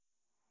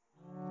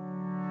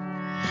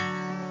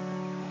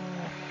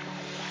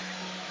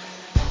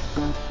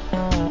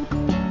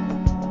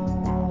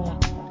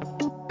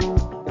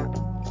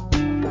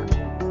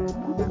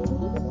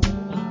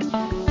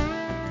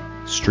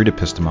street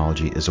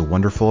epistemology is a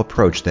wonderful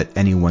approach that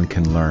anyone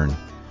can learn.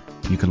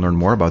 You can learn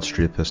more about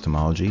street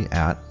epistemology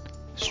at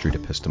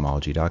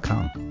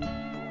streetepistemology.com.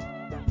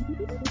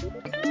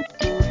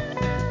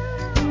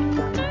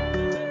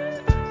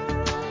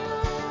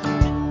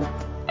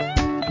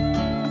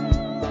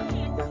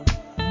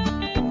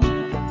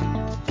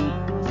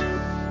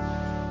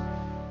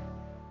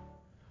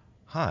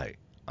 Hi,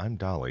 I'm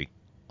Dolly,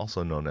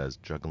 also known as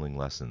Juggling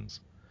Lessons.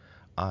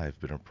 I've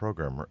been a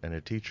programmer and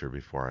a teacher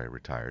before I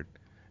retired,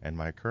 and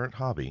my current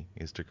hobby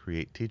is to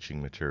create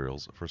teaching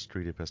materials for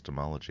street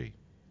epistemology.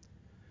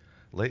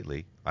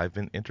 Lately, I've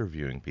been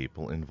interviewing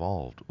people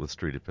involved with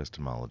street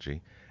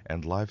epistemology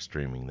and live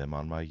streaming them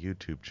on my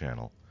YouTube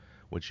channel,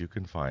 which you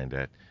can find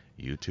at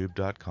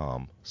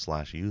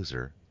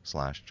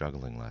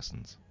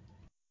youtube.com/user/jugglingLessons.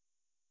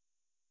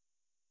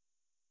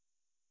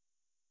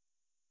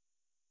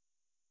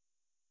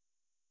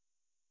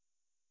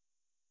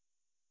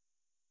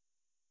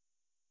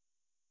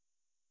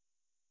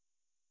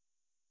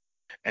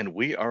 And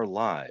we are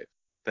live.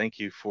 Thank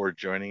you for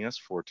joining us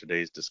for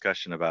today's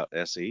discussion about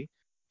SE.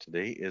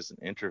 Today is an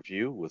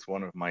interview with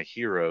one of my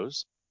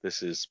heroes.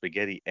 This is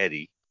Spaghetti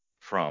Eddie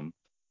from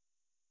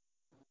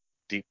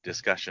Deep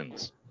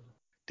Discussions.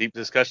 Deep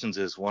Discussions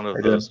is one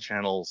of those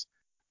channels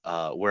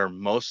where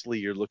mostly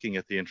you're looking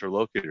at the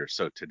interlocutor.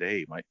 So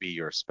today might be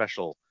your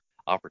special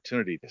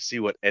opportunity to see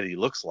what Eddie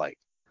looks like,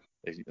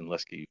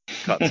 unless you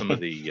caught some of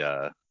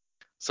the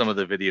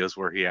videos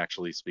where he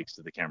actually speaks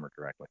to the camera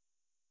directly.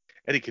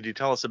 Eddie, could you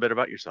tell us a bit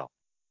about yourself?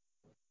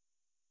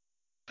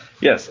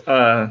 Yes.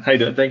 How you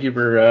doing? Thank you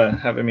for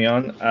having me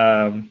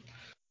on.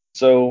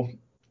 So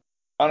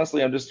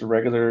honestly, I'm just a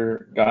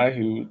regular guy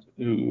who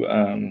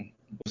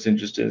was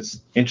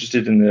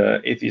interested in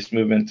the atheist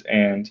movement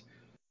and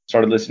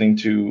started listening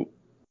to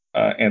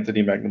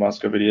Anthony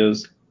Magnabosco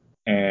videos.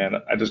 And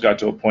I just got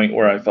to a point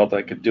where I felt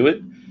I could do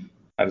it.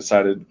 I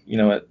decided, you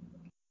know what,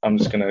 I'm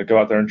just going to go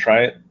out there and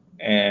try it.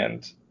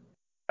 And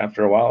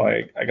after a while,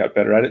 I got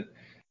better at it.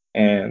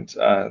 And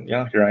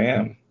here I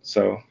am.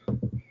 So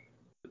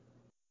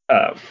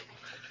I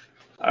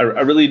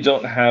really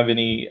don't have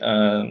any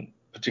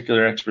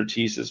particular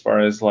expertise as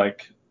far as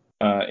like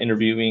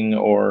interviewing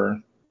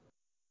or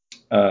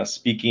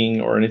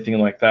speaking or anything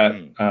like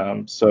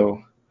that.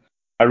 So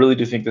I really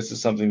do think this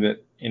is something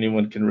that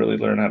anyone can really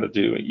learn how to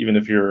do, even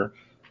if you're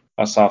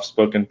a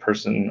soft-spoken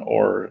person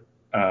or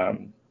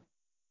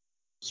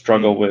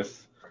struggle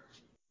with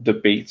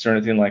debates or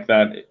anything like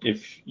that.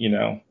 If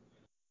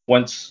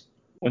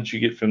once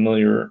you get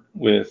familiar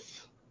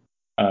with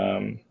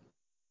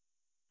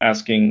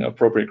asking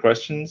appropriate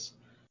questions,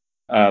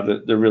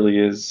 there really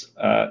is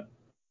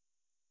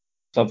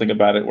something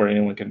about it where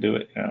anyone can do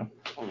it.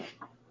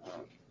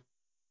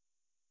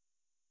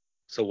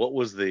 So what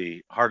was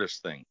the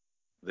hardest thing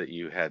that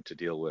you had to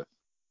deal with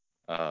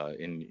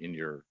in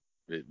your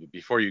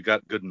before you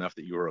got good enough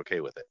that you were okay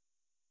with it?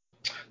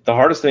 The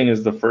hardest thing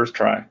is the first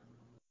try.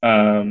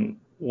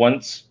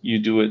 Once you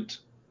do it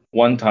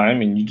one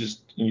time and you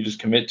just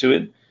commit to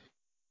it,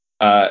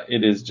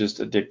 it is just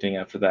addicting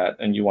after that,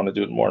 and you want to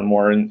do it more and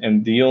more.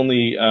 And the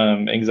only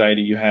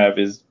anxiety you have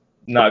is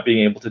not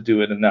being able to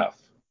do it enough.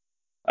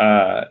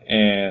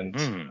 That's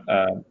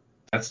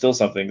still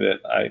something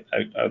that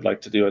I'd like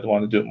to do. I'd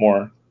want to do it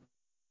more.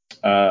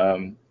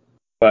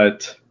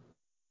 But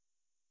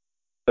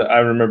I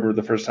remember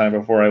the first time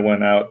before I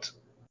went out,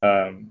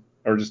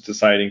 or just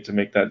deciding to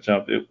make that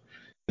jump,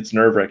 it's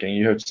nerve-wracking.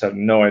 You just have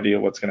no idea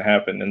what's going to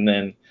happen. And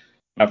then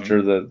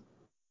after the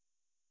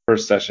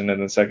first session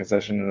and the second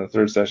session and the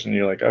third session,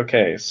 you're like,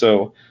 okay,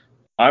 so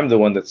I'm the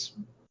one that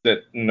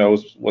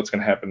knows what's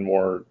going to happen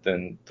more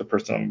than the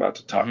person I'm about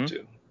to talk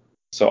to.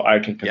 So I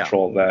can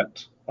control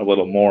that a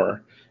little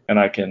more, and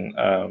I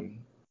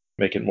can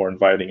make it more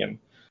inviting. And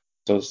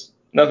so it's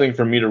nothing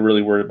for me to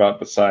really worry about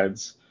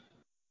besides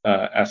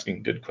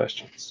asking good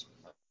questions.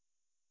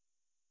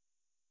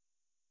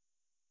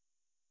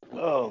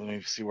 Oh, let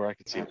me see where I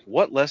can see it.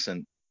 What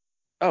lesson?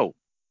 Oh,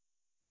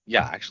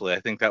 yeah, actually, I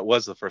think that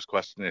was the first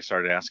question I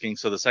started asking.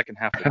 So the second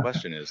half of the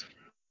question is,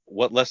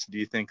 what lesson do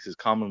you think is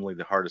commonly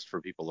the hardest for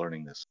people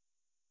learning this,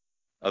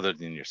 other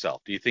than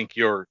yourself? Do you think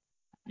your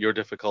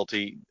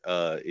difficulty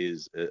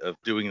is of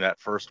doing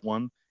that first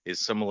one is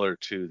similar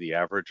to the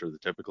average or the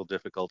typical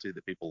difficulty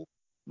that people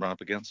run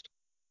up against?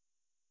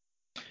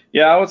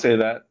 Yeah, I would say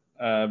that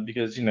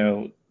because you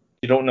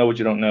don't know what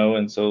you don't know,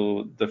 and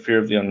so the fear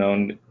of the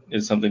unknown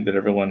is something that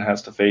everyone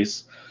has to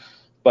face.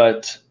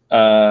 But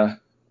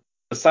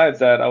besides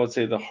that, I would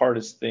say the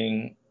hardest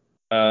thing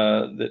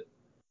that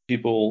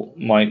people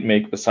might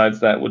make besides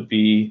that would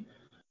be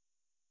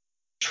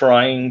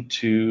trying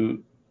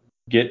to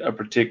get a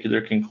particular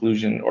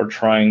conclusion or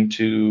trying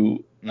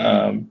to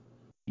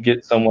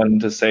get someone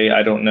to say,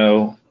 I don't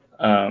know.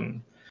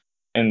 And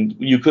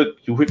you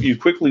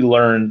quickly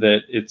learn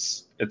that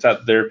it's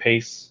at their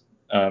pace,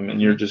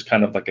 and you're just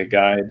kind of like a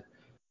guide,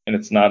 and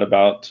it's not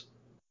about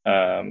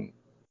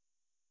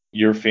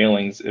your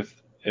feelings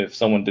if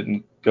someone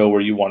didn't go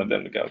where you wanted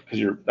them to go, because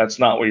that's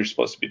not what you're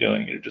supposed to be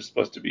doing. You're just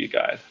supposed to be a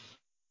guide.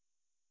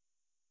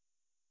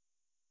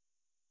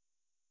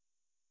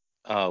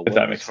 if What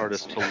that is makes sense.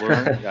 hardest to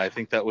learn? Yeah, I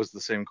think that was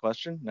the same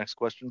question. Next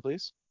question,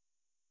 please.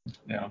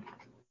 Yeah.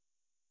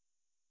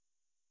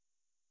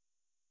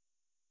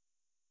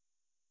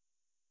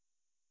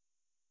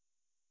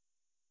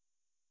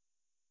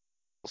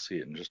 We'll see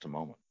it in just a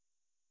moment.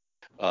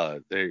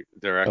 They're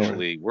Don't worry.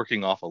 actually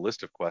working off a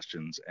list of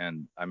questions,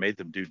 and I made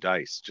them do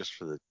dice just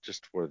for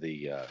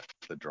the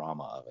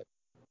drama of it,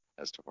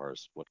 as far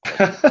as what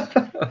question.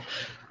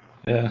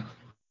 Yeah.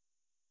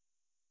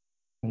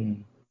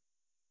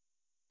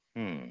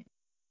 Hmm.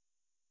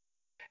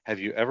 Have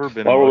you ever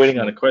been While we're waiting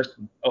on a emotionally?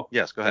 question. Oh,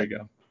 Yes, go there ahead. you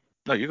go.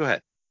 No, you go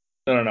ahead.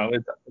 No.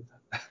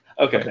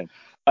 Okay. Okay.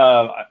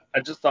 I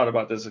just thought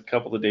about this a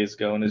couple of days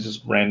ago, and it's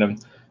just random.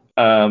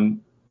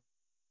 Um,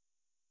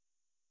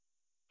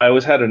 I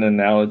always had an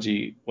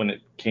analogy when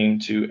it came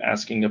to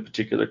asking a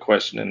particular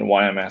question and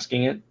why I'm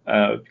asking it,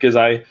 because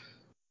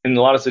in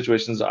a lot of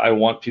situations, I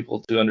want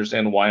people to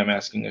understand why I'm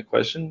asking a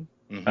question,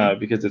 Mm-hmm.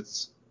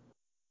 because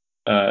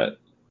uh,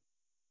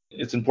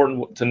 it's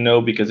important to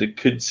know because it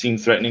could seem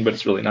threatening, but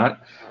it's really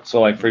not.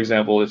 So, like for Mm-hmm.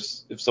 example,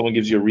 if someone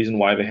gives you a reason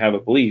why they have a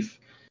belief,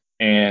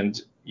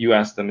 and you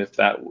ask them if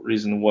that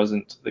reason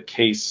wasn't the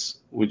case,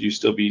 would you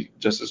still be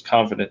just as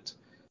confident?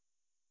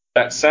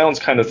 That sounds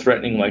kind of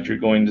threatening, like you're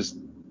going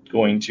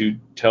to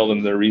tell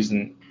them the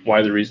reason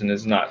why the reason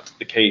is not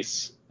the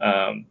case.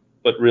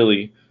 But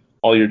really,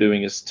 all you're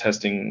doing is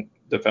testing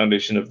the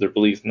foundation of their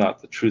belief,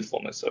 not the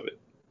truthfulness of it.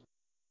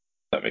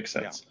 That makes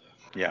Yeah. sense.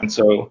 Yeah. And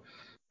so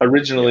Yeah.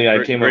 originally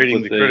I came up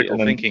Grading with the critical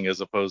thinking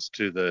as opposed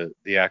to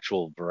the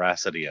actual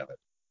veracity of it.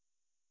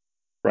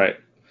 right.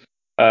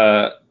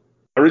 Uh,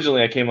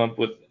 Originally I came up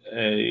with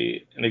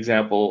an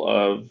example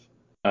of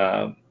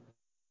uh,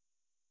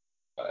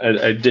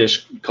 a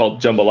dish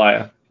called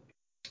jambalaya,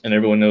 and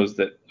everyone knows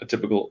that a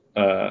typical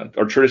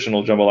or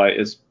traditional jambalaya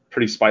is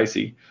pretty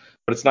spicy,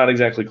 but it's not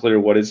exactly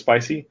clear what is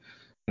spicy.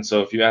 And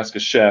so if you ask a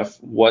chef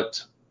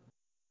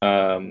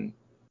um,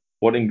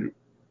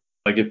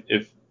 like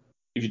if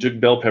you took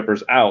bell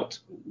peppers out,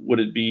 would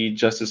it be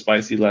just as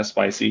spicy, less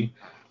spicy?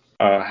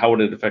 How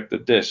would it affect the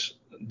dish,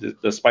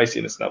 the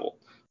spiciness level?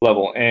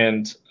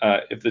 And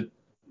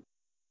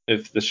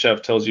if the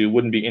chef tells you it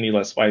wouldn't be any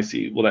less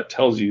spicy, well, that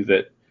tells you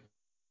that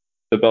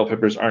the bell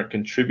peppers aren't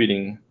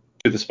contributing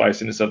to the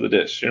spiciness of the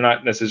dish. You're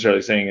not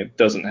necessarily saying it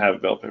doesn't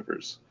have bell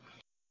peppers.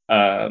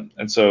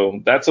 And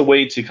so that's a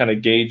way to kind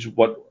of gauge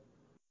what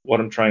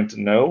I'm trying to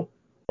know,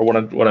 or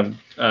what I'm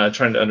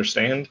trying to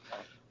understand.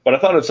 But I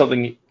thought of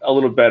something a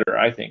little better.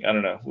 I think, I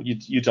don't know.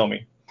 You tell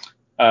me.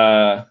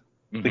 Uh,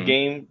 the Mm-hmm.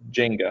 game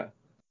Jenga.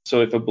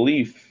 So if a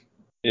belief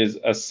is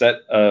a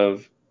set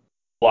of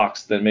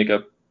blocks that make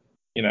up,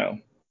 you know,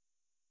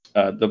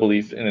 the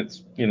belief, and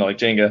it's like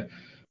Jenga.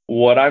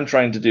 What I'm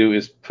trying to do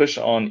is push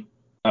on.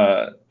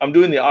 I'm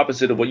doing the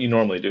opposite of what you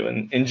normally do.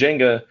 In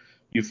Jenga,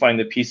 you find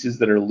the pieces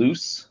that are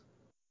loose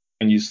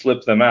and you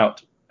slip them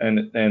out,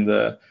 and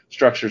the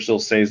structure still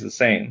stays the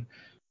same.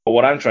 But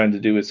what I'm trying to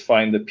do is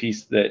find the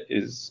piece that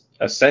is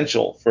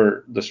essential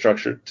for the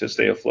structure to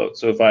stay afloat.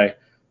 So if I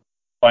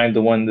find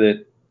the one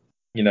that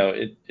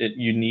it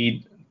you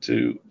need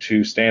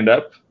to stand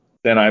up,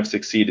 then I've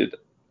succeeded.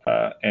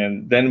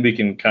 And then we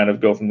can kind of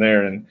go from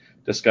there and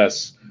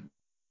discuss,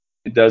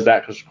 does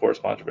that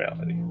correspond to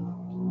reality?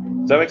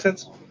 Does that make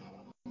sense?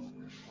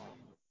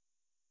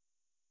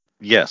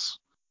 Yes.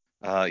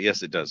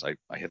 Yes, it does.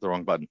 I hit the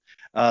wrong button.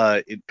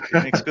 It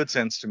makes good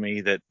sense to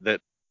me that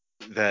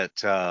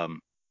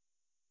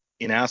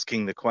in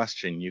asking the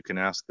question, you can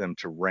ask them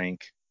to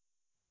rank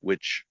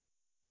which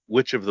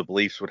which of the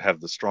beliefs would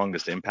have the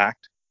strongest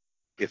impact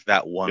if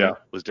that one Yeah.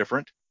 was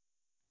different.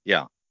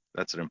 Yeah,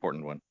 that's an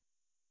important one.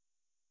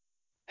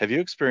 Have you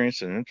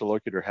experienced an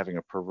interlocutor having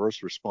a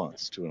perverse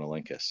response to an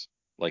elenchus,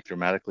 like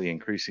dramatically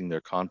increasing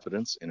their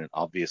confidence in an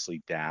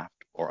obviously daft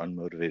or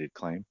unmotivated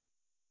claim?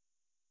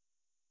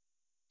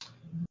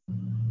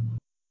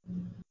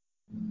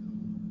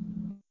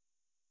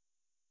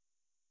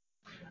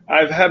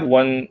 I've had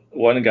one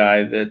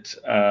guy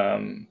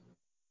that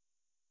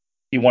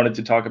he wanted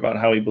to talk about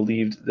how he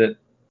believed that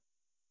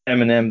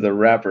Eminem the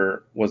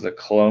rapper was a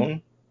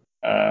clone,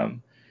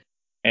 um,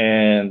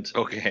 and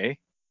Okay.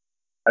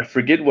 I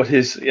forget what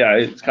his, yeah,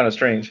 it's kind of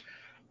strange.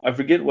 I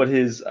forget what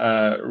his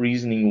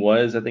reasoning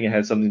was. I think it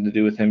had something to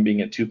do with him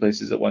being at two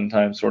places at one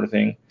time, sort of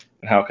thing.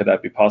 And how could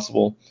that be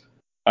possible?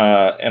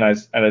 And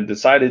I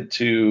decided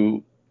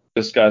to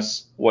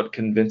discuss what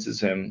convinces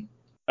him,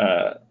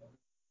 uh,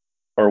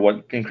 or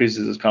what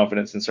increases his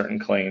confidence in certain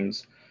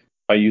claims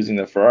by using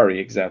the Ferrari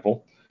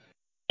example.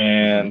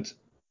 Mm-hmm. And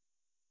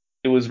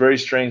it was very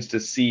strange to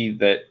see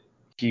that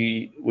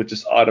he would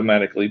just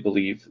automatically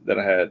believe that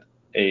I had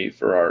a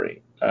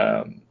Ferrari.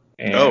 Oh.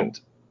 And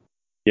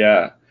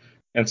yeah,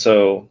 and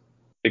so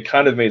it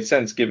kind of made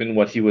sense given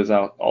what he was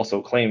out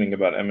also claiming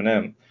about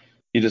Eminem.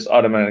 He just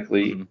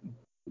automatically Mm-hmm.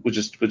 would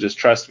just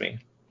trust me.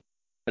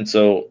 And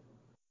so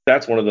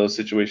that's one of those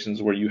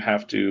situations where you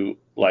have to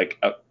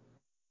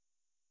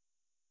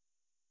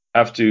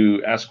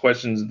ask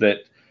questions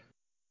that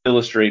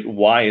illustrate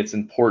why it's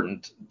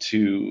important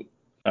to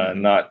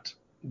Mm-hmm. not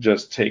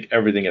just take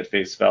everything at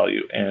face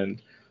value.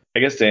 And I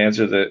guess to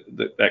answer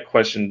that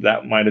question,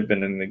 that might have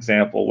been an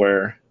example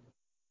where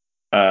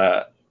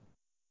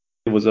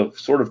it was a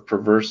sort of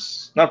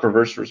perverse, not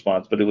perverse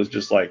response, but it was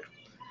just like,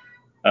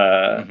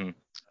 I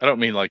don't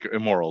mean like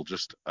immoral,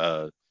 just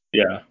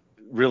yeah,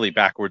 really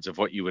backwards of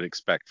what you would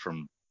expect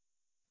from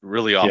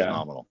really off yeah.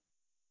 nominal.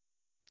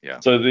 Yeah.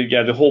 So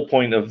the whole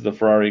point of the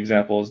Ferrari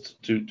example is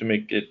to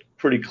make it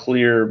pretty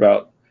clear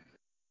about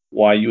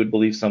why you would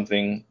believe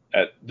something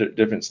at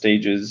different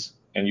stages,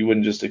 and you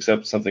wouldn't just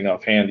accept something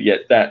offhand.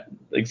 Yet that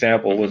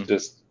example was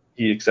just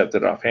he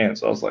accepted offhand.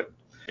 So I was like,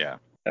 yeah,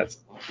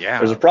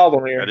 there's a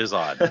problem here. That is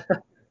odd.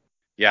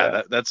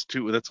 Yeah, Yeah.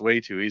 that's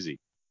way too easy.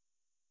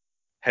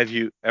 Have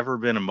you ever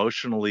been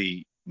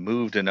emotionally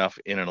moved enough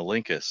in an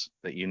Olympus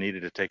that you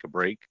needed to take a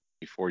break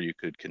before you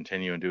could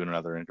continue and do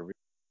another interview?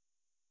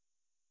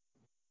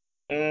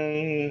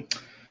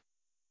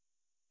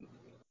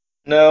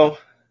 No.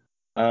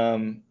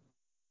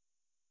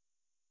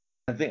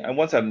 I think I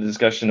once had a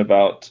discussion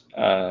about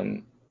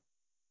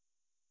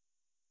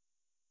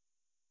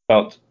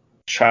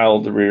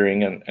child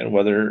rearing and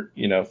whether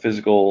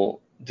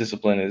physical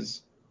discipline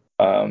is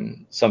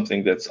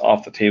something that's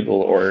off the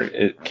table or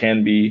it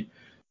can be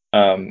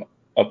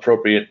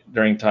appropriate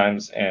during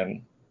times.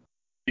 And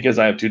because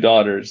I have two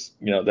daughters,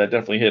 that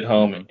definitely hit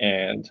home.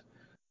 And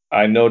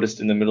I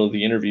noticed in the middle of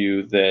the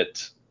interview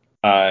that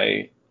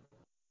I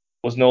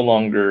was no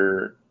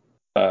longer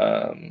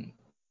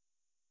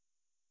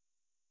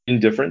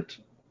indifferent.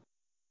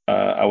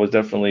 I was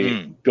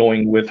definitely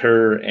going with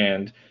her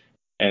and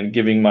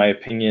giving my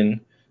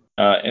opinion.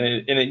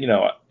 And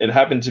it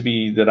happened to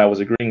be that I was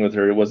agreeing with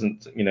her. It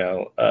wasn't,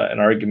 an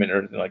argument or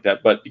anything like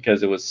that, but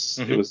because it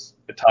was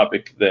a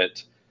topic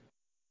that,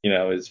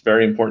 is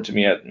very important to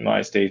me at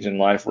my stage in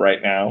life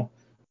right now.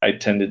 I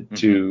tended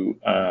to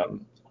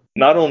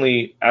not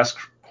only ask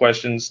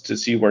questions to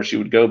see where she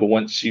would go, but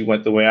once she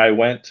went the way I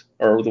went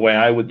or the way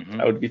I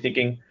would be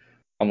thinking,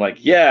 I'm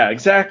like, yeah,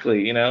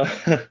 exactly,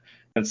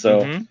 And so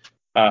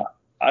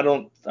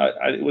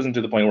it wasn't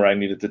to the point where I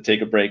needed to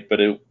take a break, but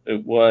it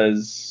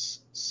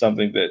was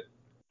something that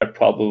I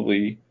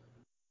probably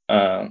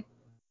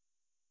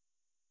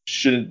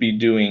shouldn't be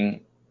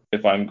doing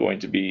if I'm going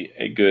to be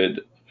a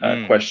good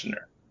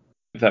questioner,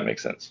 if that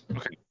makes sense.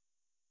 Okay.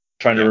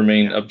 Trying to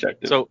remain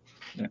objective. So,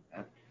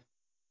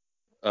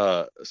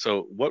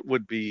 so what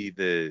would be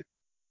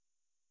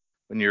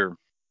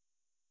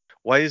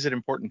why is it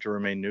important to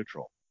remain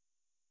neutral?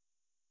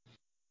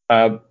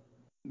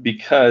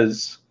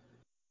 Because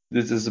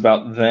this is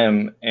about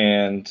them,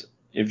 and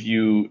if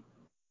you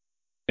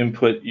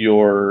input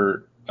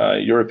your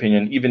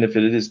opinion, even if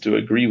it is to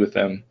agree with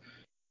them,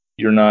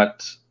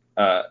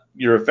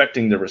 you're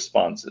affecting the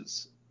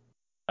responses.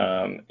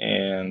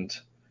 And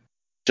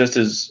just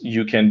as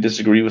you can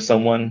disagree with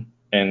someone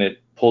and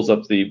it pulls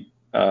up the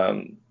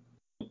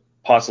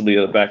possibly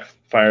a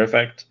backfire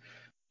effect,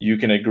 you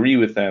can agree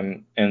with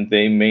them and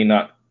they may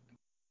not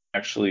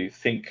actually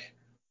think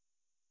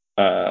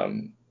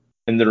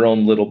in their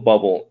own little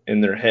bubble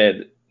in their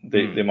head.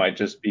 They might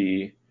just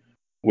be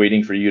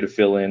waiting for you to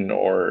fill in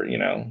or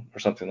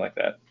something like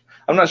that.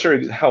 I'm not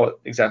sure how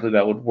exactly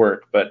that would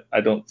work, but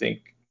I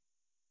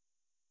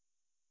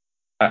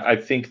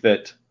think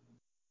that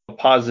a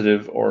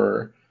positive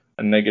or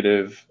a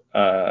negative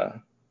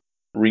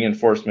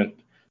reinforcement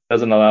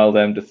doesn't allow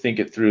them to think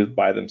it through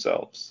by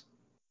themselves,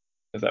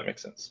 if that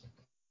makes sense.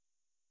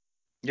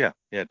 Yeah,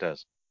 it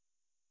does.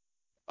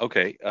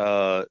 Okay.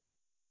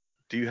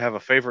 Do you have a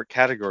favorite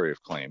category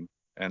of claim,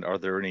 and are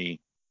there any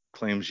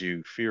claims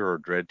you fear or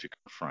dread to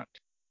confront?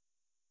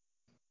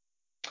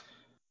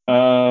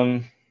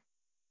 I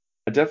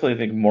definitely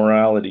think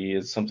morality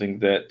is something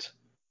that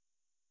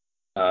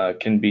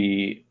can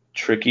be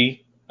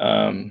tricky.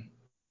 I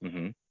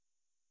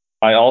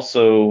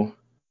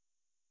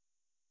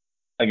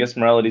guess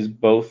morality is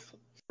both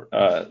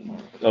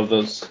of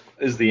those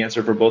is the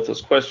answer for both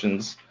those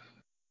questions,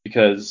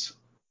 because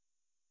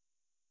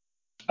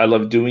I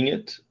love doing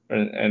it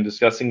and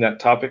discussing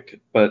that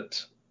topic,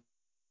 but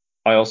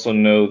I also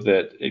know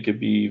that it could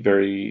be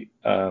very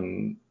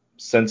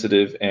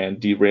sensitive and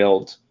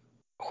derailed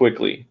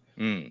quickly.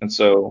 And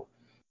so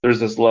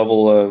there's this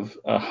level of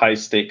high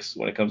stakes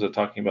when it comes to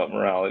talking about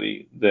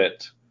morality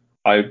that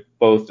I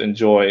both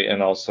enjoy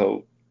and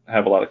also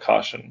have a lot of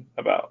caution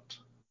about.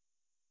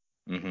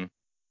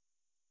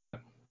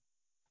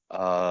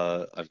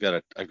 I've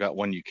got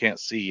one you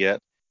can't see yet.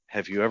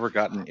 Have you ever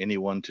gotten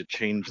anyone to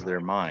change their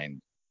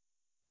mind?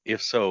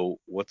 If so,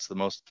 what's the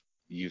most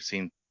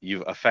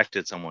you've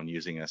affected someone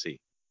using SE?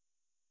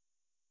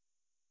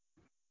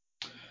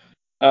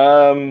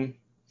 From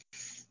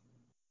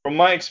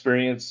my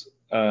experience,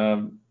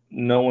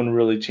 no one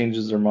really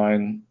changes their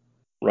mind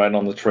right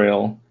on the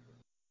trail.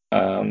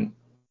 It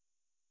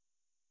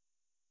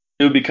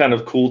would be kind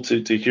of cool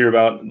to hear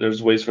about.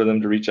 There's ways for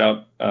them to reach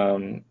out,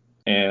 and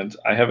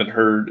I haven't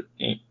heard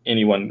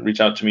anyone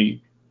reach out to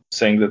me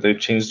saying that they've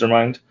changed their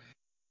mind.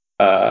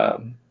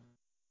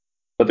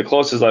 But the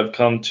closest I've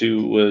come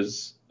to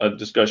was a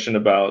discussion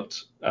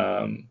about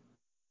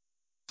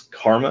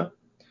karma,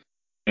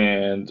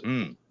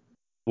 and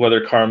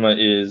whether karma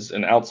is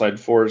an outside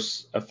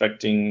force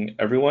affecting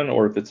everyone,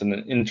 or if it's an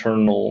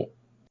internal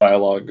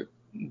dialogue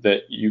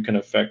that you can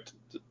affect,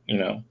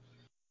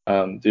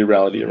 the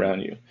reality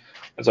around you.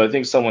 And so I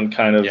think someone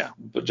kind of,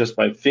 but just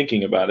by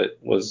thinking about it,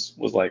 was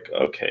like,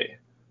 okay,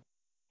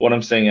 what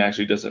I'm saying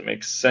actually doesn't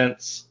make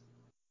sense,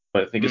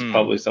 but I think it's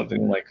probably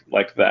something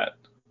like that.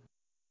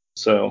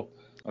 So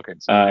okay,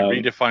 so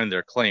they redefined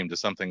their claim to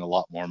something a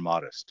lot more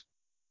modest.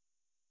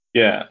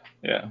 Yeah.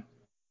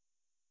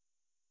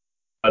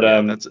 But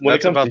that's when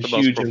it comes about to the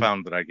huge, most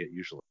profound that I get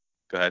usually.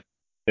 Go ahead.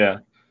 Yeah.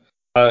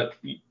 I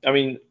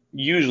mean,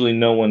 usually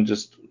no one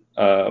just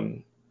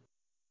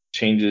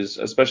changes,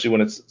 especially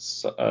when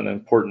it's an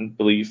important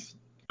belief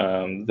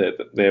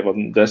that they have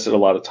invested a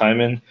lot of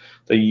time in.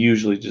 They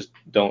usually just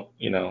don't,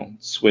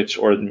 switch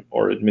or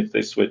admit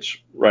they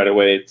switch right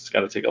away. It's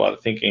got to take a lot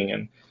of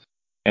thinking,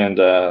 and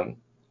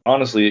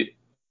honestly,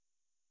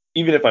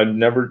 even if I've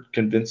never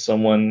convinced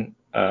someone,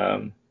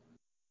 well,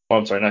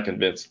 I'm sorry, not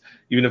convinced.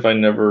 Even if I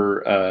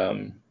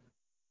never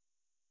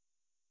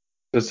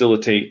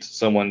facilitate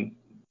someone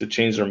to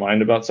change their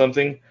mind about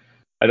something,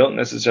 I don't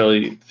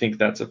necessarily think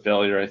that's a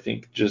failure. I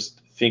think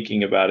just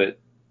thinking about it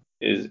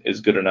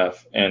is good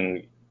enough.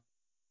 And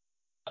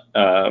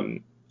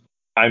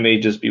I may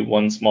just be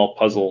one small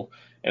puzzle,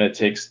 and it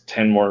takes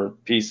 10 more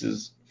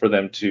pieces for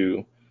them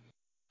to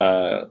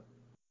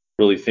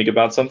really think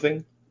about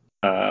something.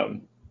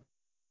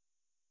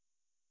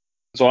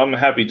 So I'm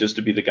happy just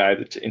to be the guy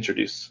to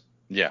introduce.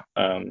 Yeah.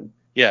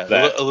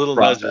 That a little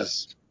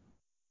process.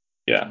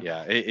 nudges.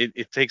 Yeah.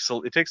 It takes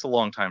a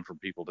long time for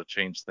people to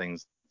change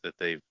things that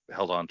they've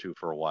held on to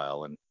for a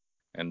while,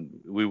 and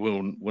we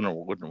wouldn't want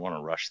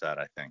to rush that,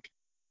 I think.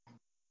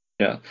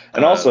 Yeah.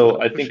 And also,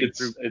 I think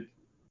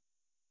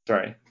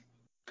sorry.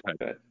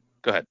 Go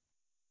ahead.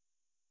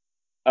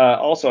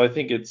 Also, I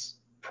think it's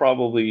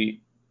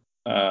probably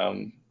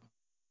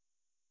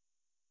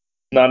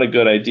not a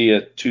good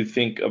idea to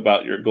think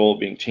about your goal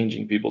being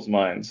changing people's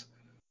minds.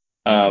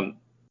 I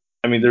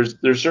mean,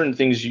 there's certain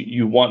things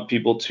you want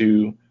people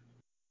to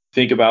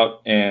think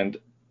about and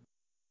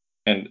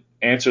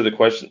answer the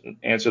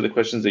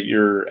questions that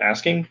you're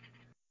asking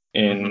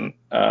in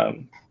a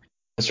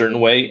certain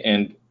way,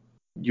 and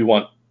you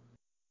want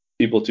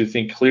people to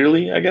think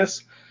clearly, I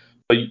guess.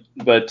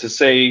 But to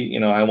say,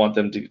 I want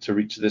them to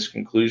reach this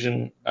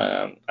conclusion,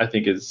 I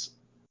think is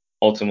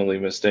ultimately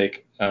a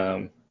mistake.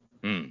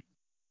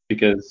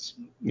 Because,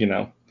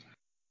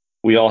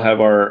 we all have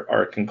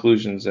our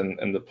conclusions,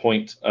 and the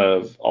point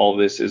of all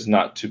this is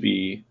not to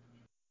be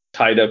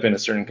tied up in a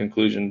certain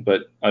conclusion,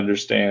 but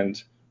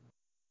understand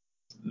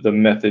the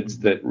methods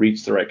that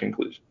reach the right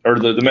conclusion, or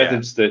the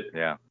methods that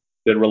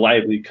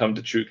reliably come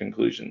to true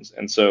conclusions.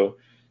 And so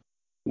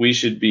we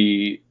should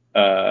be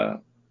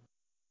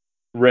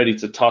ready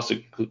to toss a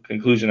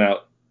conclusion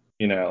out,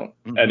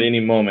 at any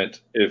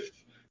moment if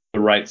the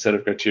right set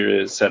of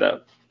criteria is set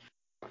up.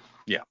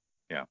 Yeah.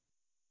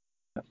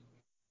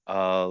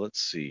 Let's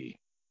see.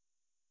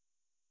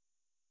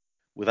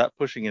 Without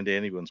pushing into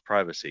anyone's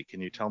privacy,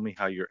 can you tell me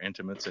how your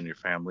intimates and your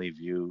family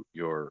view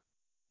your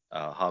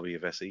hobby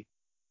of SE?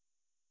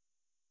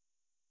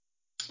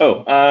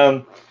 Oh,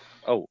 I'm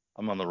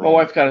on the wrong. My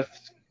wife kind of.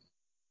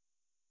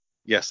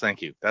 Yes,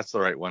 thank you. That's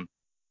the right one.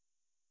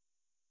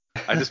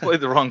 I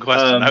displayed the wrong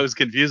question. I was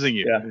confusing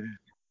you. Yeah,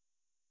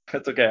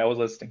 that's okay. I was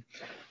listening.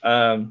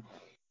 My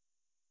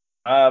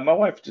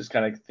wife just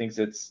kind of thinks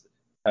it's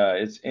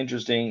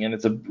interesting, and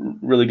it's a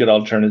really good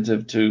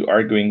alternative to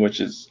arguing, which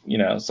is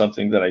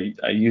something that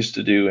I used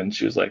to do, and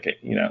she was like,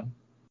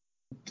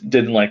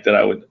 didn't like that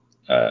I would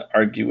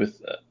argue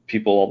with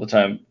people all the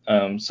time.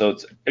 So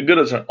it's a good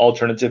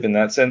alternative in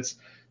that sense,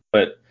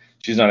 but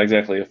she's not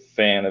exactly a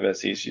fan of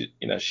SE.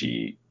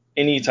 She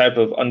any type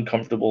of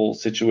uncomfortable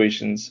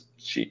situations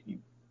she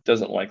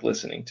doesn't like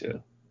listening to.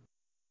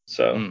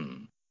 So,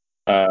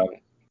 but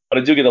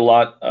I do get a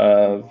lot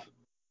of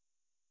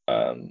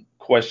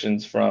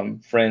questions from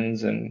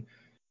friends and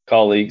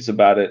colleagues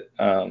about it.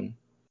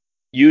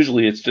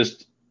 Usually it's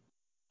just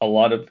a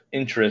lot of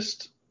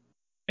interest,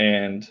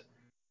 and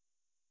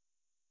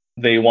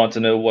they want to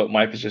know what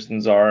my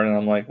positions are, and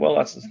I'm like, well,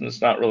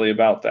 it's not really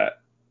about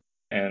that,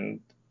 and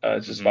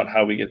it's just about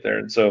how we get there.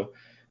 And so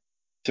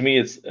to me,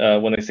 it's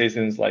when they say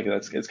things like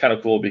that, it's kind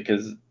of cool,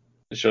 because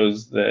it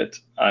shows that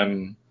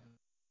I'm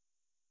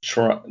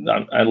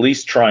at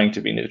least trying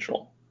to be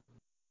neutral,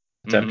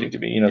 attempting to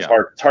be. It's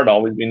hard to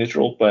always be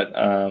neutral, but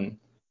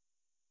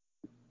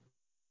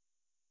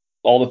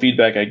all the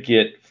feedback I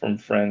get from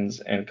friends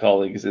and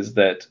colleagues is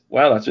that,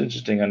 wow, that's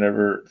interesting. I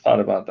never thought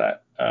about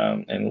that.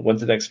 And when's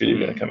the next video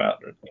going to come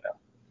out?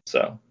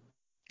 So.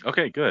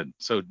 Okay, good.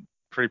 So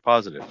pretty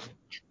positive.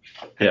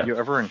 Yeah. Have you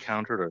ever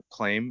encountered a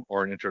claim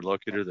or an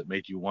interlocutor that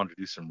made you want to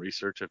do some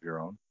research of your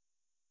own?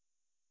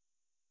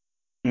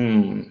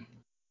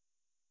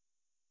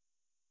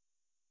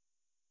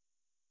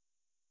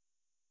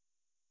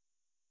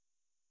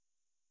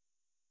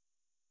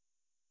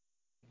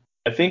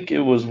 I think it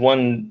was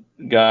one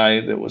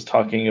guy that was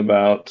talking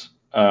about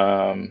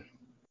what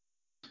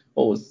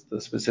was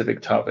the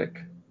specific topic?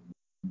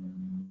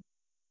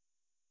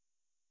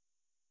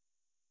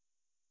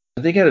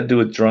 I think it had to do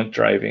with drunk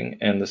driving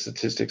and the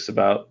statistics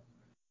about.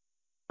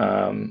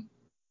 I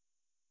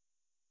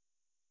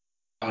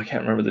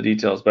can't remember the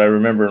details, but I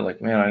remember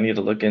like, man, I need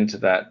to look into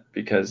that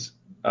because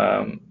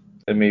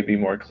it may be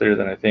more clear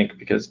than I think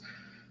because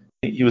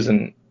he was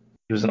an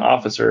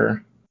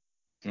officer.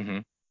 Mm-hmm.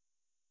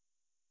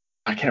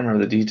 I can't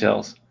remember the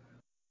details.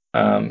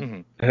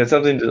 Mm-hmm. It had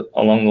something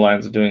along the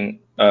lines of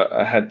doing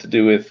had to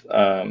do with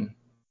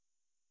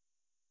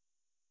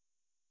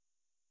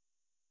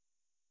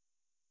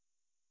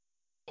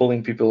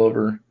pulling people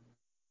over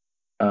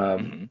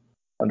Mm-hmm.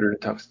 under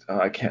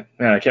I can't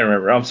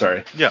remember. I'm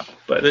sorry. Yeah,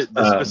 But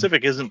the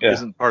specific isn't yeah.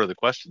 isn't part of the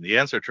question. The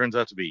answer turns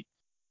out to be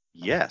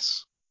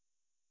yes.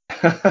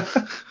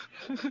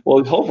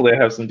 Well, hopefully I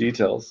have some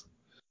details.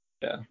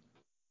 Yeah.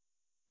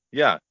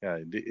 Yeah, yeah.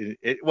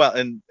 Well,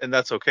 and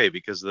that's okay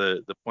because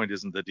the point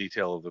isn't the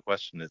detail of the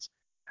question. It's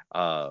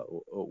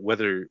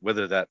whether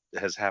that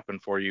has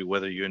happened for you,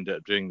 whether you end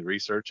up doing the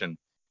research, and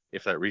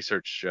if that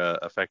research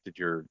affected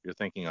your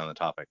thinking on the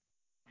topic.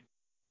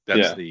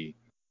 Yeah.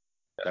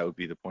 That would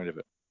be the point of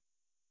it.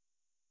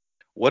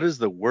 What is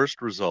the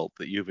worst result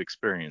that you've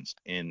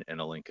experienced in an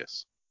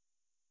Olympus?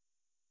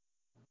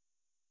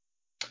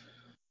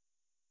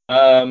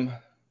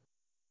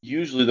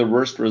 Usually the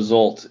worst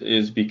result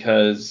is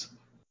because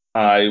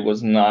I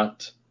was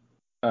not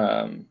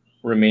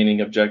remaining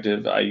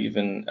objective. I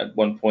even at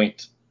one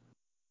point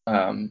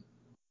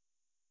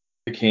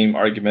became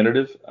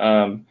argumentative.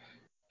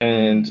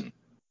 And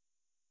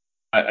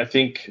I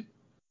think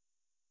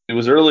it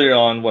was earlier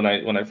on when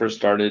I first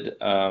started,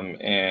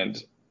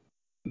 and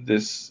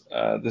this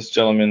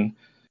gentleman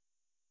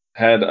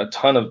had a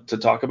ton to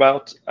talk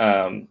about,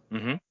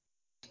 Mm-hmm.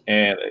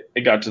 and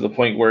it got to the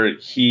point where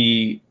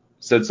he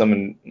said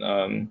some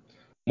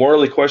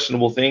morally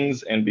questionable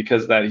things, and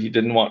because of that he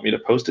didn't want me to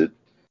post it,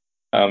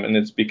 and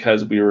it's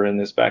because we were in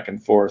this back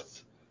and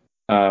forth.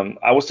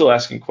 I was still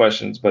asking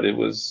questions, but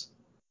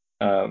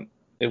um,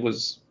 it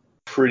was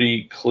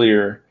pretty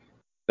clear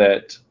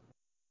that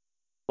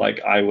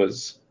like I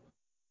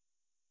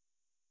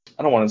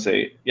don't want to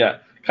say, yeah,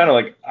 kind of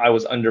like I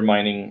was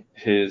undermining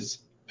his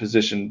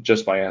position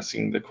just by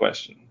asking the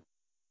question.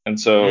 And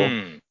so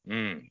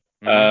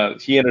Mm-hmm.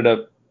 he ended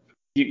up,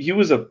 he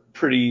was a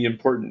pretty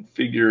important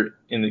figure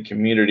in the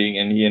community,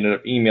 and he ended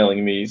up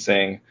emailing me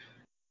saying,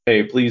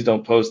 hey, please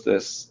don't post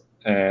this.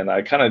 And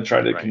I kind of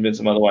tried to Right. convince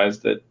him otherwise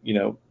that,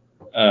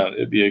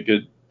 it'd be a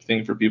good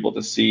thing for people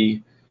to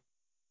see.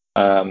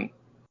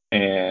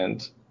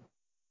 And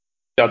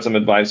got some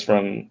advice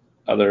from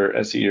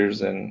other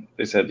SEers, and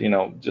they said,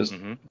 just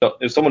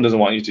if someone doesn't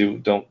want you to,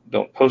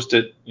 don't post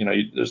it.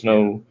 There's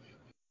no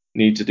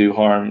need to do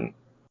harm.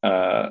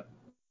 Yeah.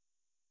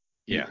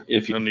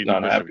 If No you're need to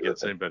not push it happy with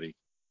against it. anybody.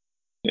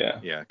 Yeah.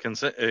 Yeah.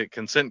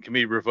 Consent can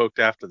be revoked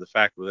after the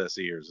fact with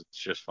SEers. It's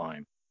just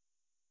fine.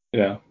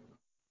 Yeah.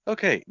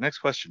 Okay. Next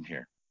question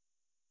here.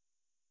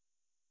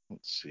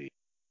 Let's see.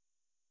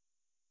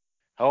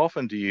 How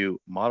often do you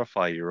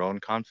modify your own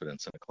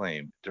confidence in a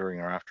claim during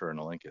or after an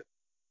Olympiad?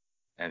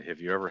 And have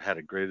you ever had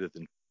a greater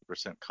than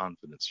 50%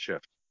 confidence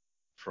shift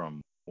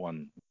from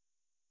one?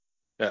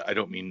 I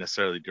don't mean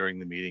necessarily during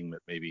the meeting, but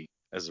maybe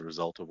as a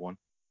result of one.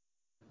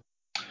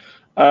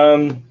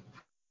 Um,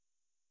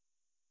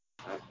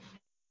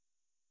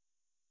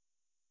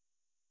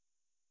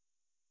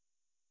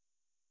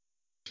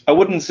 I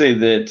wouldn't say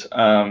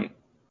that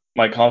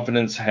my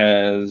confidence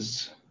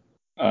has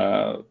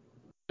gone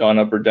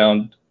up or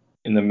down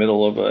in the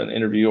middle of an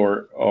interview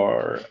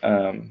or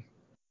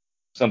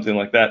something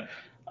like that.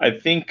 I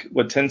think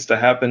what tends to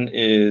happen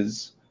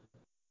is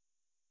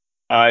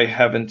I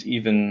haven't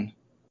even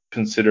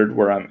considered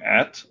where I'm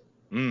at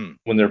when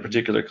there's a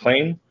particular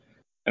claim.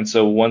 And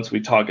so once we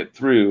talk it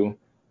through,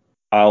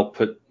 I'll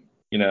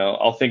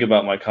I'll think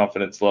about my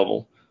confidence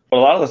level. But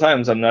a lot of the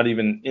times I'm not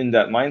even in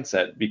that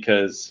mindset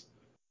because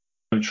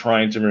I'm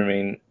trying to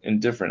remain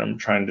indifferent. I'm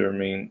trying to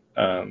remain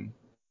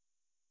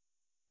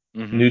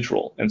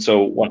neutral. And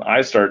so when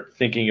I start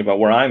thinking about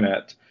where I'm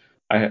at,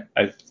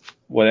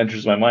 what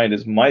enters my mind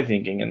is my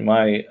thinking and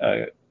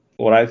my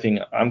what I think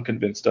I'm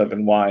convinced of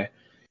and why.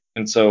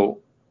 And so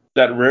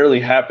that rarely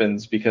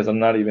happens because I'm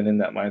not even in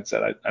that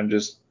mindset. I'm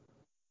just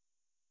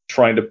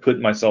trying to put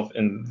myself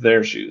in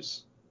their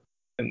shoes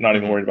and not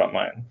even worried about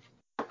mine.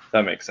 If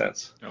that makes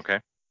sense. Okay.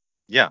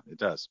 Yeah, it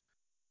does.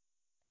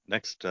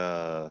 Next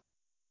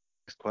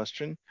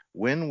question.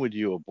 When would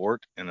you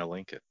abort an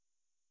Olympiad?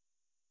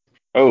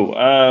 Oh,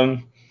 I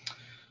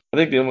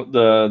think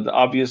the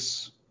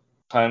obvious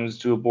times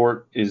to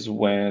abort is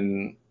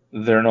when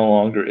they're no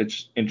longer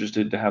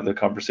interested to have the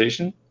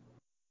conversation.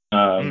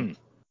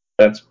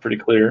 That's pretty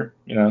clear,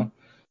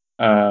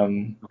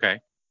 Okay.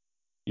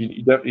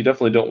 You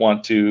definitely don't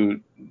want to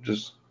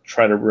just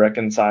try to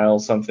reconcile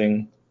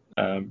something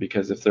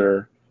because if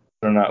they're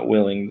not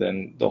willing,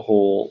 then the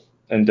whole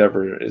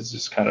endeavor is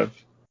just kind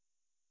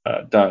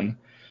of done.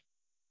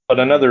 But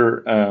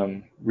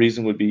another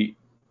reason would be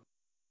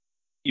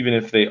even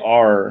if they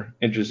are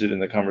interested in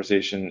the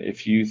conversation,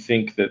 if you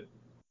think that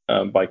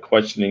by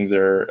questioning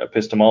their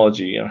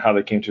epistemology and how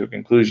they came to a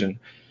conclusion,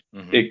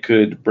 it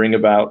could bring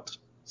about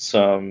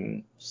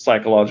some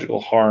psychological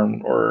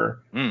harm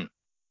or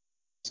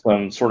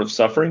some sort of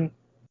suffering.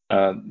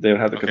 They would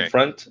have to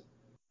confront.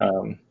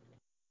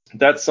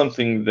 That's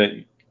something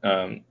that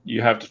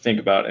you have to think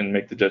about and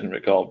make the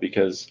judgment call,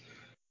 because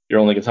you're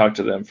only going to talk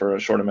to them for a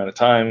short amount of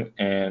time,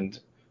 and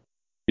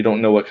you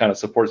don't know what kind of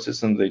support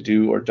system they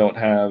do or don't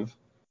have.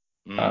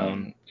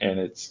 And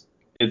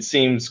it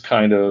seems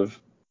kind of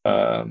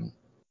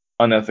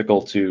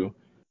unethical to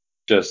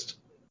just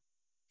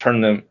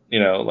turn them,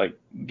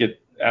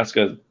 ask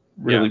a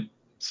really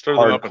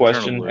hard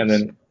question, and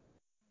then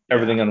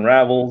everything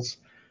unravels,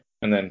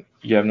 and then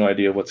you have no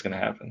idea what's going to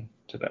happen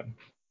to them.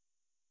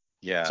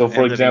 Yeah. So,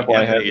 for example,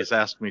 Anthony's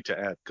asked me to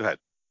add. Go ahead.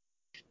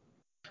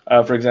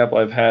 For example,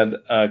 I've had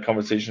a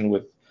conversation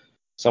with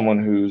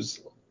someone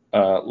who's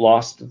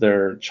lost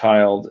their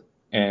child,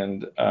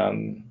 and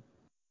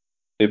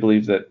they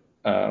believe that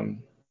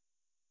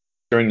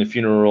during the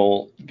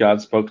funeral,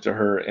 God spoke to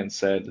her and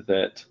said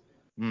that,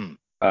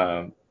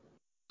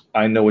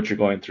 I know what you're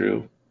going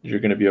through. You're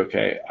going to be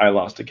okay. I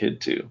lost a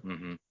kid too.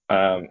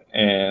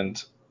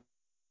 And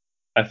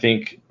I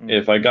think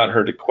if I got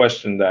her to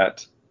question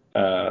that,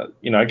 I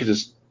could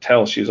just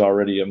tell she's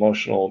already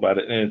emotional about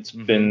it. And it's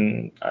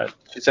been,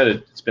 she said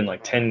it's been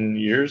like 10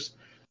 years.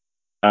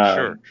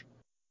 Sure.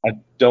 I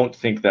don't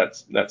think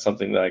that's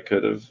something that I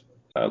could have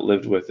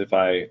lived with if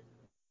I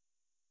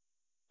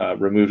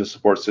removed a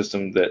support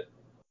system that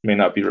may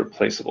not be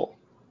replaceable,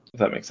 if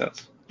that makes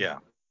sense. Yeah,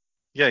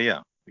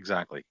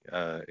 exactly.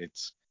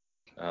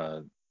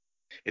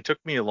 It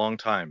took me a long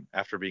time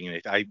after being an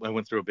atheist. I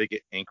went through a big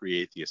angry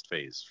atheist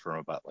phase from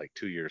about like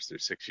 2 years through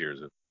 6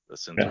 years of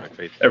since my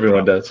faith.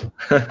 Everyone does.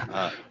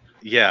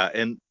 Yeah,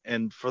 and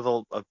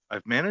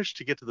I've managed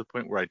to get to the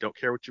point where I don't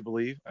care what you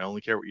believe. I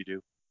only care what you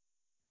do.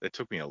 It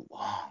took me a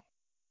long,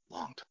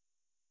 long time.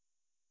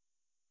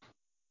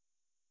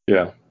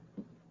 Yeah.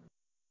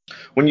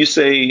 When you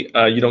say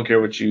you don't care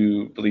what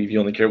you believe, you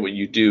only care what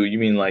you do, you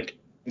mean like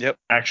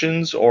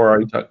actions, or are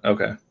you talking?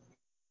 Okay.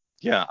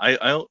 Yeah,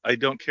 I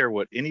don't care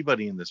what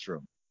anybody in this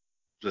room,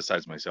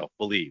 besides myself,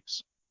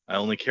 believes. I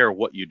only care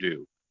what you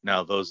do.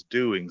 Now, those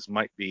doings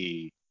might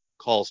be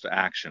calls to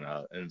action,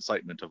 an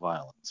incitement to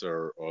violence,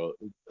 or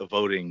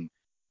voting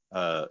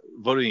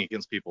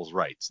against people's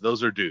rights.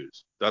 Those are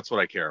do's. That's what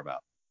I care about.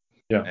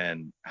 Yeah.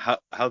 And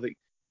how they,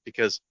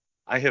 because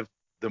I have,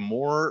 the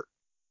more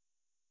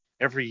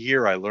every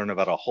year I learn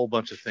about a whole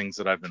bunch of things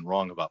that I've been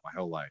wrong about my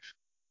whole life.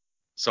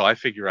 So I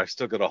figure I've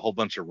still got a whole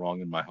bunch of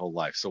wrong in my whole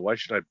life. So why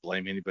should I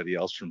blame anybody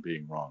else from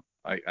being wrong?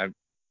 I'd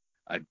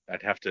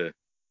have to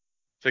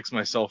fix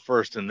myself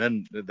first, and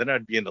then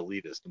I'd be an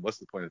elitist. And what's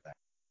the point of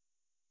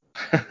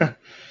that?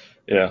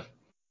 Yeah.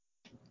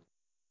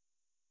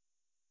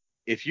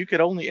 If you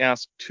could only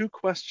ask 2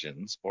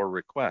 questions or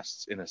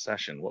requests in a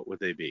session, what would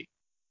they be?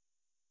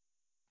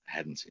 I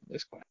hadn't seen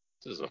this question.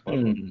 This is a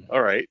fun one.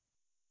 All right.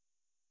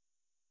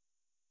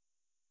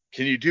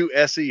 Can you do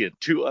SE in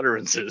 2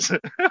 utterances?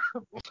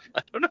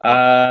 I don't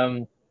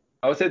know.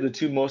 I would say the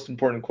 2 most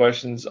important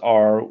questions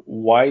are,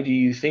 why do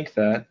you think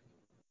that?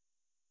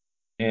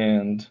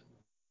 And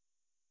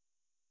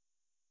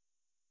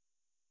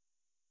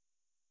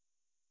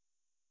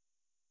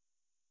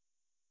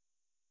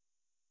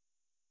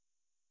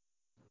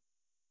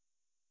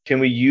can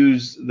we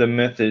use the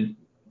method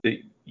that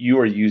you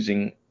are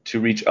using to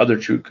reach other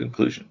true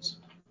conclusions?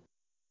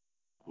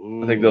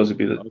 I think those would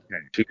be the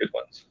 2 good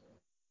ones.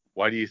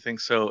 Why do you think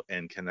so?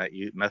 And can that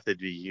method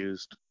be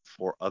used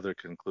for other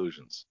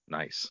conclusions?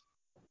 Nice.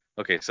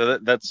 Okay, so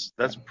that's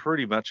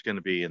pretty much going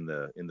to be in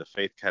the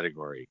faith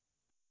category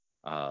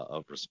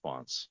of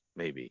response,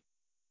 maybe.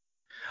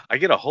 I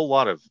get a whole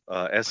lot of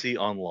SE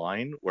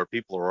online where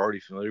people are already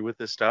familiar with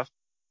this stuff.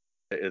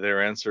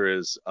 Their answer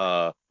is,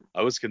 I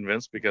was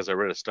convinced because I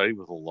read a study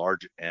with a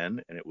large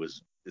N, and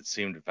it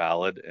seemed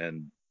valid,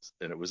 and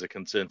it was a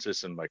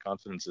consensus, and my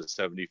confidence is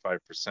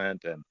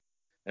 75%.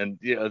 And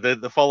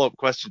the follow-up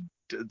question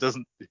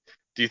doesn't.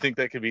 Do you think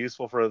that could be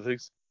useful for other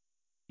things?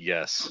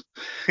 Yes.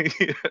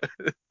 It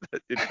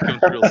becomes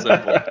real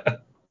simple.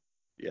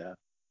 Yeah.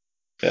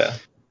 Yeah.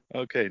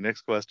 Okay,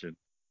 next question.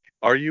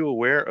 Are you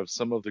aware of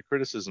some of the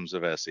criticisms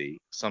of SE?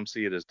 Some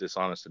see it as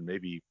dishonest and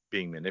maybe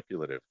being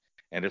manipulative.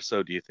 And if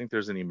so, do you think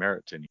there's any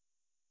merit to it?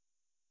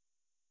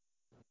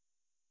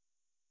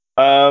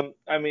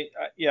 I mean,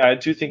 yeah, I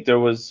do think there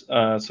was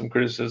some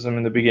criticism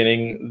in the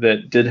beginning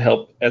that did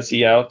help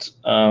SE out.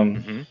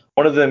 One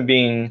of them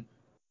being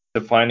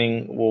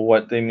defining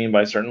what they mean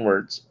by certain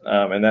words,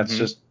 and that's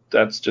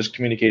just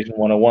communication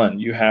 101.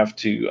 You have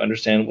to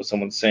understand what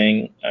someone's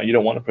saying. You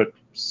don't want to put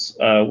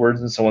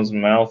words in someone's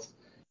mouth.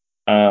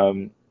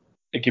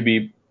 It could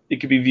be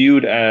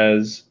viewed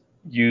as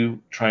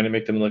you trying to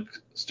make them look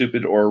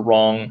stupid or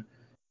wrong,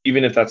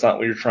 even if that's not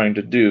what you're trying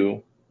to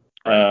do.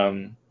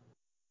 Right.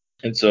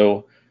 And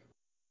so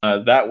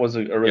that was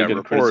a really good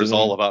rapport criticism. Is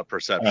all about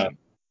perception.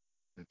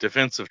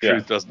 Defense of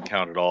truth doesn't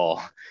count at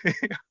all.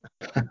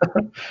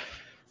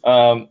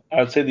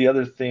 I'd say the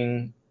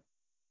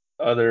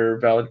other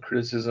valid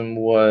criticism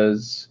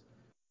was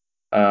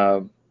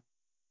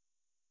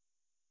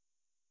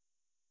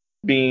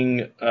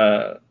being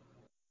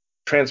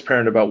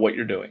transparent about what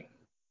you're doing.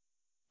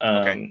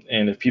 Okay.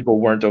 And if people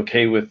weren't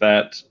okay with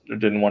that or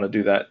didn't want to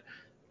do that,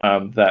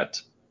 um,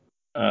 that's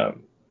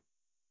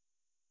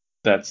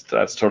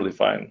totally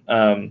fine.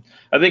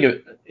 I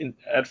think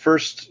at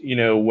first,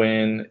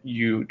 when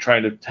you try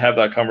to have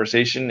that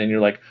conversation and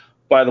you're like,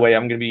 by the way,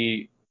 I'm going to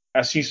be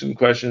asking you some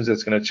questions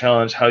that's going to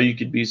challenge how you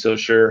could be so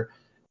sure.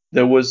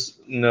 There was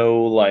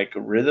no like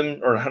rhythm,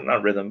 or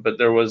not rhythm, but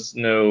there was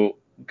no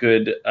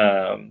good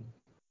uh,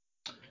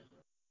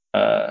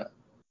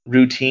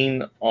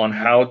 routine on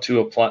how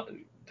to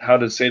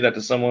say that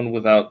to someone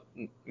without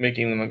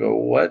making them go,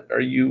 "What are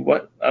you?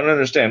 What? I don't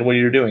understand what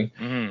you're doing."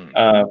 Mm,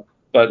 Uh,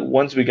 but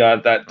once we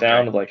got that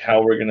down okay. to like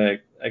how we're gonna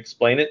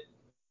explain it,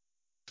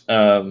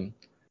 um,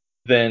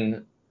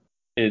 then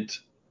it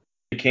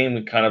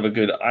became kind of a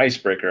good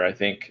icebreaker, I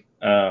think.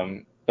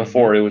 Mm-hmm.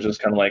 Before it was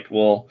just kind of like,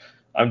 well,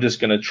 I'm just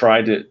gonna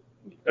try to.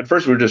 At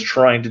first, we were just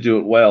trying to do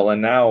it well,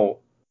 and now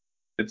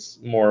it's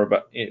more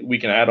about we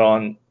can add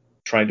on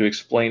trying to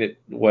explain it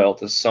well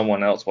to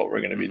someone else what we're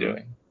going to be Mm-hmm.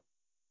 doing.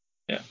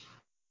 Yeah.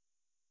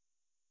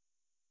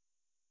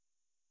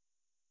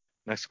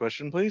 Next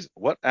question, please.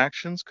 What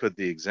actions could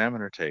the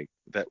examiner take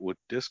that would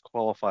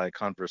disqualify a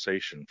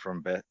conversation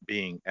from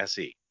being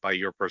SE by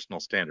your personal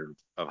standard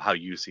of how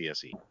you see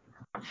SE?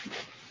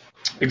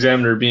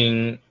 Examiner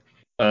being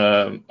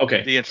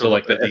okay, so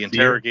like the The SEer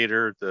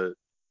interrogator, the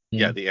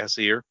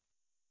SEer.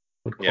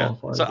 would Yeah.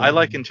 qualify So as I a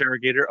like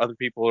interrogator. Other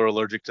people are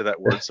allergic to that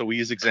word, so we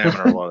use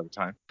examiner a lot of the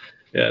time.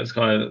 yeah, it's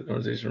kind of a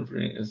conversation for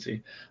me.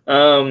 SE.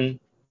 Um,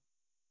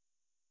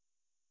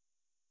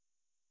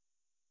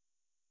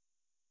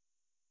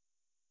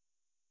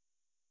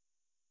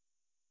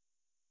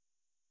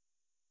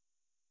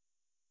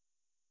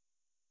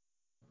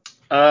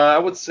 I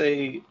would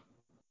say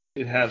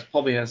it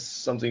probably has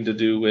something to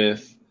do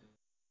with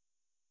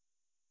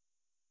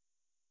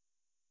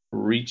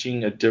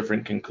reaching a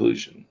different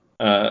conclusion,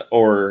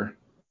 or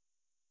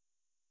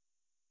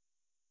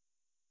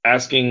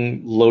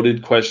asking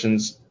loaded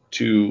questions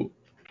to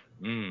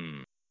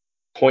Mm.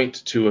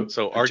 point to a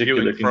So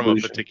particular arguing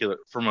conclusion.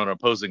 from an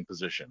opposing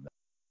position.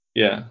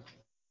 Yeah.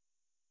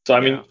 So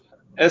I Yeah. mean,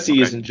 SE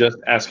Okay. isn't just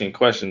asking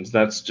questions;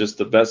 that's just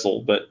the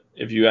vessel. But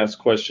if you ask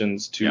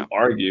questions Yeah. to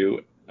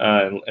argue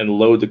and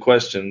load the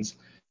questions,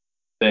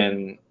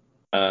 then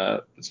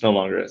it's no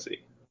longer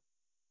SE.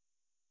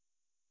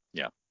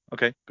 Yeah.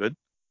 Okay. Good.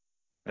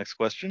 Next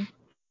question.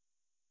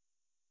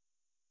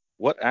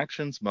 What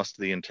actions must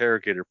the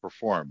interrogator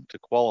perform to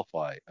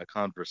qualify a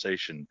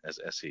conversation as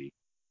SE?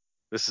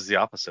 This is the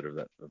opposite of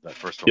that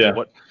first one.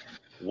 Yeah.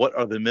 What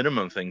are the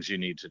minimum things you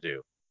need to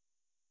do?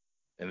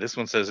 And this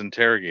one says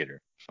interrogator.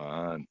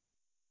 Fun.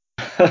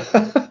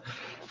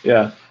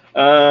 Yeah.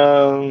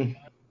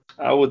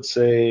 I would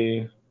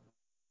say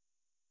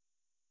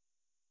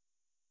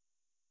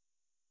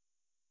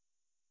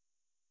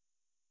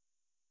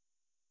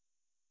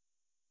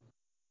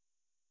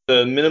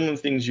the minimum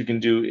things you can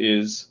do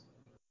is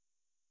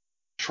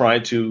try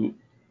to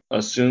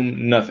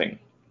assume nothing.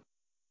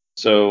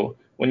 So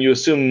when you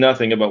assume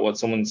nothing about what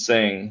someone's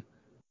saying,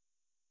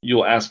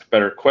 you'll ask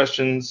better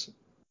questions,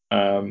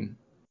 um,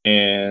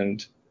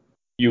 and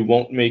you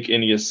won't make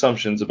any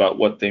assumptions about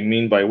what they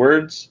mean by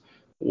words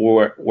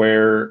or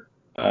where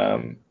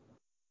um,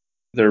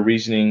 their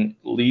reasoning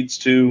leads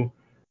to,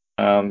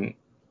 um,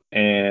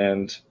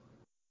 and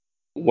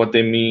what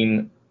they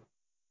mean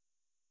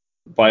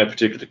by a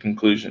particular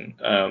conclusion.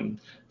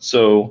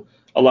 So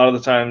a lot of the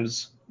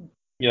times,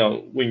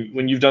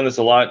 when you've done this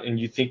a lot and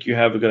you think you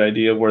have a good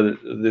idea where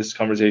this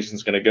conversation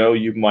is going to go,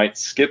 you might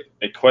skip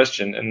a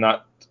question and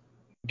not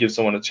give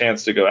someone a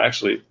chance to go.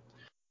 Actually,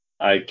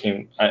 I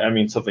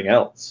mean something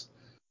else.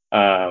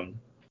 Um,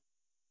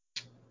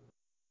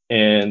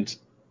 and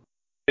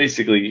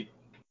basically,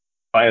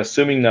 by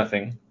assuming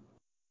nothing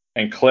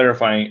and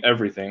clarifying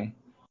everything,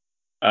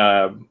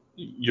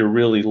 you're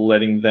really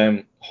letting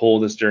them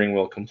hold the steering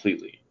wheel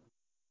completely.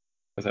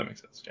 If that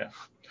makes sense. Yeah.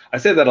 I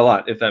say that a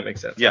lot. If that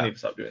makes sense. I Yeah. need to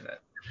stop doing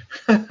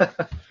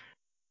that.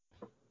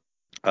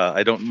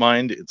 I don't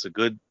mind. It's a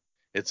good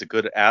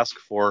ask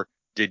for.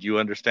 Did you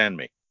understand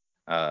me?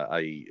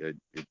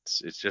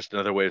 It's just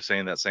another way of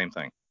saying that same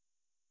thing.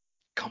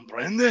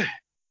 Comprende?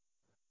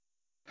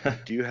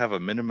 Do you have a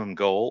minimum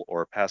goal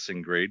or a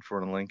passing grade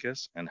for an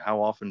Olympus, and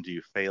how often do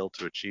you fail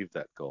to achieve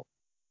that goal?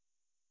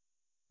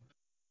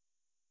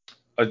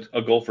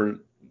 A goal for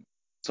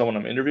someone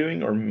I'm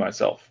interviewing or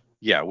myself?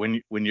 Yeah,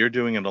 when you're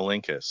doing an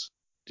Olympus,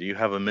 do you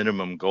have a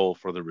minimum goal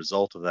for the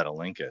result of that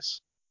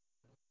Olympus?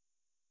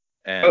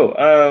 Oh,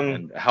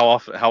 And how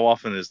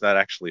often does that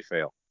actually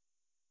fail?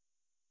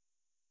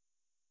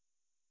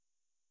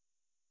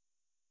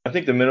 I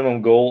think the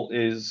minimum goal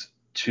is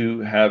to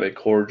have a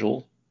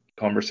cordial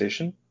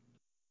conversation.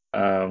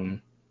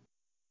 Um,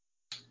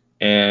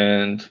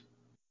 and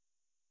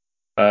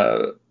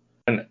uh,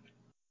 and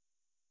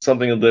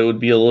something that would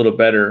be a little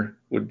better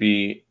would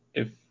be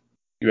if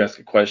you ask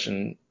a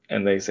question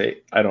and they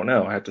say, "I don't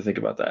know. I have to think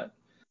about that."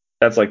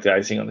 That's like the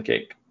icing on the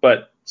cake.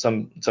 But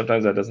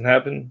sometimes that doesn't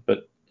happen.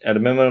 But at a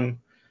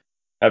minimum,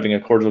 having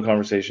a cordial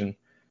conversation.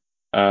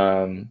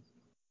 And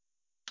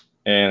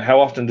how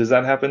often does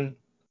that happen?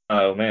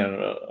 Oh man,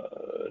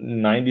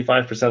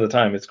 95% of the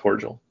time it's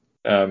cordial.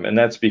 And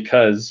that's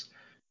because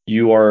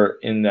you are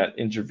in that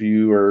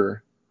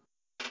interviewer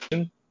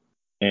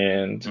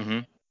and Mm-hmm.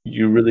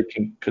 you really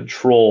can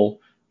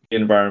control the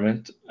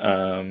environment.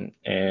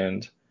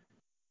 And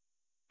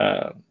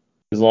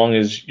as long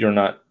as you're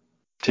not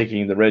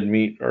taking the red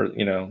meat or,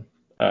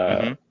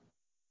 Mm-hmm.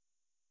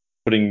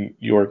 putting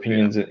your Yeah.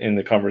 opinions in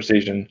the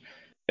conversation,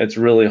 it's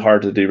really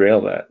hard to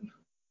derail that.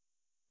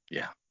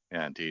 Yeah.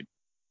 Yeah, indeed.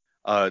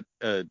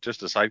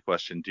 Just a side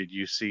question. Did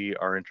you see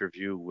our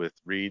interview with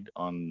Reed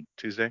on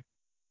Tuesday?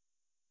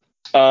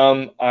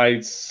 I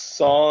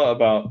saw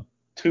about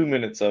 2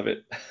 minutes of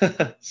it.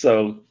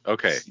 So,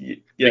 Okay. yes,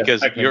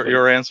 Because technically.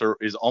 your answer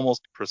is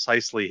almost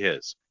precisely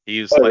his. He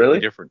used Oh, slightly really?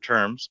 different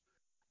terms,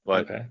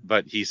 but Okay.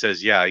 he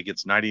says, yeah, he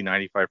gets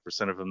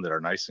 95% of them that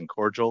are nice and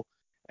cordial,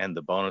 and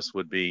the bonus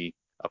would be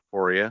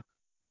aporia,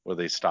 where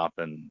they stop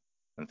and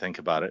think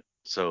about it.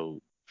 So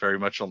very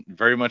much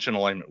in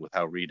alignment with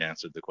how Reed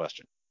answered the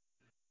question.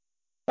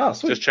 Oh,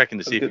 Just sweet. checking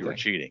to That's see a if good you were thing.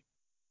 cheating.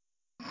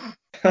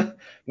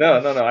 No,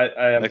 no,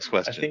 no. Next I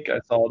question. think I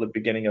saw the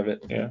beginning of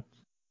it. Yeah.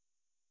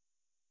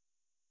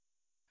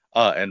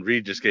 And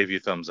Reed just gave you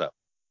thumbs up.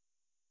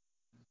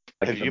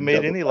 I Have give you him made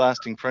double any thumbs.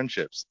 lasting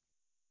friendships?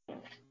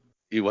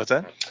 What's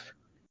that?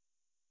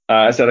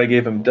 I said I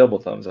gave him double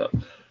thumbs up.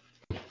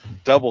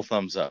 Double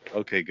thumbs up.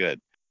 Okay, good.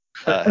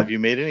 Have you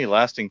made any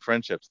lasting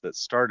friendships that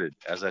started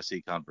as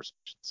SE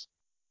conversations?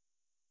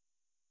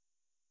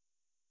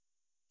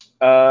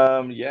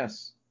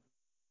 Yes.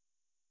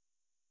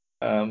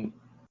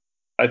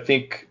 I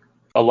think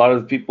a lot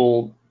of the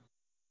people,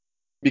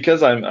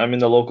 because I'm in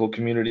the local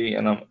community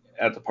and I'm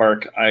at the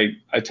park, I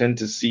tend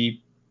to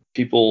see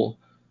people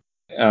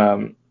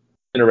in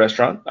a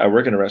restaurant. I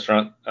work in a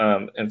restaurant,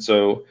 and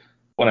so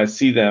when I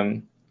see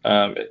them,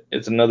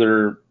 it's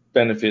another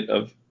benefit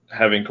of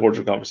having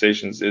cordial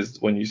conversations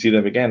is when you see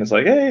them again, it's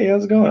like, hey,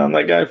 how's it going? I'm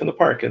that guy from the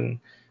park, and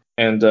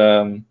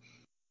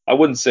I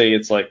wouldn't say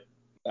it's like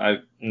I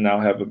now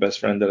have a best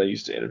friend that I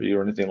used to interview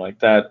or anything like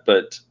that,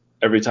 but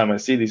every time I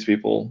see these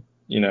people,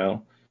 you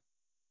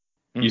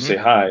Mm-hmm. say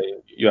hi,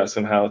 you ask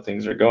them how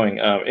things are going.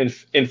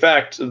 In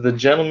fact, the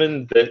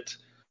gentleman that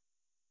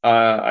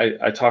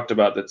I talked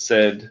about that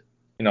said,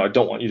 I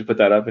don't want you to put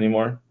that up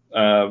anymore.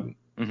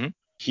 Mm-hmm.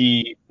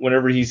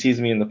 Whenever he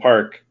sees me in the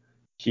park,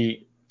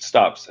 he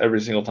stops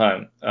every single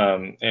time.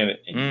 And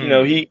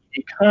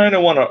he kind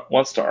of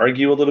wants to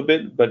argue a little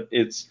bit, but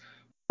it's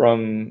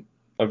from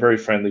a very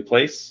friendly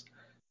place.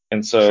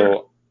 And Sure.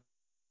 so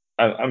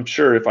I'm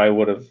sure if I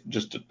would have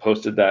just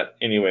posted that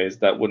anyways,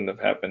 that wouldn't have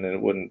happened, and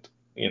it wouldn't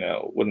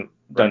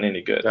done Right.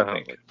 any good, I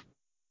think. Definitely.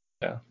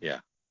 Yeah. Yeah.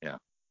 Yeah.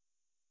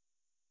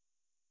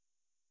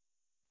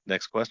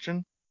 Next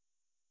question.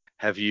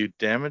 Have you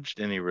damaged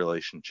any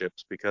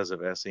relationships because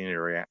of SE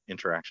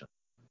interaction?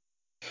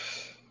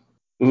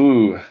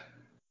 Ooh,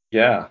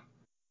 yeah.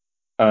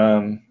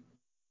 Um,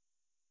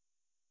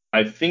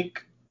 I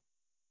think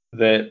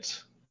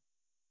that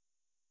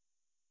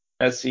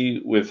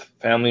SE with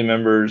family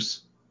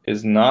members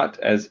is not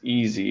as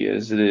easy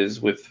as it is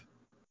with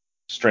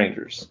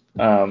strangers.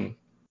 Mm.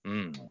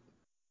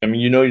 I mean,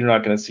 you're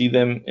not going to see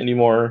them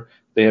anymore.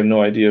 They have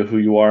no idea who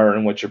you are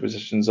and what your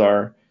positions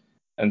are.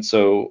 And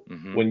so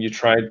Mm-hmm. when you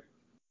try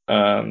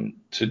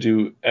to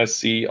do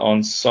SE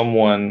on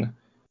someone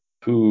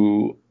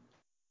who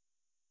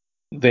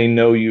they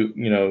know you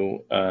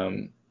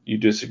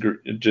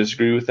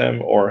disagree with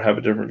them or have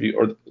a different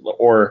view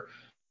or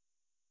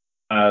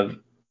uh,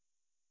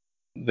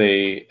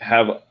 they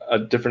have a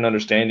different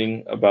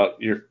understanding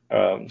about your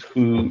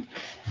who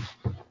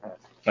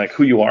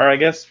you are, I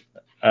guess.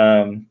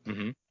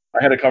 Mm-hmm.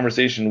 I had a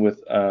conversation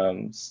with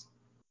a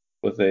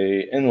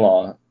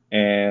in-law,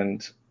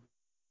 and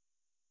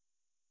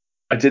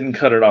I didn't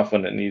cut it off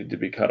when it needed to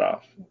be cut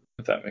off,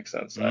 if that makes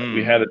sense.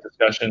 We had a Mm.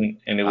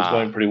 discussion, and it was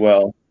going Ah. pretty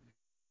well.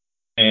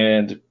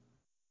 And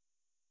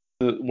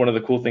one of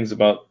the cool things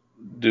about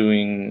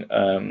doing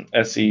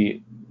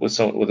SE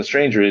with a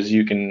stranger is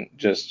you can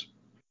just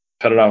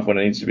cut it off when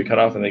it needs to be cut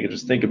off, and they can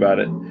just think about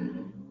it.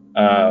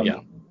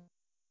 Yeah.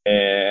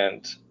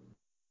 And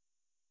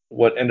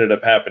what ended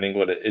up happening,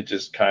 it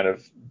just kind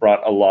of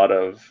brought a lot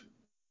of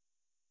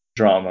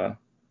drama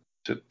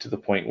to the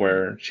point Mm.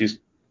 where she's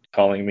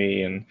calling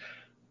me, and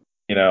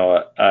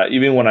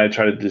even when I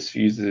tried to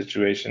diffuse the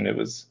situation,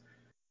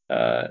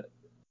 uh,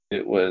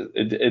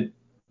 it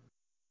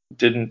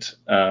didn't.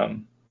 I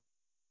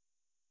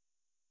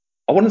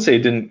wouldn't say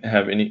it didn't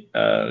have any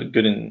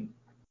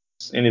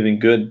anything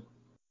good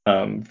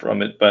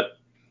from it, but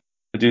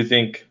I do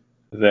think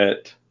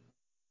that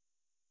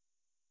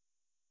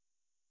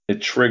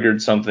it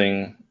triggered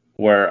something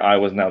where I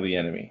was now the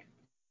enemy.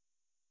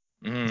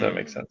 Does that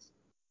make Mm. sense?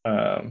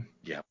 Um,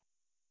 Yeah.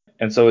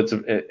 and so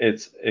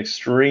it's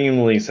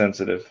extremely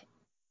sensitive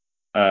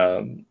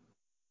when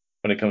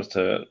it comes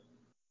to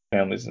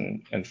families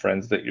and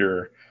friends that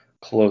you're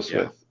close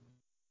Yeah. with.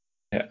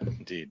 Yeah.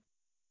 Indeed.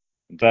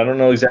 But I Indeed. don't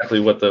know exactly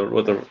what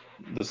the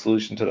the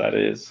solution to that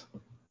is.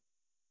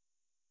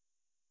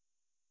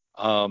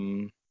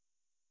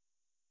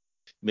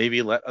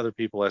 Maybe let other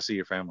people SE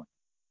your family.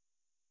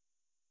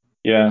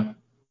 Yeah.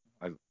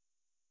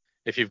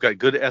 If you've got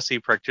good SE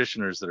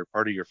practitioners that are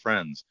part of your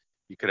friends,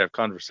 you could have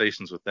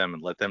conversations with them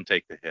and let them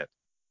take the hit.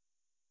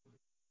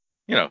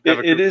 Have a It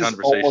group is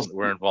conversation almost, that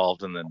we're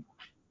involved, and then,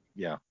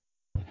 yeah.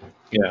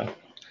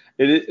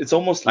 It's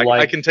almost I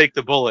like can take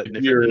the bullet, and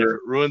if it you're,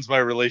 ruins my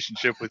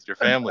relationship with your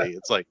family,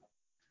 it's like,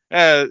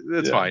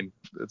 it's yeah. fine.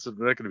 It's not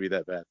going to be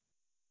that bad.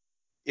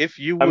 If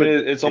you I mean, would,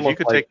 it's if you almost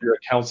could like take, you're a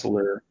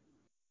counselor.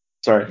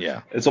 Sorry.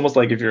 yeah. It's almost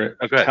like if you're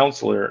Oh, a go ahead.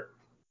 counselor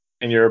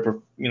and you're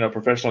a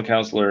professional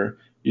counselor,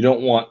 you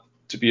don't want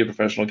to be a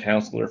professional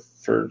counselor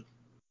for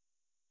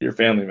your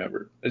family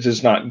member. It's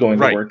just not going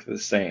to Right. work the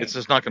same. It's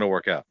just not going to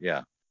work out.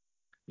 Yeah.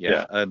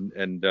 Yeah.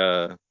 And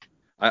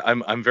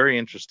I'm very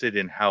interested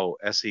in how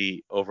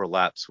SE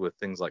overlaps with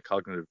things like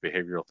cognitive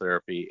behavioral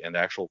therapy and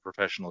actual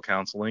professional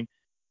counseling,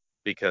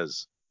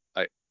 because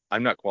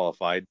I'm not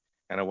qualified,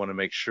 and I want to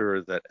make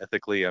sure that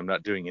ethically I'm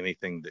not doing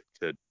anything that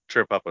could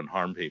trip up and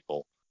harm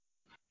people.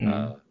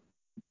 Mhm.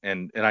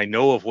 And I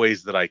know of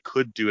ways that I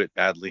could do it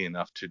badly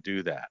enough to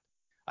do that.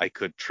 I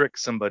could trick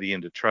somebody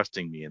into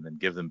trusting me and then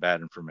give them bad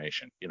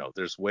information.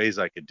 There's ways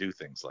I could do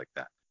things like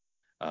that.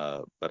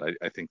 But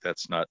I think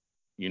that's not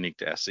unique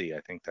to SE. I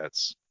think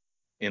that's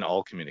in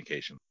all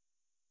communication.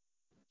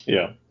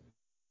 Yeah.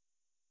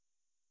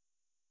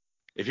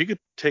 If you could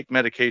take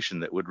medication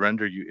that would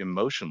render you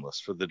emotionless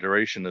for the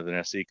duration of an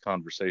SE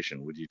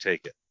conversation, would you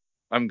take it?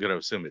 I'm going to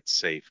assume it's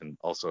safe and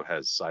also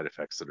has side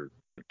effects that are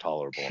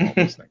tolerable and all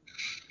those things.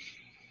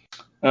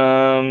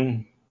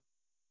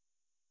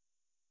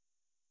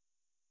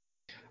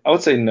 I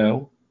would say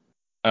no,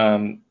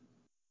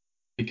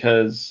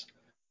 because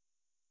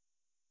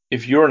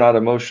if you're not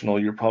emotional,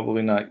 you're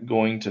probably not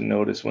going to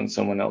notice when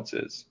someone else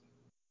is.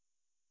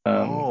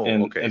 Okay.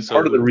 And part of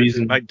So the it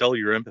reason, might dull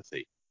your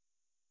empathy.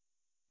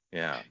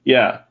 Yeah.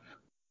 yeah,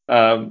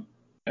 and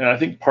I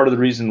think part of the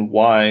reason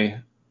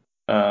why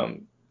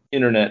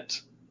internet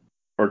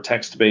or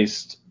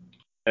text-based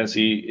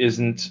SE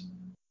isn't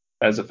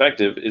as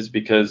effective is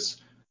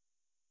because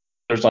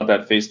there's not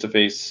that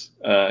face-to-face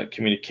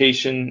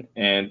communication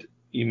and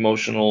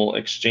emotional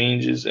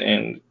exchanges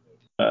and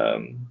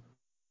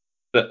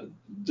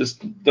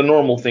just the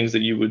normal things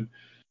that you would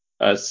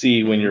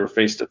see when Mm-hmm. you're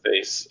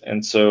face-to-face.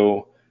 And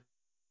so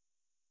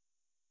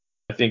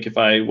I think if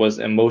I was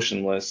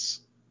emotionless,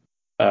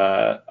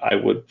 I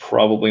would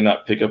probably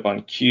not pick up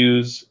on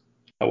cues.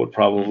 I would Mm-hmm.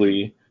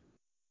 probably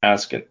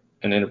ask an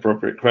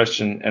inappropriate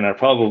question, and I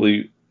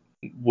probably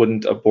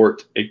wouldn't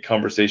abort a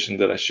conversation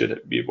that I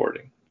should be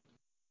aborting.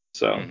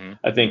 So Mm-hmm.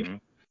 I think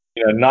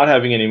Mm-hmm. not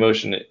having any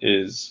emotion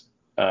is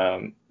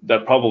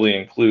that probably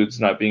includes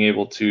not being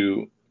able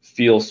to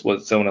feel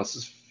what someone else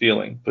is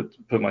feeling.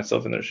 Put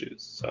myself in their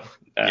shoes. So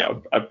Yeah.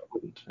 I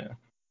wouldn't. Yeah.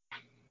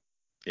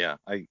 Yeah.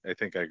 I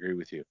think I agree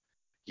with you.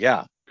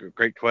 Yeah.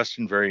 Great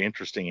question. Very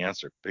interesting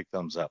answer. Big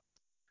thumbs up.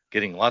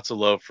 Getting lots of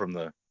love from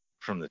the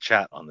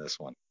chat on this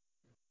one.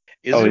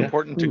 Is Oh it yeah.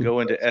 important to Ooh. go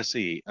into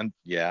SE? And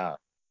yeah.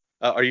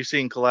 Are you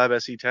seeing collab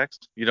SE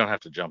text? You don't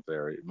have to jump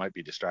there. It might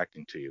be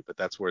distracting to you, but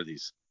that's where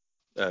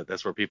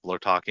people are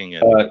talking,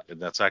 Uh, and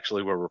that's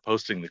actually where we're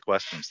posting the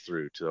questions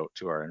through to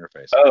our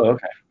interface. oh,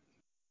 okay.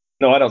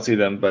 No, I don't see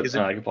them, but Is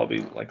it? I could probably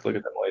look at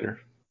them later.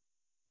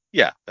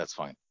 Yeah, that's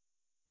fine.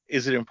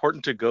 Is it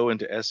important to go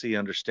into SE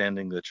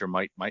understanding that your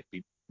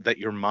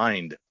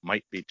mind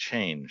might be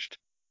changed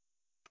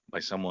by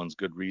someone's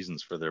good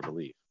reasons for their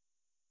belief?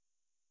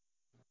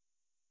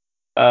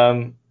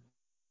 Um,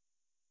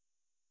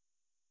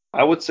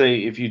 I would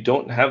say if you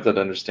don't have that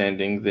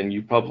understanding, then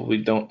you probably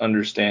don't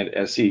understand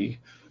SE,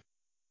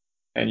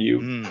 and you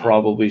Hmm.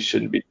 probably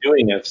shouldn't be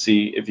doing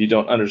FC if you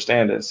don't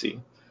understand SE.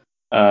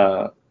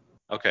 Uh,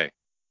 Okay.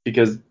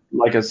 because,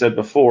 like I said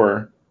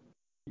before,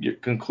 your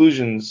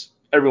conclusions,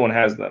 everyone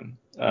has them.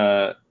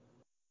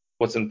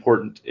 What's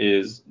important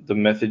is the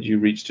method you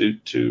reach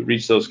to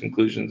reach those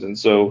conclusions. And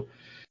so,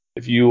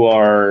 if you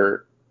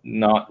are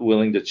not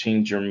willing to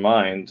change your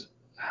mind,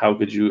 how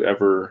could you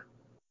ever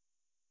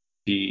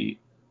be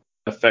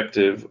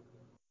effective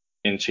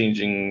in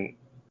changing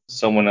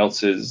someone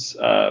else's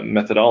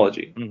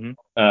methodology?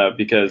 Mm-hmm.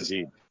 Because,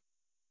 Indeed.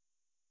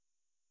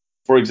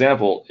 for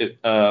example,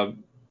 I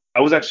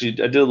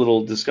did a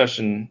little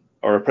discussion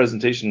or a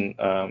presentation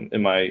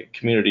in my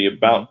community Mm-hmm.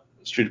 about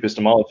street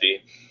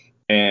epistemology,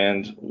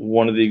 and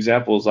one of the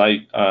examples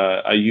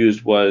I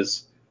used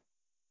was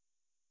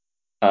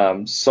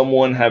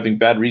someone having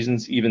bad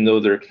reasons, even though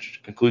their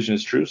conclusion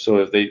is true. So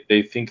if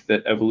they think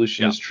that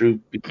evolution Yeah. is true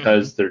Mm-hmm.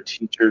 because their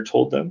teacher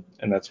told them,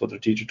 and that's what their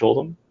teacher told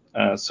them,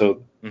 so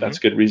Mm-hmm. that's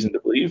good reason to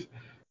believe.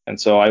 And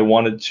so I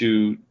wanted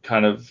to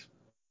kind of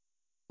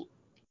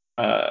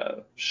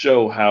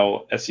show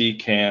how SE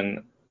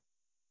can,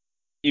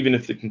 even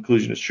if the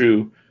conclusion is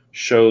true,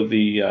 show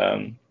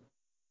the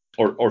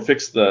or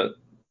fix the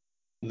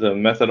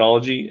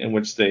methodology in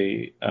which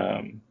they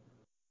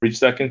reach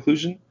that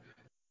conclusion.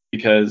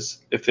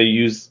 Because if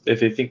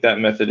they think that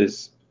method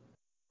is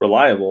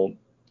reliable,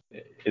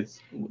 it's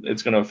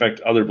going to affect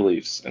other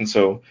beliefs. And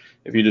so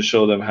if you just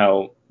show them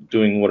how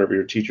doing whatever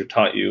your teacher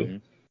taught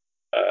you,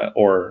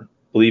 or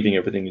believing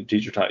everything your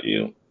teacher taught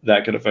you,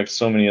 that could affect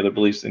so many other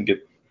beliefs and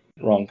get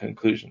wrong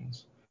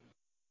conclusions.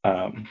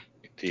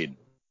 Indeed.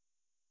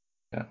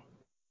 Yeah.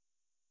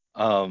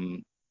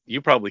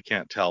 You probably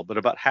can't tell, but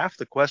about half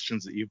the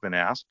questions that you've been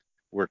asked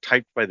were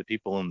typed by the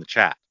people in the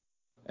chat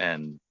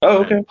and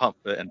Oh, okay.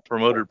 and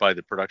promoted by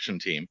the production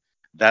team.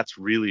 That's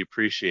really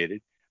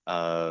appreciated.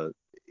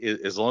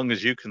 As long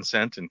as you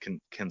consent and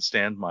can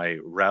stand my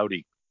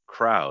rowdy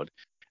crowd,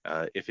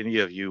 if any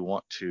of you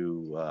want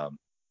to,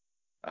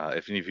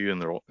 if any of you in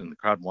the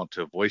crowd want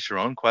to voice your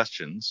own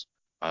questions,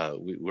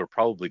 we're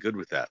probably good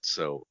with that.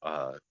 So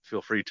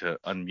feel free to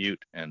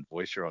unmute and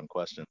voice your own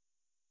question.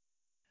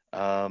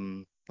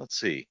 Let's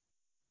see.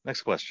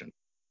 Next question.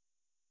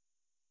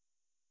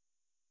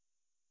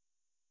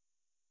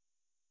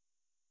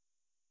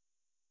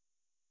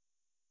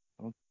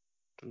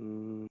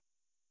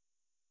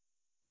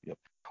 Yep.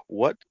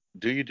 What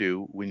do you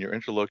do when your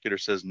interlocutor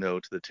says no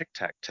to the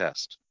tic-tac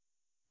test?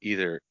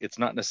 Either it's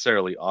not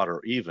necessarily odd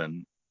or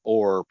even,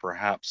 or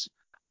perhaps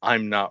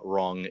I'm not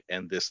wrong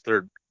and this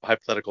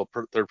hypothetical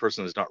third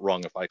person is not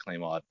wrong if I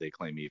claim odd, they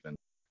claim even.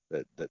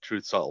 That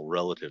truth's all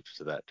relative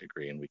to that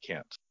degree, and we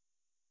can't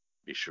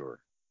be sure.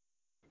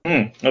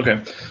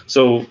 Okay.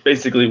 So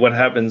basically, what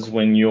happens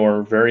when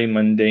your very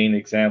mundane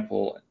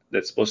example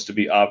that's supposed to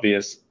be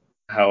obvious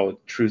how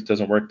truth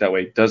doesn't work that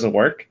way doesn't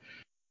work?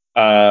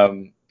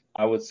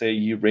 I would say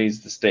you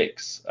raise the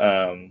stakes.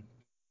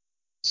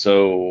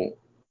 So,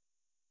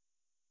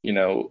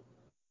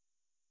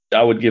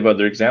 I would give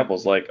other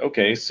examples like,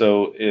 okay,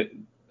 so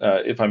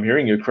if I'm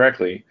hearing you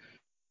correctly,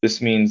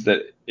 this means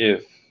that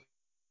if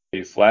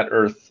a flat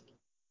Earth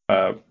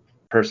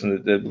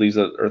person that believes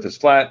that Earth is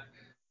flat,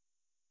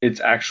 it's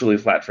actually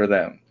flat for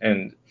them.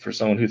 And for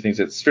someone who thinks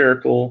it's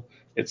spherical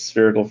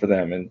for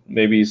them. And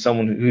maybe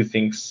someone who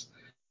thinks,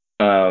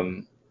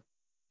 you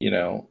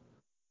know,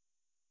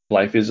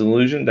 life is an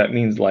illusion, that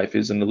means life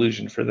is an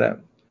illusion for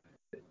them.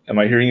 Am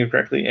I hearing you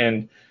correctly?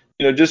 And,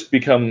 just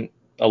become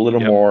a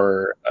little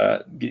more,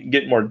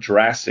 get more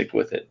drastic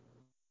with it.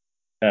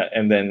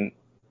 And then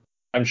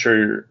I'm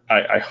sure,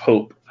 I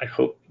hope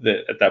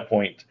that at that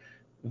point,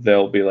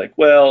 they'll be like,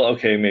 well,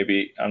 okay,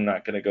 maybe I'm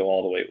not going to go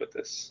all the way with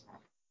this.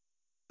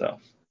 So.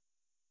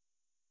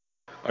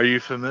 Are you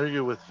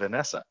familiar with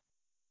Vanessa?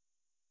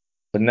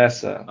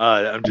 Vanessa.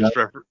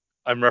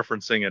 I'm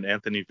referencing an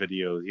Anthony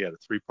video. He had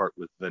a 3-part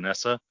with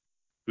Vanessa,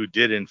 who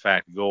did in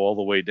fact go all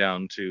the way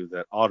down to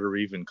that odd or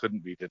even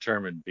couldn't be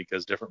determined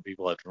because different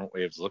people had different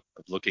ways of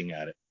looking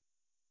at it.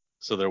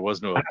 So there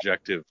was no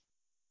objective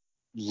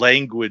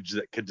language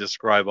that could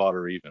describe odd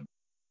or even.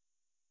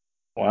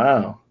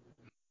 Wow.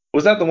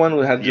 Was that the one who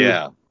had to do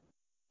with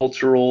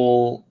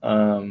cultural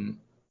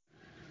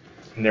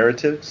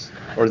narratives,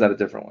 or is that a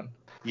different one?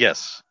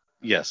 Yes.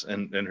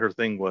 And her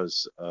thing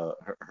was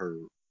her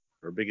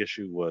big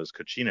issue was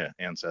Kachina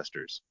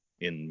ancestors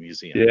in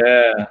museum.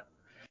 Yeah.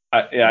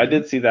 I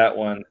did see that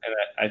one, and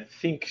I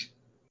think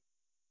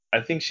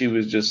she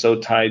was just so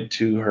tied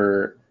to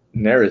her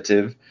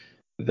narrative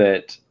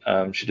that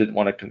she didn't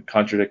want to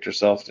contradict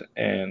herself,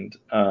 and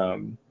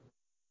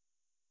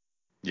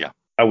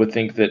I would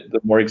think that the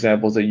more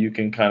examples that you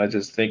can kind of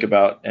just think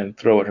about and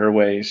throw it her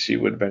way, she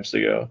would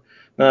eventually go,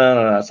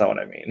 no, that's not what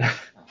I mean.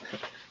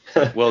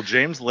 Well,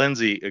 James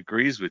Lindsay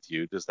agrees with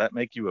you. Does that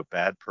make you a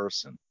bad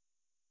person?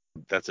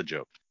 That's a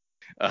joke.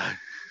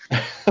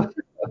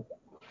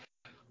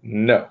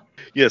 No.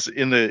 Yes,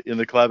 in the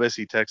Collab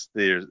SE text,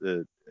 there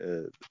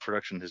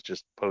production has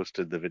just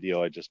posted the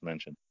video I just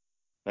mentioned.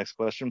 Next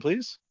question,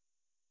 please.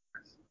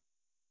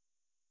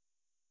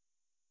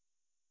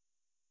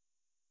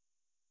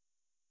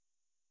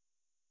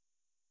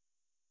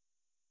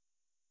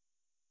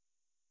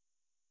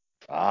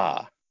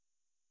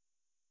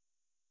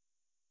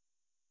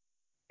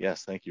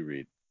 Yes, thank you,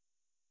 Reed,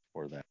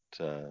 for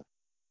that.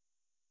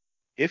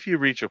 If you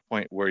reach a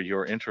point where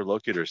your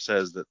interlocutor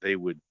says that they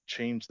would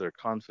change their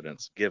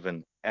confidence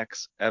given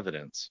X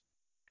evidence,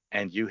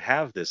 and you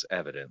have this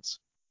evidence,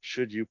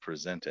 should you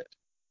present it?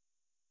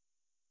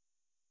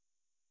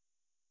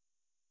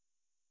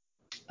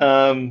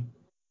 I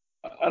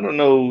don't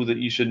know that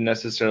you should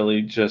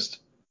necessarily just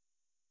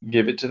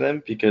give it to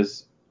them,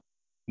 because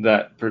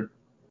that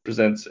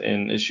presents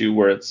an issue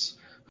where it's,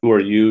 who are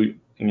you,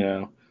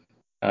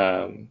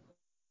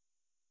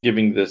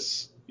 giving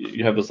this,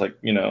 you have this, like,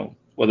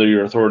 whether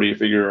you're authority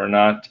figure or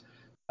not.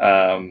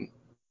 I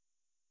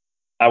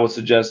would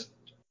suggest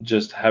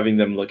just having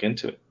them look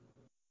into it.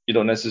 You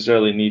don't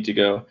necessarily need to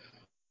go,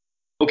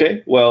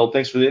 okay, well,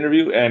 thanks for the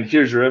interview, and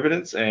here's your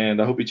evidence,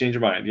 and I hope you change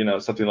your mind,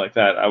 something like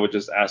that. I would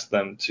just ask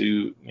them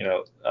to,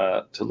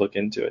 to look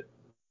into it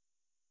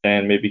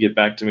and maybe get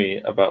back to me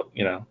about,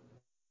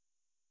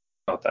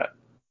 about that.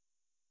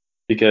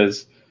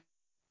 Because,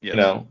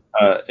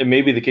 it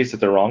may be the case that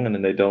they're wrong and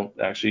then they don't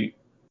actually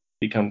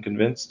become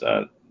convinced.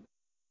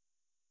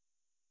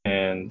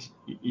 And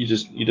you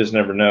just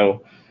never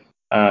know.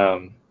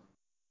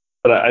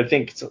 But I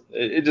think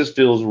it just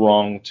feels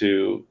wrong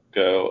to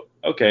go,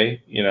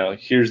 okay,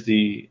 here's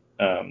the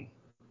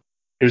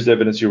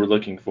evidence you were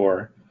looking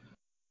for,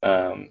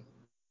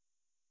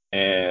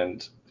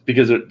 and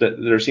because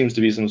there seems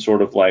to be some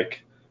sort of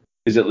like,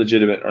 is it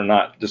legitimate or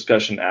not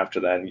discussion after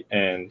that,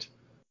 and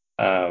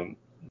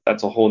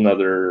that's a whole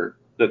nother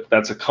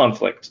that's a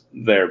conflict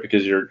there,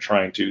 because you're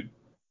trying to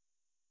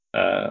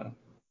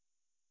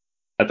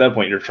at that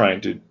point you're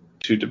trying to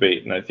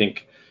debate, and I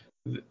think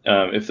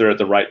if they're at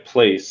the right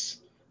place,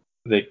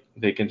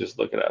 they can just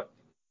look it up.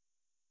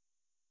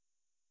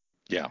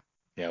 Yeah.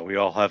 Yeah. We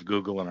all have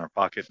Google in our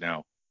pocket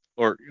now,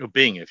 or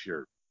Bing if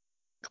you're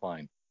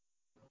inclined.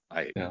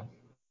 Yeah.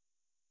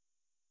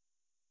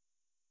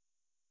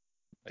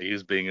 I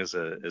use Bing as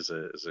a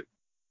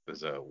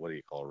what do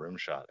you call a rim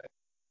shot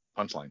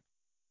punchline.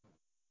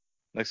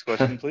 Next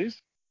question,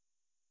 please.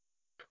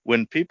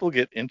 When people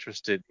get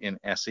interested in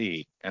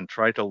SE and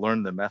try to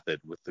learn the method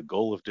with the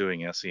goal of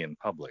doing SE in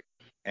public,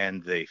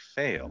 and they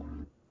fail,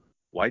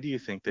 why do you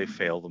think they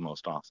fail the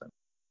most often?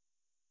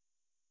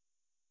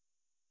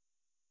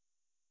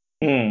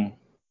 I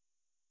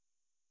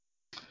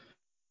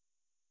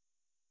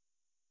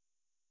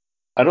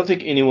don't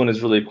think anyone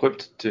is really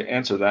equipped to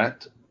answer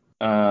that,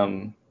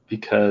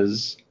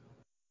 because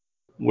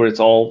where it's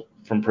all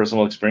from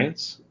personal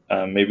experience.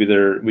 Maybe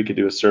we could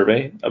do a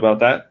survey about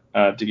that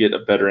to get a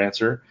better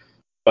answer.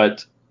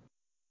 But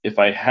if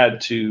I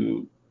had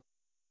to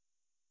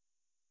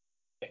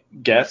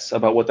guess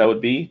about what that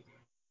would be,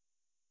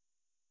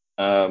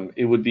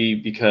 it would be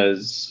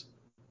because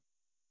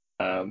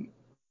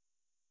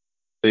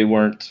they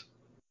weren't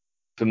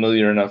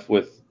familiar enough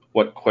with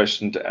what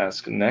question to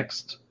ask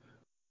next,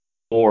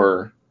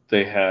 or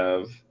they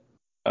have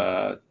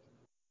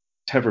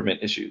temperament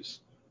issues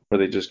where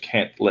they just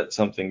can't let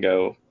something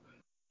go.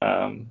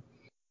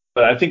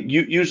 But I think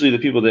usually the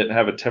people that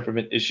have a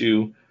temperament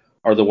issue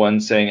are the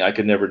ones saying, I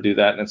could never do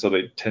that, and so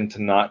they tend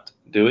to not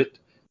do it.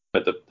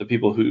 But the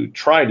people who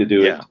try to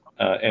do it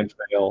and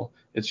fail,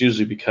 it's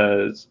usually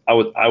because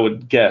I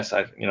would guess,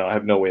 I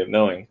have no way of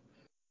knowing,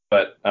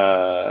 but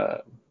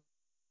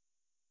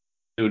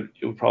it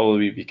would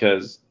probably be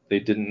because they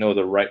didn't know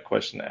the right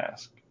question to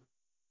ask.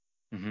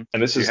 Mm-hmm.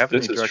 And Do you have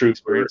any direct true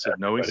experience for of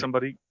knowing everybody.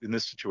 somebody in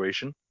this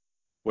situation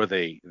where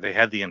they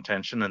had the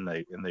intention and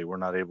they were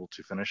not able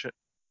to finish it?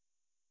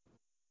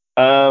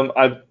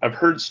 I've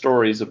heard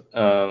stories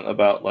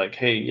about like,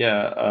 hey,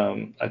 yeah,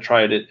 I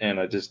tried it and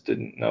I just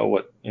didn't know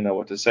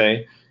what to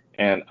say,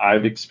 and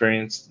I've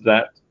experienced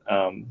that.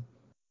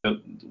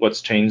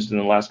 What's changed in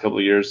the last couple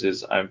of years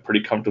is I'm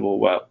pretty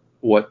comfortable about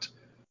what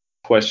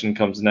question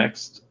comes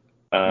next,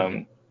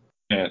 Mm-hmm.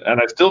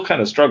 and I still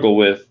kind of struggle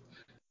with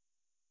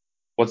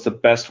what's the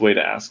best way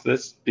to ask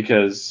this,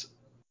 because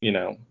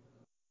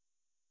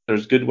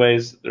there's good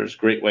ways, there's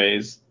great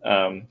ways.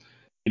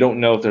 You don't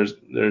know if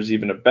there's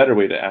even a better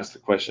way to ask the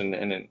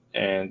question,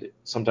 and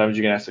sometimes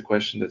you can ask the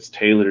question that's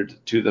tailored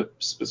to the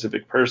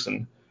specific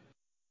person.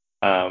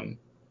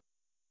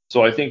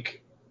 So I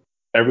think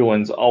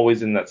everyone's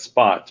always in that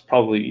spot,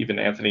 probably even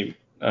Anthony,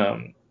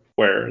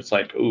 where it's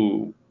like,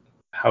 ooh,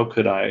 how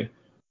could I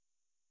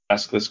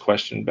ask this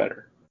question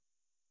better?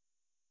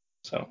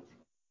 So.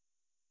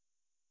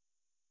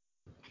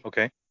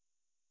 Okay.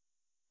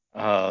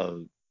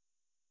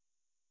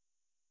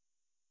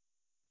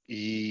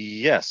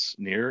 Yes,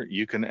 Near,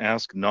 you can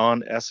ask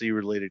non-SE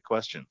related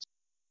questions,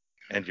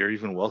 and you're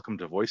even welcome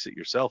to voice it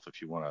yourself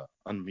if you want to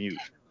unmute.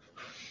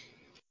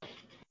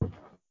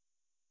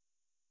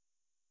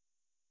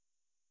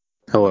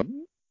 Hello.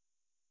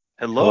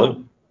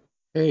 Hello.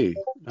 Hey.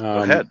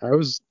 Go ahead. I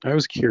was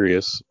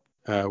curious.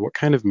 What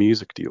kind of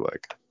music do you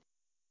like?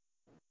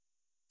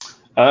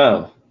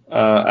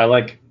 I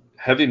like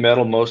heavy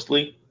metal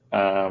mostly,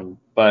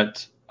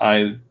 but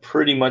I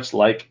pretty much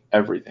like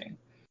everything.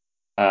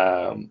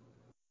 Um,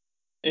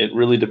 it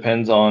really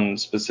depends on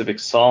specific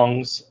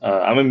songs.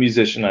 I'm a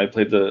musician. I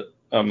played the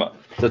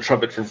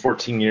trumpet for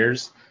 14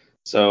 years,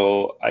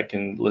 so I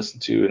can listen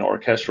to an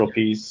orchestral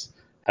piece,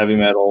 heavy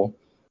metal,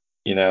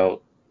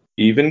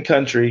 even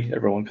country.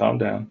 Everyone, calm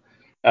down.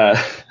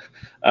 Uh,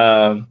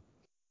 um,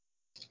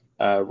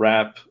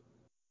 rap,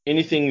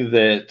 anything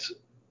that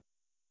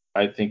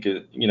I think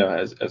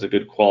has a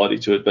good quality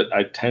to it, but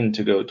I tend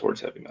to go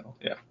towards heavy metal.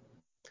 Yeah.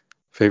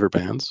 Favorite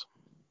bands?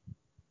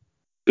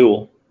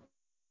 Tool.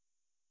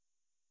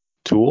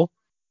 Tool?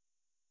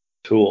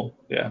 Tool.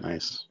 Yeah.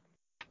 Nice.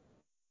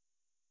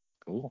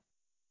 Cool.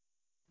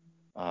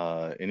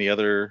 Any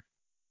other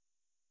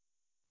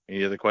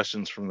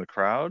questions from the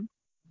crowd?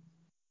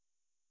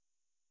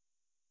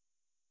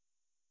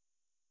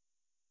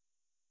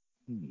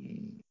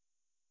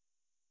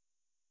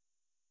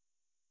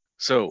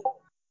 So,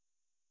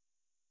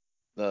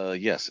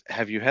 yes,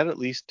 have you had at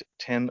least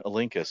 10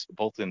 Alinkus,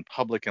 both in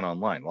public and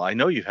online? Well, I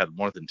know you've had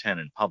more than 10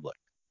 in public.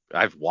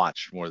 I've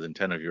watched more than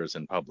 10 of yours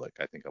in public.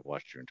 I think I've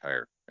watched your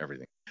entire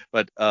everything.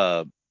 But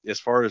as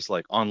far as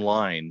like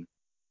online,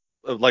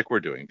 like we're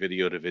doing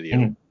video to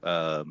video,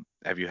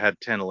 have you had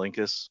 10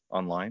 Alinkus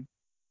online?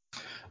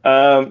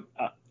 Um,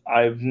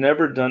 I've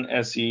never done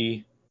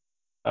SE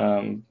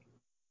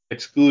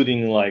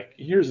excluding like,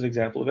 here's an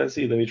example of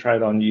SE, let me try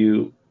it on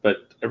you,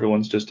 but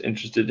everyone's just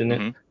interested in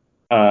it.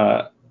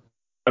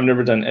 I've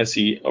never done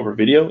SE over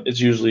video. It's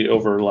usually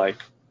over like,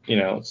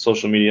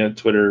 social media,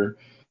 Twitter,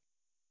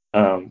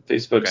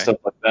 Facebook, stuff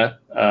like that.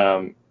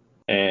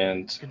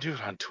 And you can do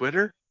it on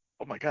Twitter?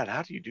 Oh my God,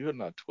 how do you do it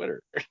on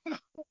Twitter?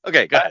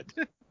 Okay, go ahead.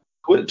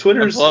 I'm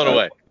Twitter's blown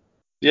away.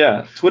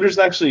 Yeah, Twitter's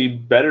actually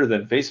better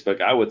than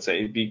Facebook, I would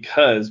say,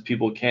 because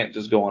people can't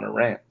just go on a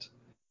rant.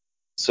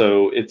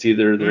 So it's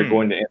either they're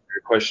going to answer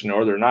your question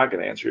or they're not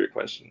going to answer your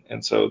question.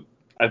 And so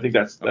I think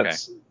that's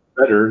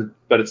better,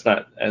 but it's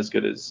not as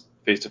good as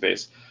face to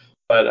face.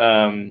 But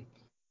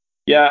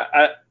yeah,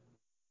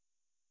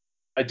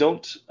 I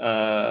don't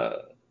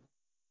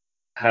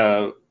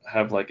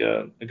have like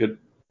a good,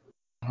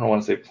 I don't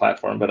want to say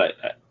platform, but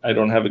I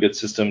don't have a good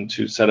system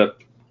to set up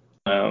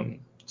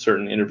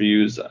certain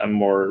interviews. I'm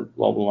more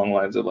along the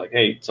lines of like,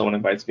 hey, someone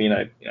invites me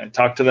and I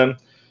talk to them.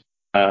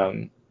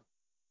 And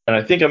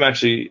I think I'm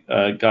actually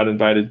got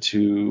invited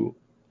to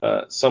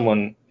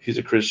someone, he's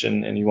a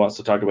Christian and he wants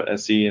to talk about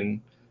SE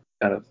and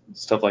kind of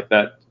stuff like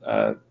that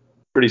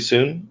pretty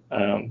soon.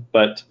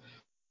 But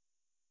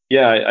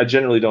yeah, I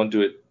generally don't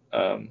do it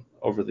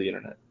over the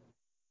internet.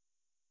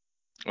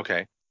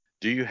 Okay.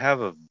 Do you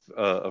have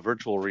a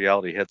virtual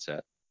reality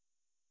headset?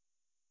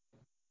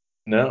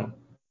 No.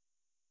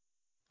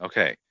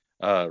 Okay.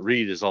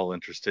 Reed is all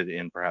interested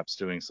in perhaps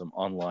doing some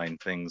online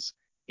things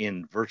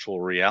in virtual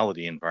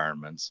reality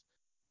environments,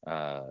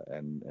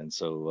 and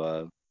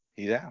so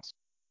he's asked.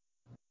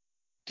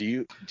 Do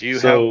you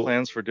have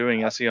plans for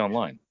doing SE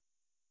online?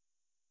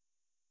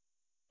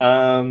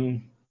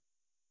 Not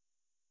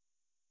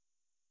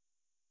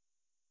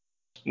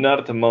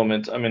at the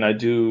moment. I mean, I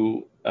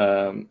do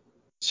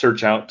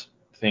search out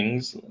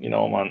things. I'm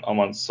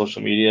on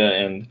social media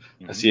and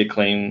I see a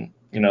claim,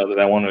 that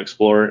I want to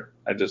explore.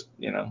 I just,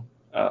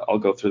 I'll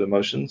go through the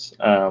motions.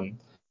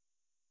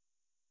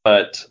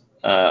 But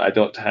I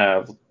don't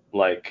have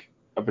like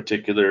a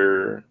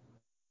particular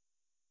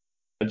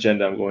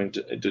agenda I'm going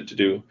to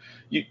do.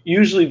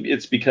 Usually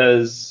it's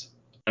because,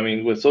 I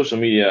mean, with social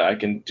media, I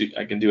can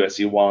do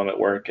SE while I'm at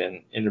work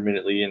and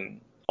intermittently and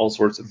all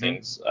sorts of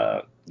things.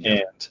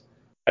 And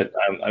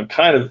I'm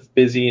kind of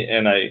busy,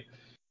 and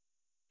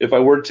if I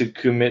were to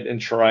commit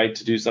and try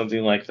to do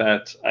something like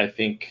that, I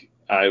think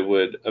I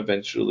would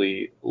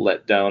eventually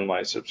let down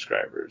my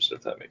subscribers,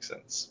 if that makes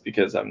sense,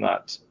 because I'm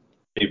not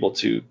able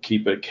to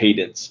keep a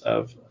cadence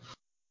of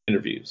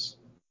interviews.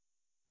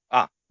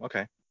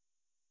 Okay.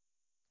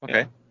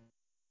 Yeah.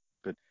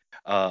 Good.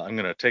 I'm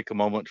going to take a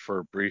moment for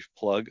a brief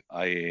plug.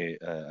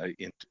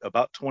 In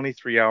about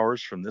 23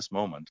 hours from this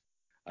moment,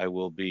 I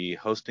will be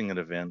hosting an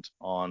event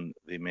on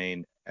the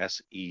main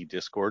SE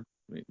Discord,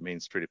 main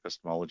Street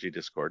Epistemology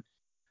Discord.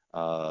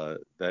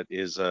 That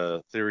is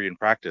a theory and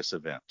practice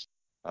event.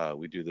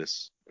 We do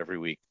this every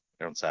week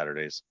on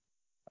Saturdays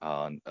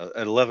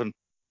at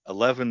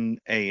 11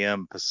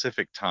 a.m.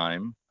 Pacific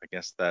time. I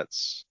guess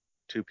that's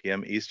 2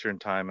 p.m. Eastern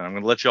time, and I'm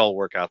going to let you all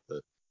work out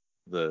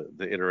the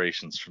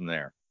iterations from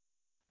there.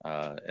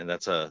 And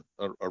that's a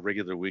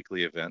regular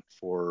weekly event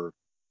for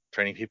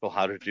training people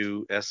how to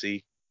do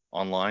SE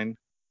online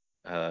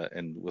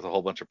and with a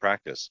whole bunch of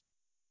practice.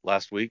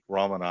 Last week,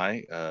 Ram and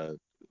I,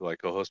 who I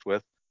co-host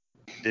with,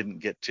 didn't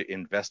get to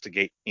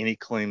investigate any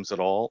claims at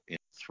all in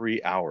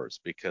 3 hours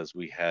because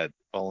we had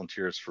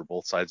volunteers for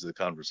both sides of the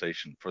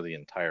conversation for the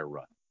entire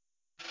run.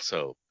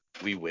 So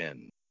we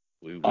win.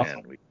 We win.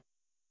 Awesome. The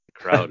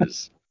crowd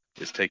is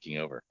taking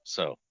over.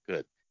 So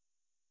good.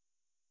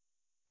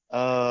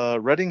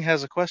 Redding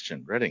has a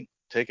question. Redding,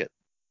 take it.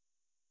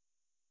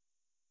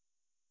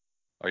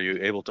 Are you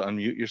able to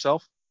unmute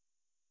yourself?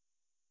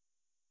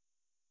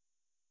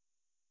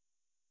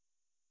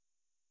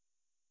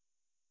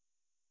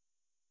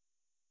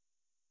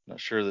 Not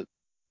sure that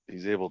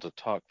he's able to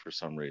talk for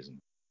some reason.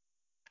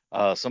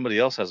 Somebody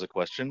else has a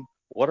question.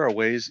 What are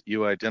ways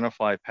you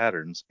identify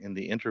patterns in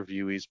the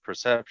interviewee's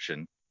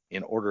perception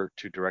in order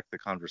to direct the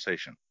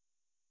conversation?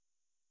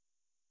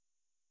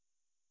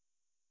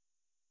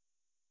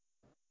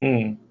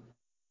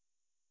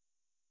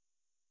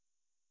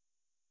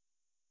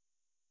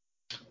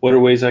 What are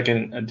ways I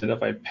can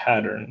identify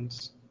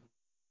patterns?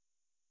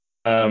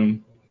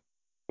 I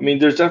mean,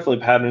 there's definitely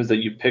patterns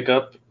that you pick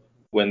up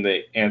when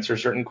they answer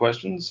certain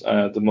questions.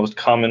 The most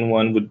common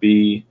one would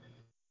be,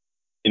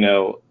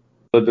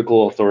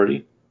 biblical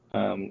authority.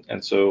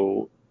 And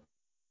so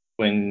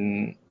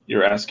when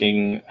you're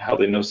asking how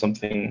they know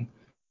something,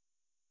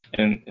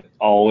 and it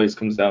always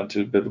comes down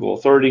to biblical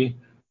authority,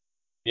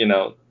 you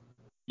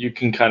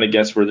can kind of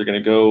guess where they're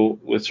going to go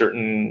with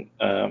certain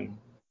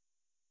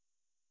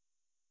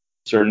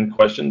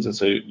questions, and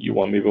so you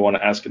maybe want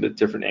to ask it a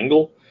different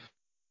angle.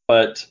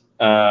 But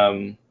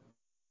I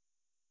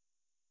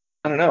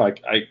don't know.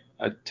 I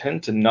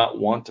tend to not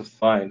want to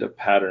find a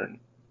pattern.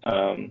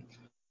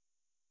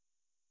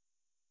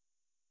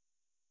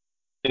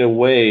 In a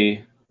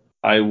way,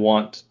 I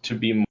want to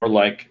be more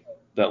like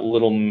that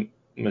little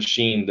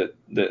machine that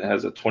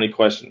has 20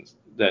 questions.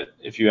 That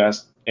if you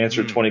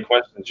answer 20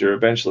 questions, you're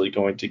eventually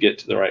going to get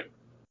to the right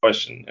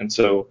question. And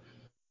so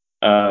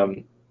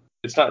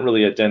it's not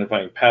really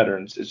identifying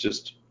patterns. It's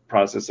just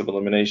process of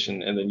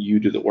elimination, and then you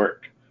do the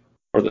work,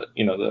 or the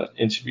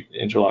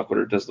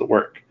interlocutor does the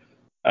work.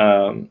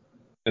 And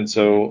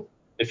so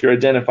if you're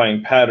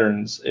identifying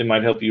patterns, it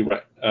might help you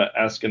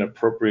ask an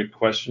appropriate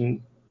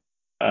question,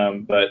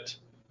 but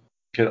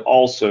could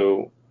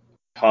also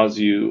cause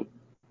you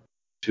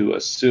to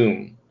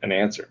assume an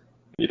answer.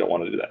 You don't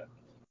want to do that.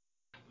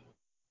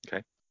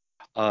 Okay.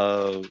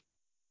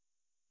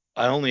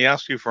 I only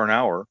asked you for an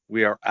hour.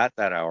 We are at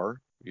that hour.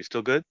 You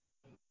still good?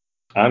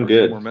 I'm For a few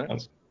good. more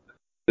minutes?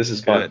 This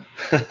is fun.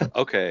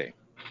 Okay.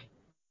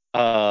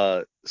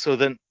 So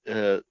then,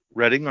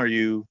 Redding, are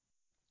you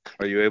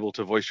able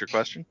to voice your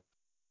question?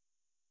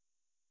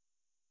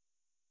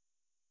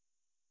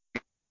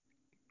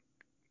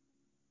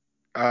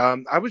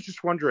 I was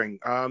just wondering.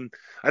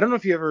 I don't know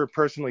if you ever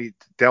personally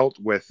dealt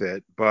with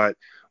it, but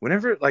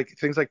whenever like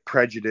things like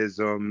prejudice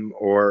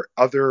or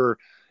other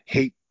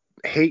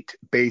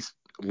hate-based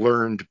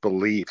learned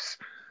beliefs,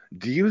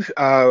 do you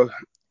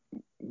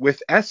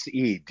with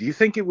SE, do you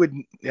think it would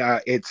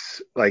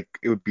it's like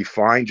it would be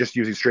fine just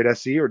using straight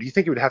SE, or do you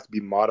think it would have to be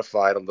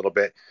modified a little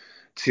bit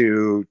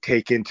to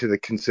take into the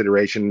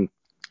consideration,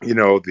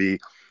 the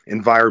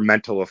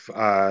environmental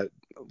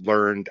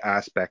learned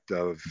aspect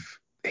of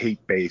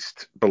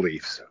hate-based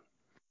beliefs?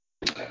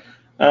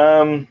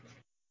 I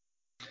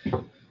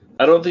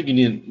don't think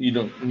you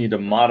don't need to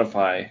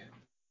modify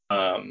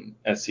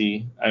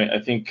SE. I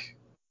think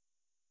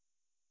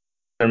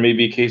there may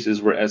be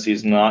cases where SE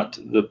is not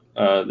the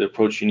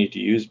approach you need to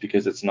use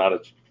because it's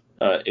not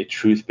a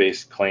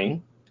truth-based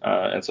claim,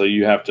 and so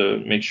you have to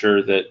make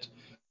sure that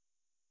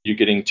you're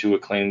getting to a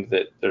claim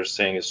that they're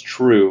saying is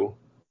true,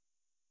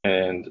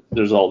 and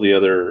there's all the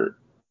other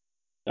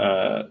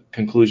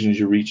conclusions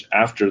you reach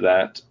after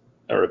that,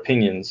 or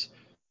opinions.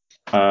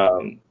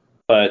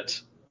 But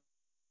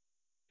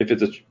if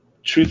it's a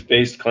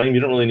truth-based claim,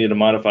 you don't really need to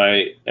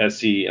modify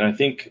SE. And I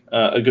think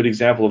a good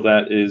example of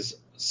that is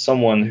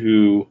someone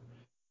who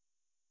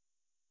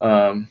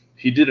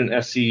he did an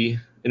SE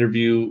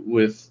interview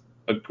with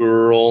a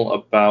girl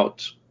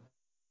about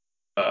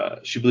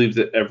she believes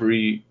that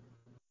every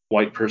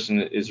white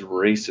person is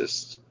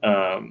racist.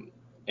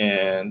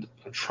 And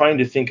I'm trying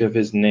to think of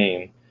his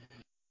name.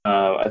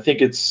 I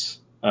think it's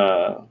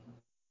I'll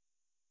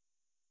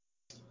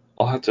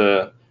have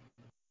to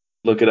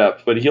look it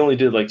up, but he only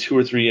did like 2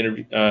 or 3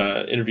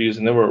 interviews,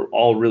 and they were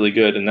all really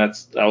good. And that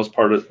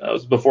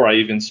was before I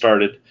even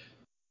started.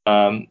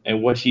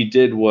 And what he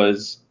did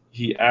was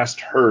he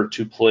asked her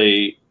to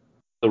play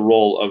the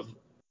role of,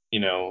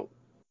 the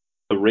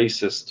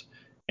racist,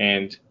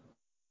 and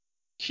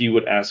he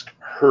would ask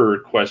her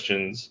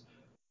questions,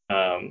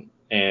 and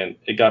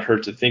it got her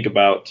to think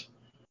about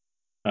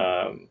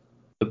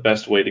the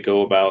best way to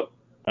go about.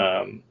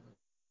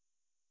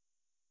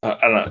 I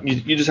don't know.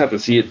 You just have to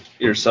see it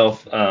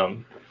yourself.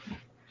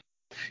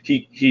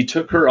 He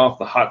took her off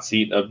the hot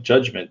seat of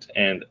judgment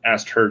and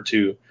asked her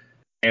to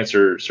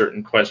answer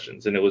certain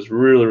questions, and it was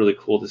really, really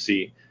cool to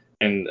see.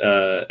 And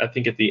I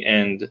think at the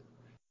end,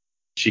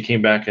 she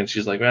came back and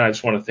she's like, "Man, I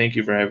just want to thank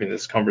you for having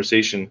this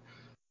conversation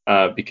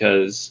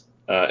because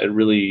it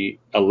really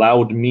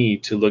allowed me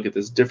to look at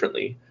this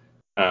differently."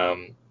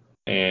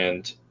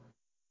 And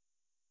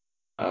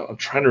I'm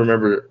trying to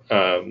remember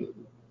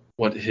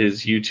what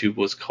his YouTube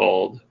was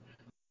called.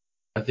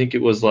 I think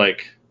it was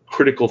like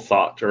Critical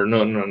Thought, or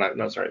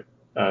not sorry,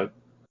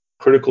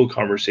 Critical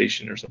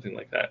Conversation or something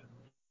like that.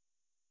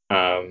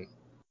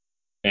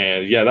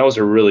 And yeah, that was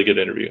a really good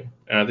interview,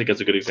 and I think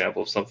that's a good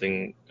example of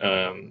something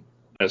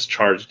as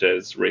charged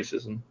as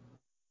racism.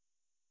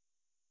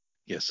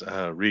 Yes,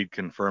 Reed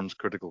confirms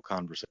critical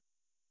conversation.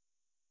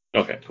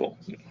 Okay, cool.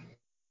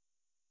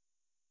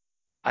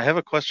 I have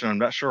a question. I'm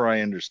not sure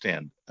I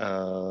understand.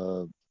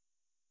 Are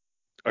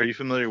you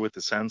familiar with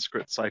the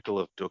Sanskrit cycle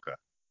of dukkha?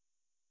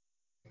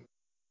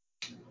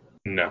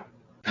 No.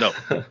 No.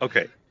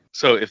 Okay.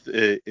 So if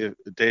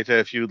Data,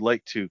 if you'd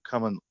like to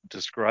come and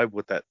describe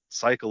what that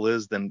cycle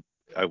is, then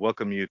I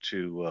welcome you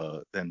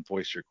to then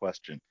voice your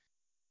question.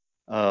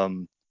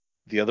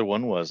 The other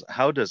one was,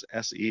 how does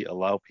SE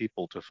allow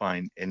people to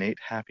find innate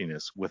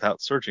happiness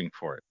without searching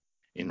for it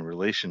in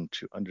relation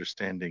to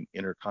understanding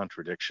inner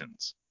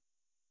contradictions?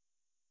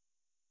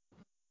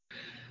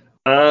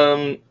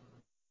 You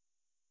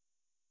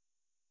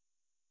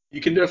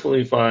can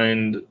definitely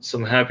find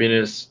some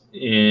happiness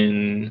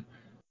in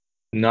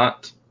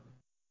not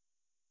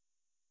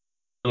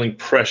feeling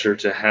pressure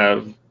to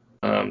have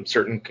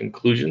certain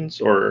conclusions,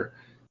 or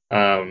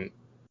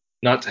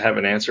not to have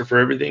an answer for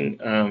everything.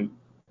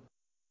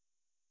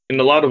 In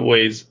a lot of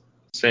ways,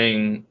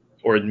 saying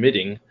or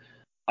admitting,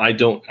 I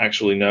don't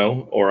actually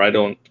know, or I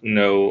don't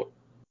know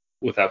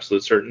with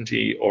absolute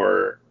certainty,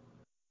 or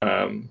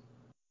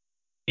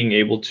being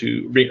able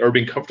to, or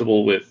being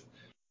comfortable with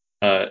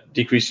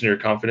decreasing your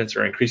confidence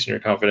or increasing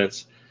your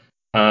confidence,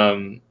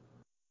 can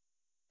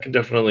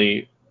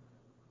definitely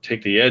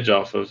take the edge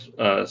off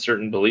of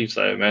certain beliefs,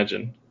 I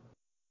imagine.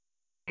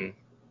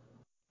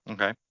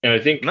 Okay. And I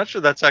think I'm not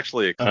sure that's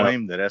actually a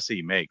claim that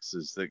SE makes,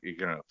 is that you're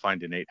going to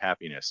find innate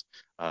happiness.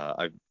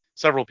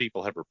 Several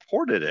people have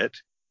reported it,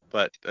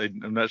 but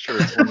I'm not sure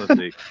it's one of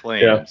the yeah,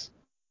 claims.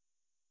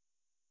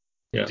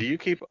 yeah. Do you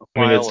keep a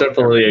I mean, it's file of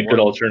definitely a good everyone?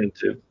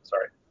 alternative.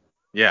 Sorry.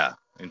 Yeah,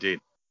 indeed.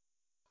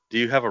 Do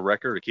you have a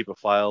record or keep a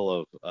file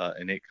of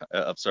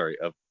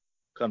of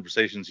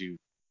conversations you?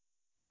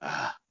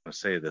 I'm gonna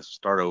say this.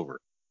 Start over.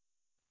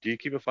 Do you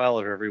keep a file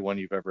of everyone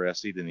you've ever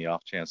SE'd in the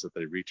off chance that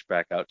they reach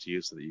back out to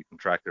you so that you can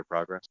track their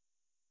progress?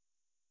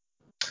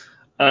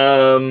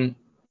 Um,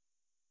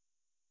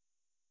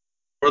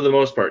 for the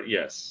most part,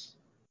 yes.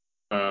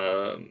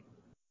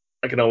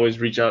 I can always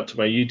reach out to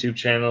my YouTube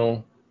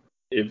channel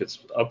if it's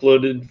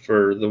uploaded.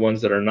 For the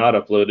ones that are not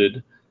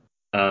uploaded,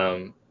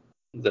 um,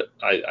 that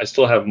I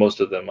still have most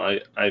of them.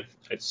 I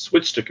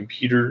switched to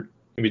computer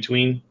in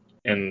between,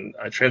 and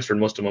I transferred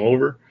most of them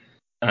over.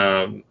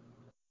 Um,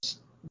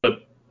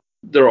 but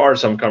there are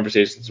some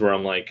conversations where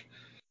I'm like,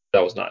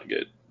 that was not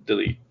good,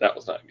 delete. That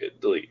was not good,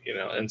 delete.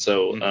 And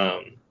so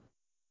Mm-hmm.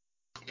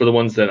 for the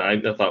ones that I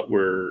thought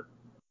were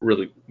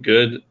really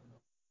good,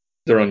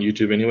 they're on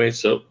YouTube anyway.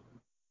 So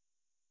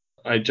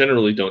I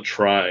generally don't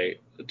try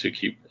to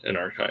keep an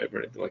archive or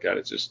anything like that.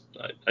 It's just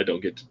I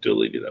don't get to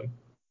delete them.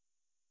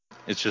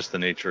 It's just the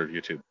nature of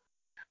YouTube.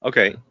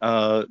 Okay.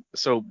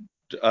 So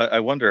I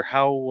wonder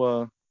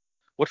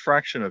what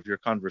fraction of your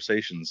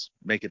conversations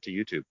make it to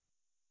YouTube?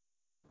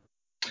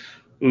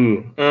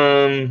 Ooh,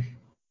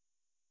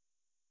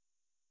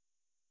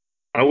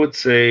 I would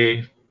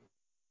say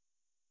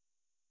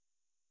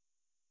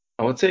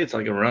it's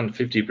like around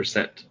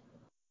 50%.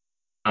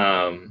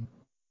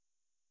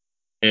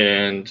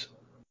 And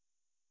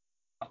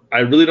I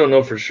really don't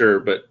know for sure,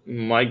 but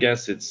my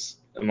guess is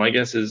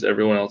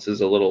everyone else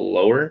is a little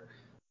lower.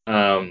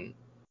 Um,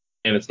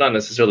 and it's not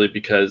necessarily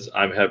because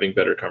I'm having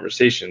better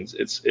conversations.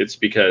 It's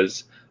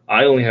because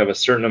I only have a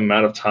certain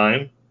amount of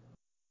time,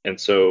 and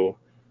so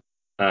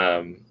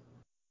um,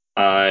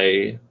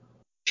 I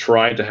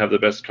try to have the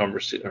best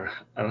conversation.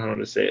 I don't know how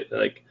to say it.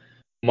 Like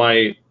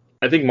my,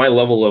 I think my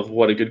level of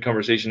what a good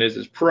conversation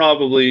is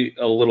probably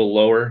a little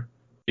lower,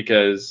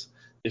 because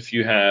if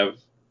you have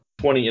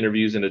 20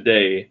 interviews in a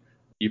day,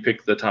 you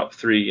pick the top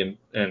three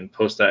and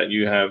post that.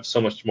 You have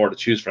so much more to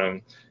choose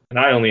from, and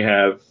I only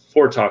have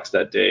 4 talks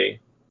that day,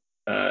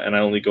 and I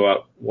only go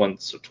out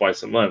once or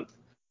twice a month.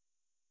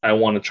 I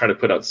want to try to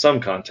put out some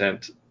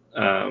content,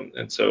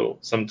 and so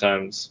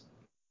sometimes.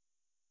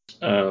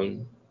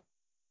 Um,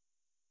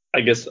 I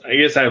guess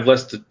I have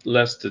less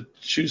to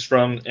choose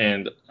from,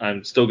 and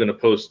I'm still going to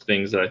post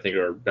things that I think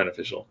are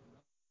beneficial.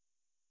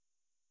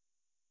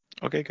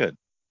 Okay, good.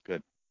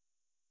 Good.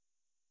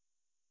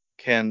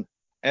 Can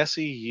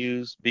be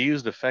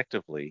used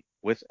effectively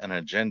with an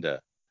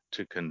agenda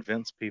to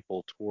convince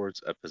people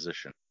towards a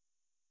position?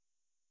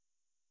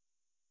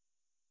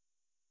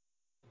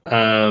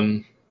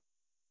 I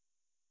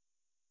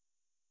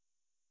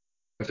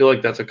feel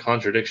like that's a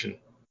contradiction,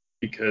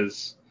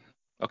 because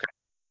Okay.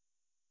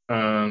 It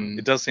um,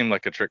 does seem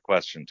like a trick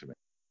question to me.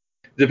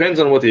 it depends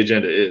on what the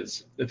agenda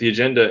is. If the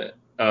agenda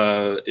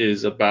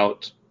is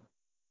about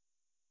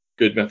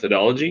good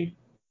methodology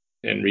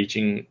and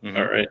reaching, Hmm.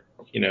 all right,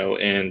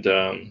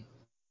 and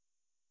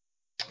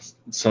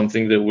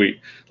something that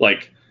we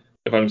like,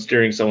 if I'm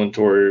steering someone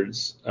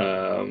towards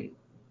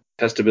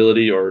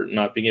testability or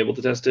not being able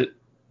to test it,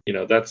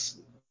 that's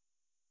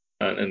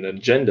an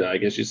agenda, I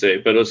guess you say.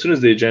 But as soon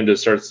as the agenda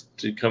starts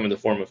to come in the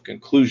form of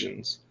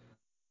conclusions,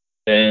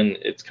 then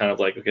it's kind of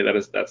like, okay,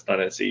 that's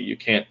not SE. You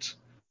can't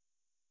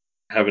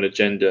have an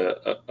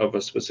agenda of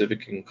a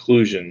specific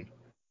conclusion,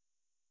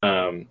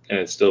 and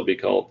it still be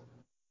called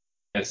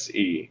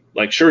SE.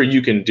 Like, sure,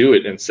 you can do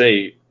it and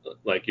say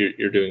like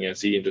you're doing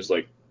SE and just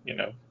like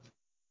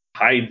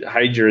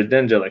hide your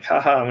agenda, like,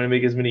 haha, I'm gonna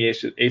make as many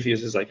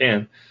atheists as I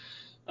can.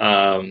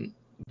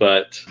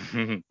 But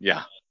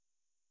Yeah.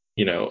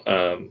 you know,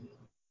 um,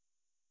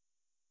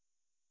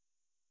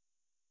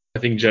 I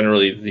think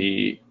generally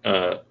the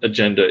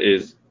agenda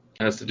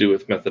has to do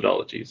with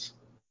methodologies.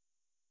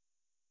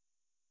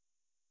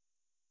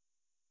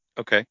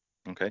 Okay.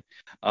 Okay.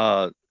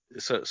 Uh,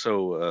 so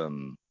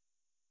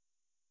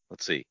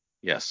let's see.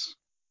 Yes,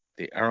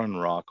 the Aaron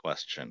Raw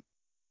question.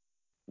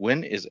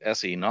 When is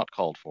SE not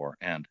called for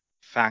and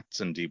facts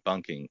and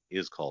debunking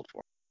is called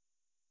for?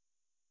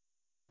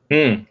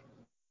 Hmm.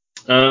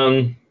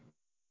 Um,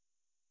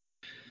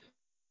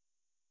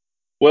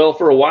 well,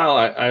 for a while,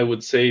 I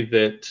would say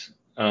that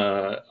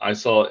I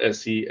saw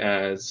SE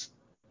as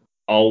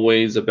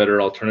always a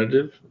better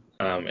alternative,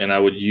 and I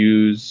would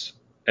use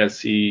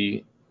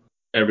SE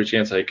every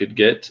chance I could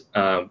get.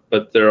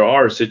 But there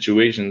are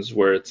situations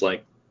where it's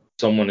like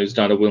someone who's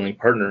not a willing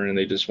partner and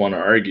they just want to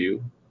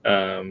argue,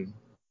 um,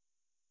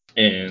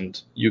 and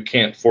you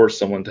can't force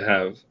someone to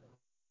have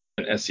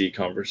an SE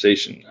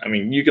conversation. I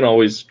mean, you can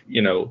always,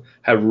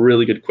 have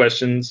really good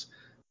questions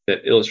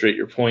that illustrate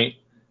your point.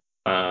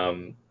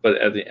 But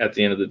at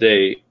the end of the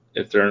day,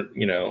 if they're,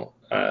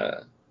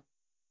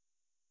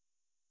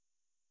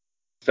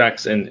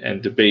 facts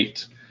and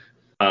debate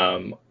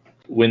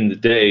win the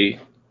day,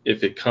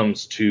 if it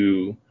comes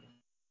to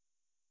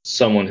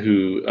someone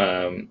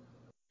who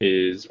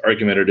is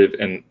argumentative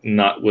and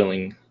not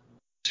willing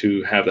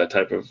to have that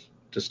type of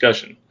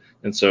discussion.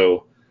 And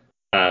so,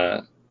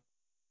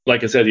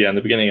 like I said, in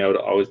the beginning, I would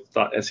always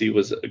thought SE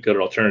was a good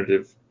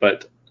alternative,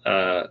 but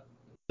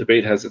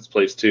debate has its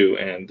place too,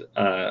 and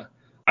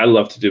I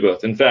love to do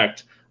both. In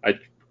fact,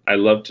 I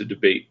love to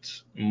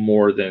debate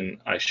more than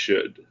I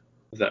should,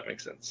 if that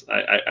makes sense.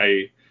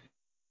 I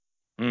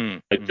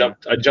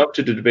jump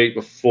to the debate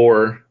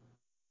before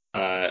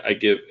I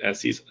give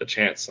SEs a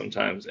chance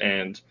sometimes,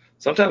 and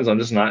sometimes I'm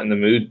just not in the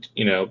mood,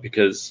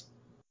 because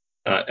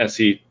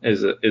SE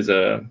is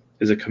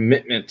a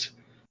commitment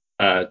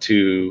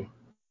to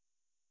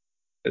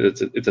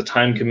it's a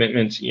time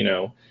commitment,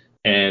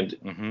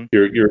 and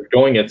you're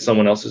going at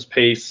someone else's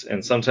pace,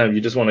 and sometimes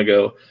you just want to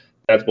go,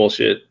 that's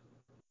bullshit.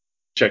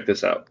 Check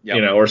this out,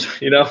 or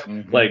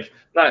like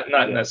not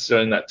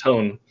necessarily in that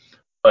tone,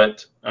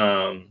 but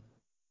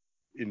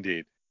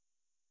indeed.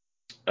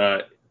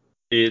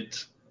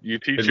 You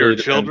teach your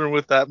children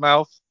with that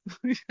mouth?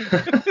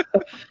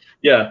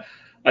 Yeah,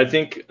 I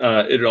think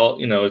it all,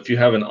 if you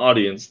have an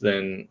audience,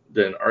 then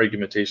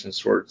argumentation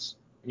sorts,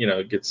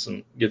 gets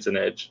an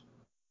edge.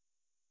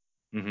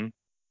 Mm-hmm.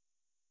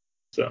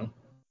 So,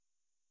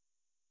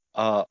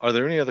 are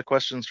there any other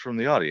questions from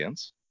the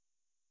audience?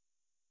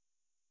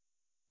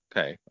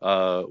 Okay,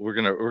 we're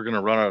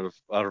gonna run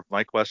out of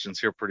my questions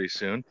here pretty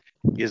soon.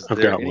 Is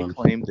there any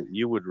claim that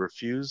you would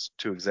refuse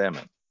to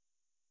examine?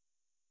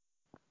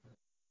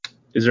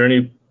 Is there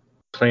any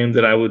claim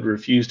that I would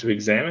refuse to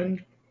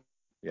examine?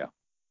 Yeah.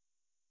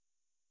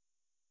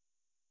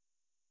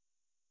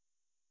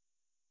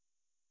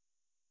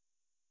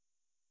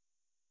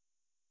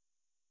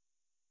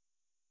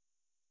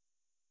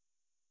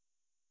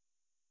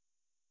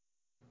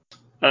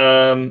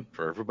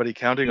 For everybody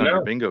counting on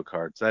your bingo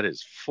cards, that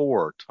is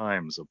 4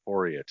 times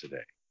aporia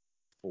today.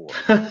 4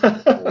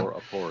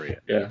 aporia.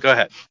 Yeah. Go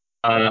ahead.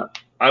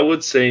 I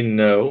would say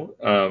no,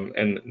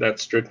 and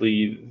that's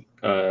strictly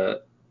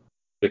the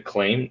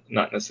claim,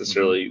 not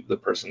necessarily the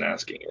person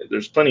asking it.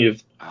 There's plenty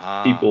of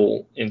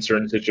people in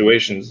certain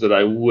situations that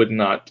I would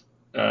not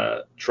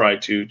try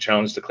to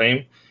challenge the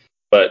claim,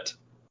 but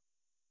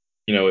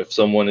if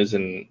someone is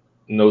in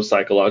no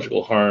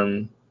psychological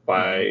harm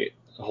by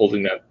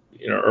holding that,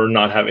 or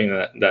not having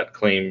that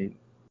claim,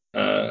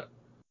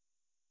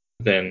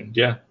 then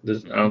yeah,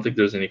 I don't think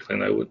there's any claim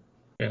that I would.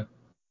 Yeah.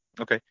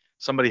 Okay.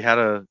 Somebody had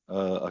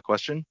a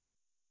question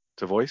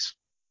to voice.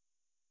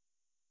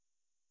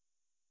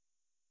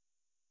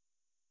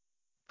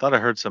 Thought I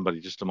heard somebody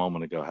just a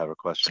moment ago have a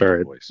question.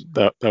 Sorry, to voice.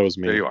 that was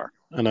me. There you are.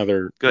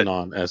 Another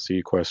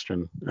non-SE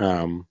question.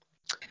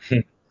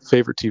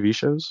 Favorite TV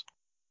shows?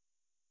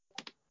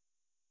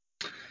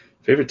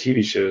 Favorite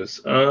TV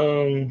shows?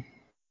 I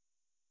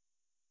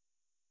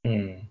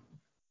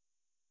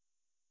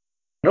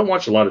don't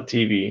watch a lot of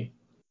TV,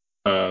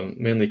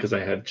 mainly because I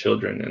had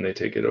children and they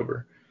take it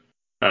over.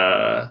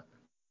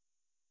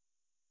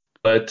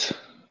 But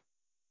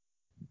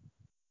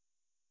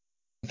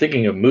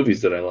thinking of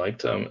movies that I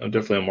liked, I'm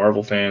definitely a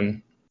Marvel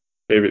fan.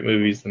 Favorite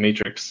movies, The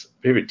Matrix.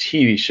 Favorite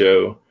TV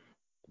show?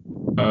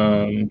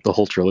 The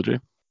whole trilogy?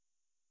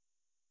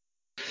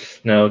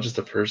 No, just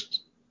the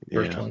first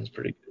one's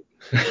pretty good.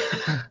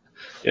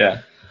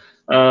 Yeah.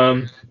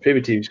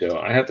 Favorite TV show?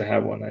 I have to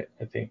have one, I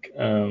think.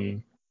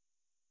 No.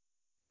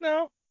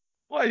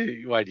 Why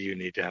do you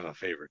need to have a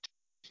favorite?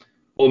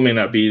 Well, it may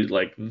not be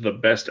like the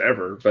best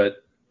ever,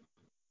 but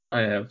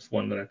I have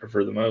one that I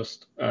prefer the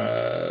most. I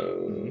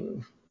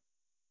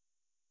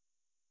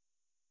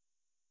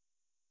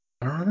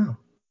don't know.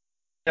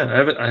 Yeah, I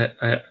haven't.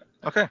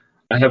 Okay.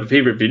 I have a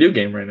favorite video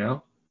game right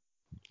now.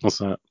 What's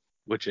that?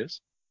 Which is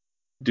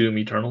Doom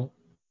Eternal.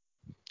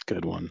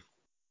 Good one.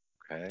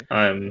 Okay.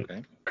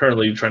 I'm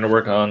currently trying to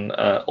work on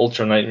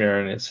Ultra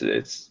Nightmare, and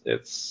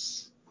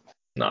it's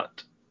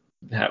not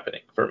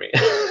happening for me.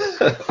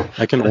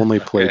 I can only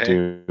play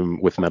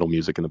Doom with metal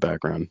music in the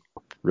background.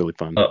 Really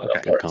fun.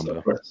 Good combo.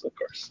 Of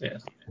course, yeah.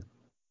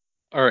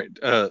 All right,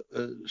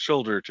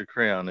 shoulder to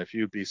crayon, if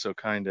you'd be so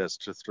kind as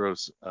to throw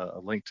a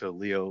link to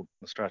Leo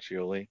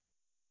Mastraccioli.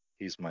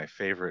 He's my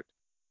favorite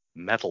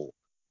metal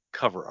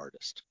cover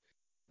artist.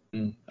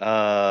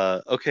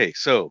 Okay,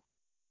 so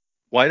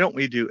why don't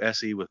we do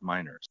SE with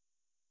minors?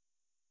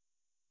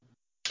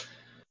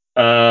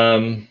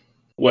 Well,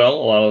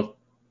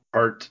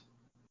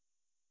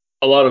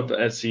 a lot of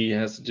SE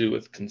has to do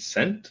with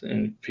consent,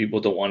 and people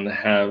don't want to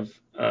have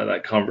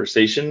that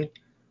conversation.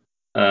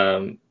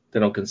 They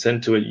don't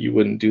consent to it, you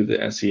wouldn't do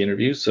the SE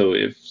interview. So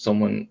if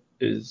someone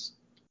is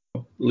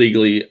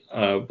legally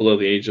below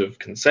the age of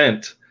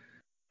consent,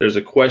 there's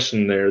a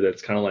question there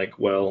that's kind of like,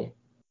 well,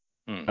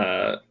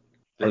 are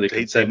they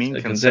consenting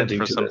for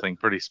to something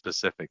pretty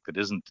specific that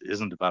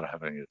isn't about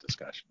having a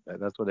discussion?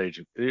 That's what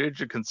age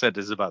of consent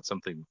is about,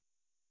 something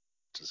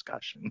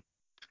discussion.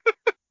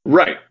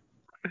 Right.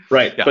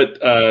 Yeah.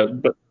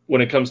 But when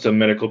it comes to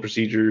medical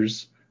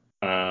procedures,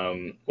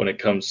 when it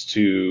comes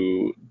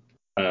to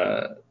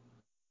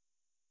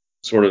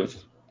sort of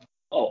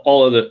a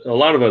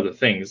lot of other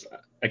things,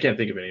 I can't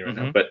think of any right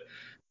now, Mhm. but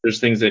there's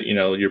things that,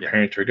 your Yeah.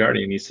 parent or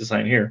guardian needs to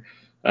sign here.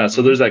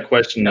 So there's that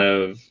question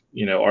of,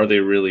 are they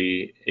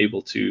really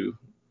able to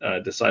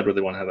decide whether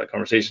they want to have that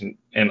conversation?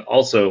 And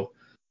also,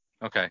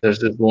 Okay. there's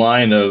this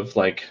line of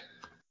like,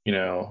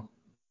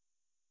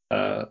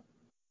 uh,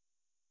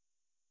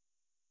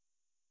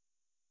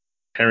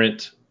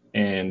 parent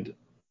and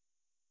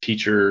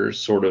teacher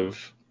sort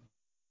of,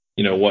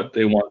 what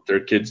they want their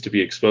kids to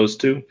be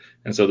exposed to.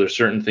 And so there's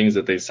certain things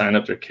that they sign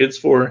up their kids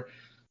for.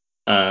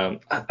 I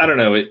don't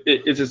know.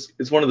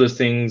 It's one of those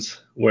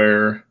things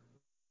where,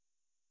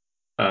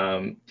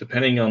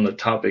 depending on the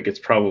topic, it's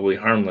probably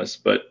harmless,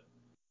 but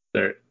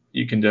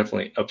you can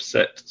definitely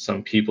upset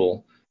some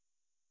people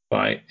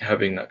by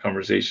having that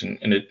conversation.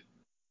 And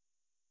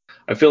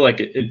I feel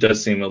like it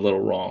does seem a little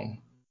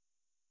wrong.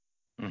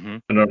 Mm-hmm.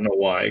 I don't know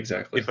why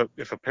exactly.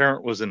 If a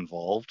parent was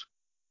involved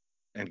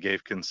and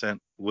gave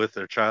consent with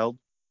their child,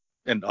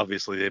 and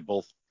obviously they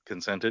both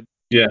consented,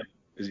 Yeah.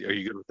 are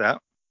you good with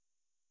that?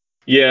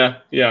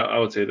 Yeah, I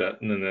would say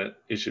that, and then that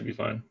it should be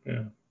fine.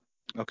 Yeah.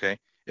 Okay.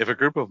 If a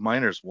group of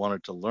minors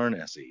wanted to learn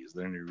SE, is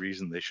there any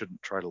reason they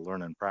shouldn't try to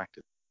learn and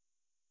practice?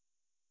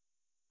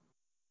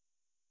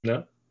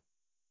 No.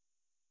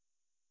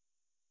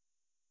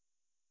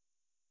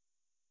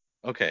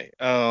 Okay.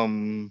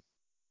 I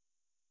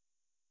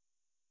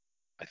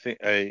think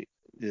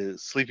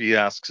Sleepy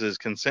asks, is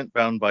consent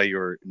bound by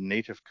your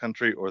native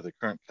country or the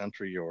current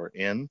country you're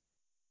in?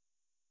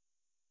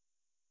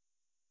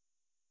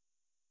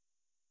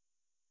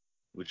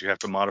 Would you have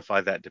to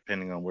modify that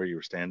depending on where you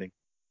were standing?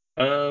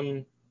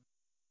 Um.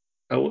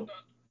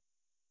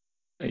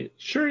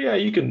 Sure. Yeah,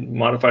 you can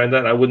modify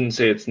that. I wouldn't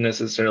say it's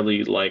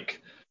necessarily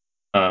like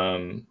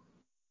um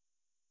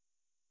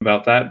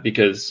about that,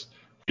 because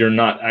you're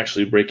not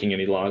actually breaking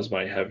any laws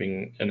by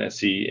having an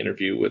SE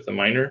interview with a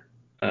minor.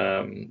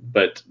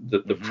 But the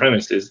Mm-hmm.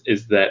 premise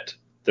is that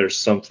there's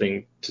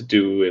something to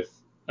do with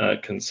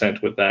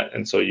consent with that,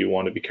 and so you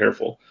want to be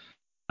careful.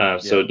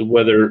 So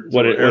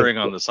we're erring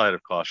on the side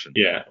of caution.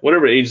 Yeah,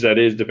 whatever age that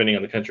is, depending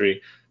on the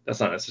country, that's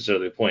not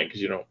necessarily the point,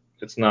 because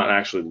it's not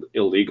actually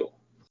illegal.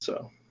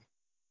 So.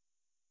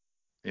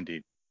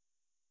 Indeed.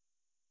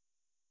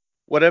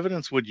 What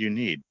evidence would you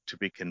need to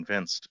be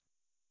convinced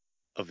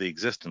of the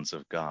existence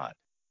of God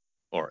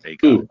or a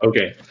God? Ooh,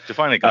 okay.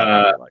 Define a God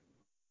however you like.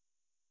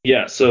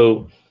 Yeah,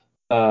 so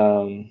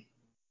to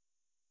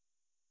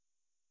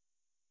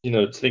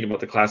think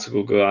about the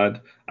classical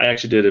God, I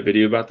actually did a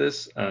video about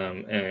this,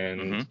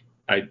 and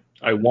I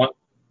want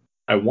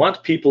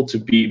people to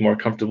be more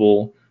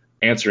comfortable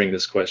answering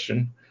this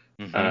question.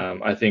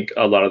 I think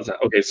a lot of the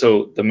time. Okay,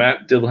 so the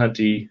Matt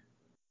Dillahunty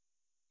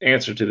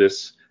answer to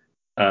this,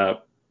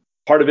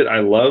 part of it I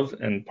love,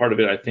 and part of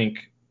it I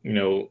think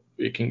you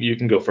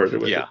can go further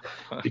with it,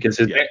 because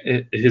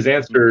his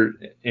answer,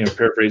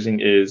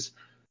 paraphrasing, is,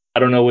 I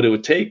don't know what it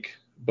would take,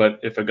 but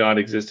if a God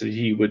existed,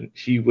 he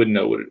would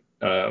know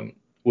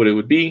what it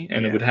would be,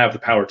 and it would have the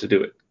power to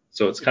do it.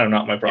 So it's kind of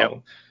not my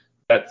problem.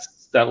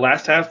 That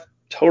last half,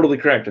 totally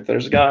correct. If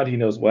there's a God, he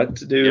knows what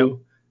to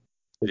do.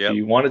 If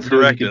he wanted to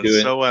do it, he could do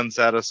it. So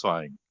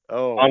unsatisfying.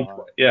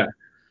 Yeah.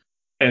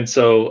 And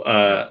so,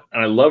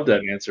 and I love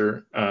that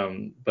answer.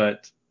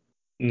 But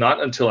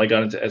not until I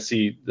got into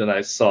SE that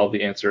I saw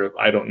the answer of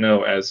I don't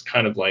know as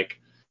kind of like,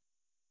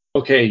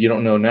 okay, you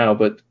don't know now,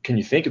 but can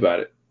you think about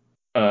it?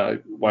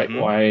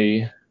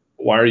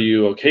 Why are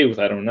you okay with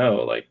I don't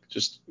know? Like,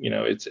 just,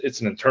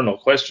 it's an internal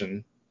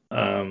question.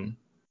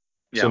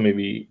 So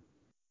maybe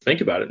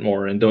think about it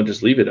more, and don't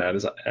just leave it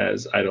as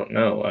I don't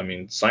know. I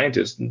mean,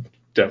 scientists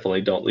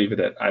definitely don't leave it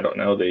at I don't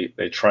know.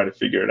 They try to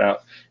figure it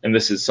out, and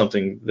this is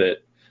something that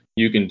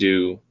you can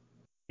do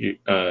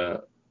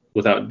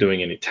without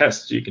doing any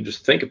tests. You can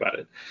just think about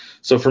it.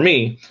 So for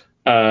me,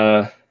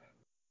 I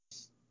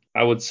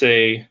would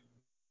say,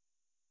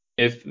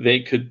 if they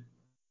could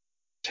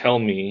tell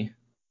me,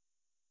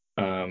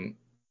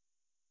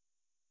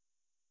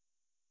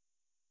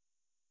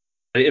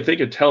 if they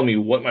could tell me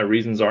what my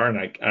reasons are, and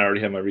I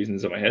already have my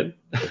reasons in my head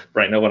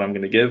right now, what I'm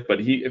going to give, but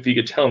if he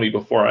could tell me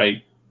before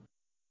I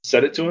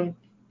said it to him,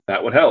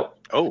 that would help.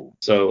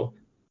 So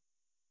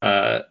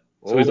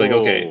he's like,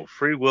 okay,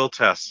 free will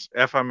tests,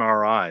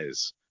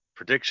 fMRIs,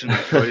 prediction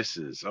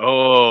choices.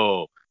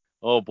 Oh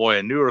boy,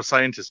 a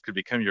neuroscientist could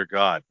become your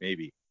God,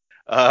 maybe.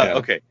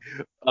 Okay.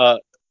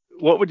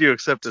 What would you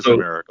accept as a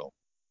miracle?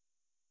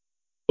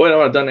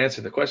 Well, I'm done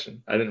answering the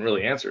question. I didn't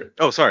really answer it.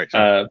 Oh, sorry.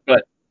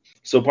 But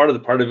so part of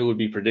it would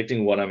be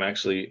predicting what I'm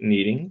actually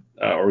needing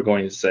or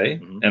going to say.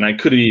 And I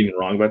could be even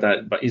wrong about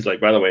that. But he's like,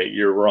 by the way,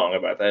 you're wrong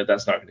about that.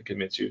 That's not going to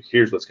convince you.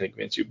 Here's what's going to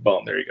convince you.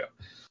 Boom, there you go.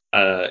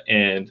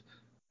 And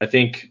I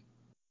think,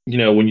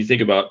 when you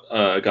think about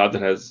a God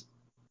that has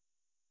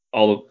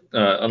all of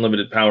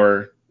unlimited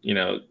power,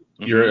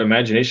 your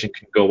imagination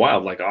can go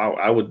wild. Like,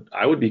 I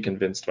would be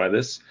convinced by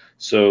this.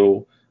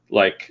 So,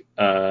 like,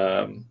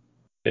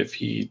 if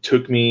he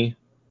took me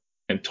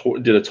and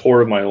did a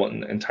tour of my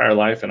entire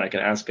life, and I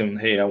can ask him,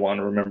 hey, I want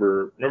to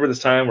remember this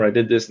time where I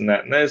did this and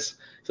that and this.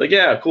 It's like,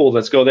 yeah, cool,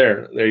 let's go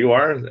there. There you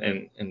are,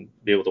 and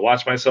be able to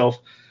watch myself.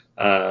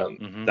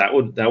 That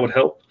would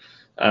help.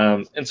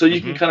 And so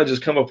you can kind of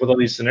just come up with all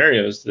these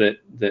scenarios that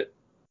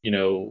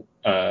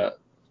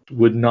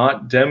would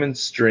not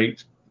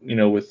demonstrate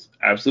with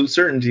absolute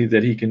certainty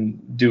that he can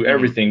do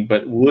everything,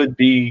 but would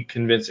be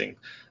convincing.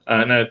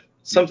 And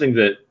something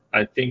that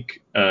I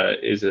think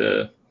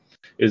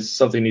is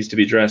something needs to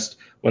be addressed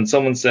when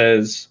someone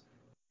says,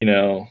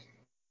 or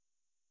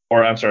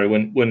I'm sorry,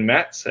 when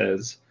Matt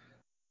says,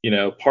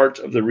 part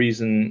of the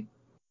reason,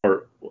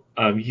 or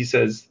he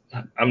says,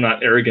 I'm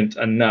not arrogant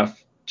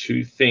enough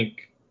to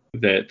think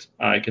that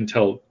I can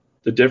tell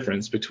the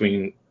difference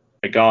between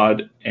a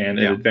god and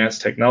an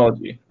advanced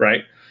technology,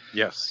 right?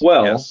 Yes.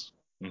 Well, yes.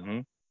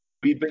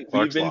 we've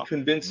been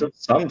convinced of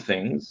some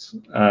things.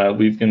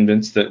 We've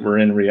convinced that we're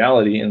in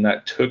reality, and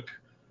that took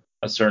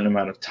a certain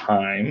amount of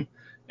time.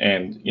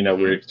 And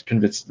we're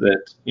convinced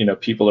that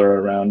people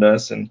are around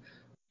us, and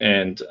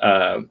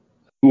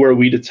who are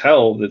we to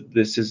tell that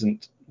this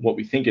isn't what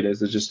we think it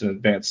is? It's just an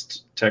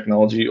advanced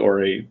technology,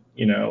 or a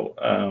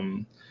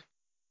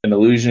an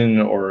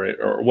illusion,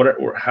 or whatever,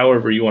 or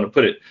however you want to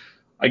put it.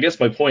 I guess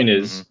my point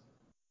is,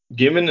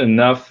 given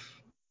enough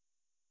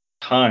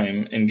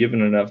time and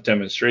given enough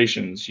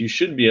demonstrations, you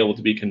should be able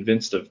to be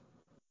convinced of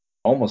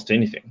almost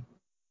anything.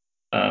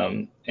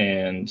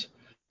 And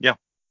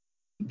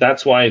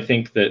that's why I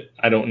think that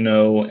I don't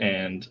know,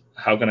 and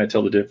how can I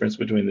tell the difference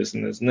between this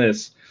and this and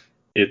this?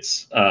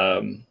 It's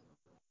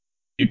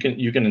you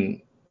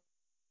can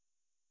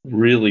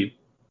really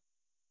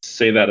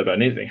say that about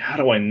anything. How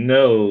do I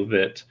know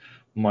that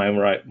my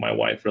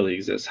wife really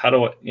exists?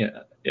 How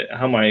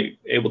am I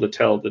able to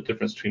tell the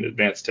difference between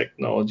advanced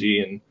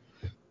technology and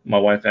my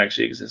wife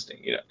actually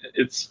existing?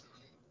 It's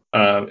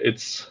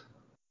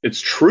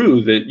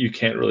true that you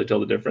can't really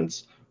tell the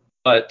difference,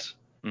 but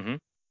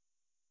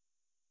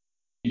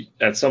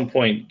at some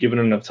point, given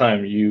enough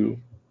time, you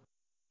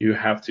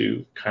have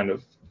to kind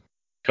of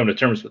come to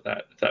terms with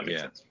that, if that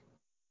makes sense.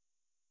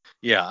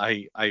 Yeah,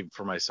 I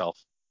for myself,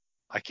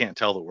 I can't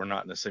tell that we're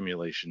not in a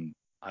simulation.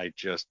 I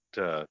just,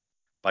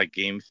 by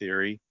game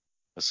theory,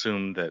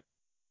 assume that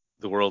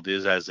the world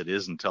is as it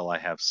is until I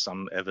have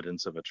some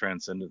evidence of a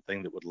transcendent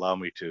thing that would allow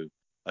me to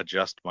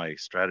adjust my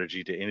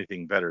strategy to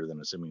anything better than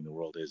assuming the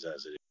world is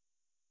as it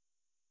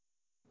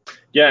is.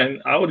 Yeah,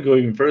 and I would go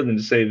even further than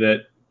to say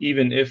that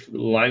even if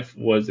life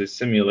was a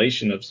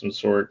simulation of some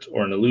sort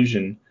or an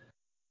illusion,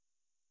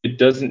 it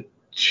doesn't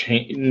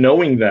change.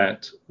 Knowing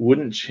that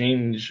wouldn't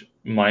change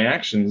my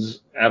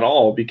actions at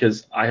all,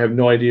 because I have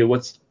no idea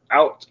what's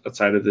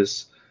outside of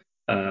this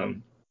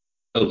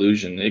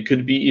illusion. It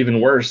could be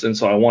even worse, and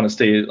so I want to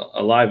stay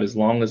alive as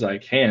long as I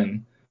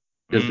can,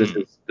 because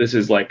this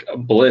is like a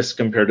bliss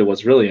compared to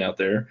what's really out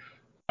there.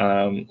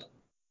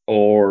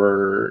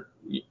 Or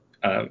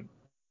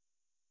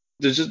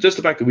there's just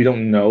the fact that we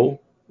don't know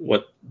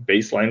what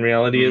baseline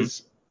reality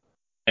is,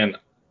 and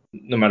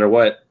no matter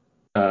what,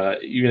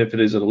 even if it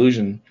is an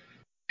illusion,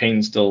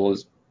 pain still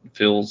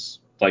feels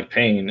like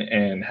pain,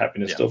 and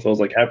happiness still feels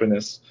like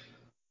happiness.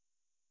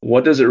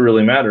 What does it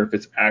really matter if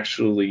it's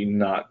actually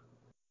not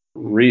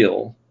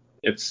real?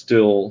 It's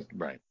still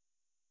right.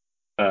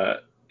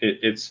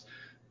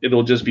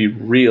 It'll just be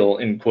real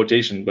in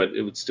quotation, but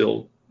it would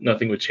still,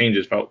 nothing would change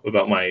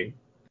about my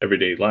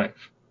everyday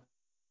life.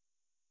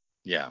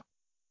 Yeah.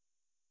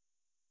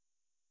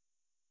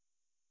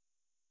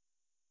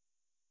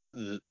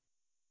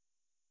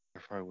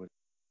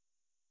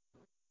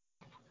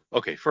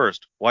 Okay,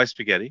 first, why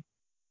spaghetti?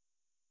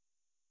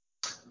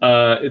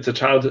 It's a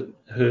childhood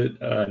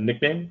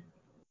nickname,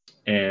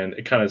 and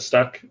it kind of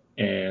stuck.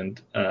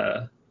 And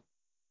yeah,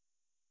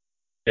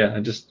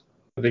 I think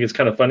it's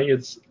kind of funny.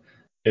 It's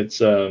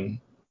something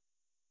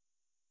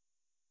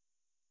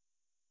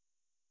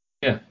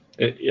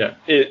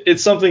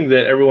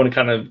that everyone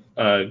kind of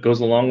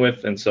goes along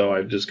with, and so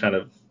I've just kind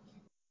of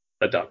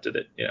adopted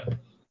it. Yeah.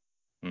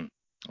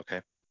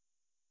 Okay.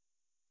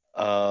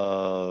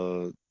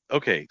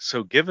 Okay,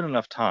 so given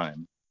enough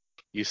time,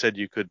 you said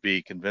you could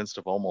be convinced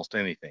of almost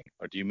anything.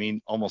 Or do you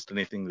mean almost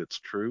anything that's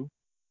true?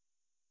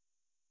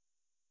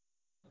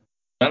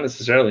 Not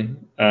necessarily.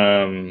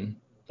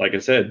 Like I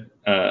said,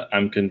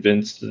 I'm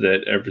convinced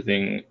that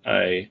everything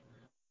I'm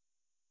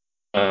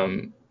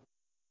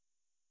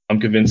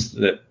convinced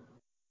that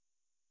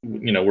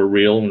we're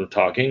real when we're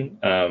talking.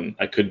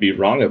 I could be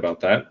wrong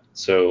about that.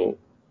 So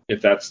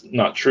if that's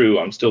not true,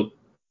 I'm still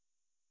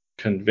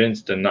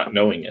convinced and not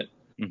knowing it.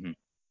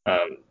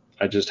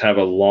 I just have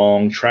a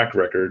long track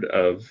record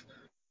of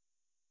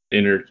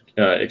inner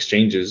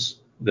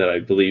exchanges that I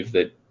believe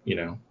that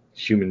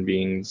human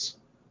beings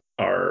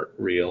are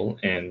real,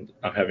 and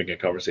I'm having a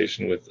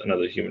conversation with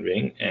another human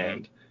being,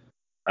 and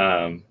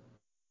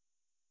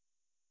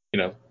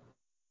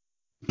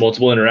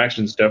multiple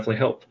interactions definitely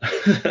help.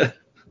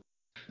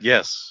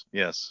 Yes.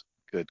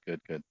 Good.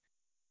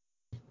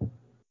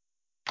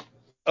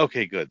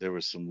 Okay, good. There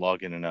was some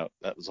log in and out.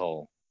 That was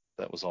all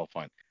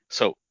fine.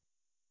 So,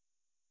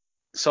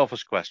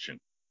 selfish question.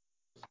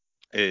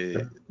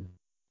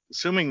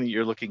 Assuming that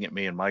you're looking at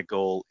me and my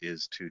goal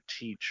is to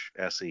teach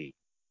SE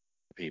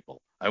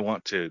people, I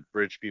want to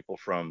bridge people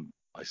from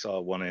I saw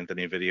one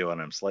Anthony video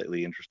and I'm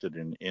slightly interested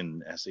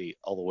in SE,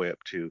 all the way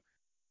up to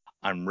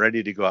I'm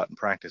ready to go out and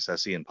practice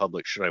SE in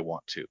public should I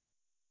want to.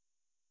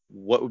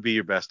 What would be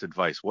your best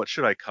advice? What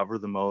should I cover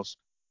the most?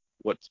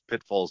 What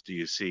pitfalls do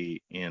you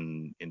see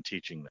in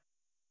teaching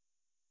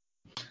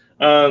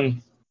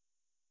Um,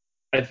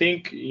 I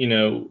think,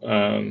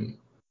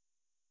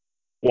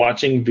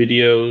 watching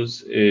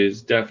videos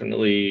is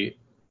definitely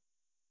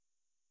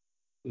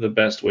the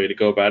best way to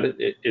go about it.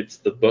 It's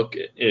the book.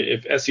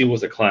 If SE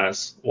was a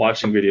class,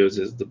 watching videos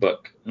is the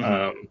book.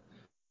 Mm-hmm.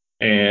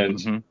 And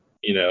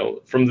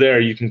Mm-hmm. from there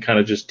you can kind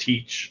of just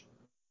teach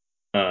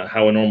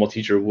how a normal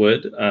teacher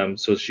would.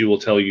 So she will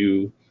tell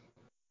you,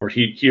 or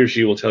he or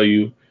she will tell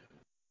you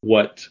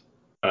what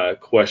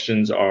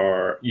questions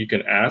are you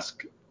can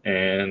ask,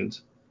 and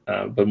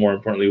but more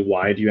importantly,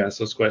 why do you ask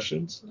those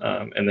questions?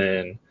 And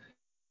then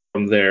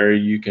from there,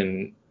 you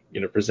can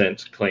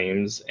present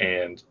claims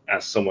and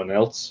ask someone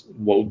else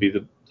what would be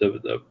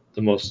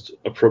the most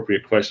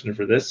appropriate question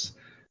for this,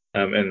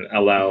 and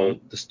allow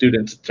Mm-hmm. the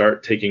student to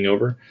start taking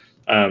over.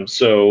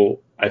 So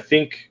I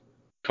think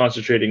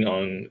concentrating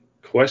on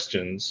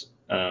questions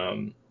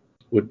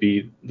would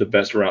be the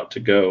best route to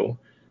go,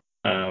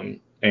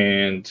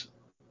 and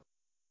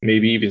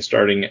maybe even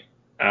starting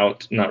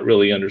out not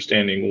really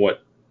understanding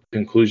what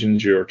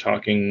conclusions you're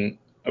talking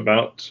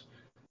about,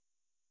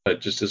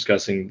 but just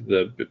discussing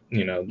the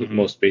Mm-hmm.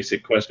 most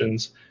basic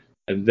questions,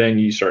 and then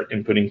you start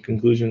inputting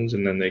conclusions,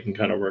 and then they can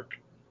kind of work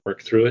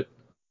through it.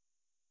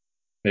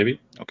 Maybe.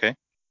 Okay.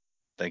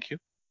 Thank you.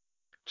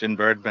 Jen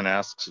Birdman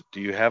asks, do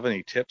you have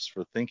any tips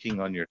for thinking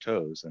on your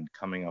toes and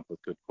coming up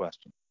with good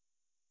questions?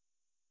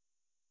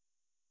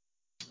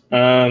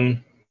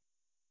 Um,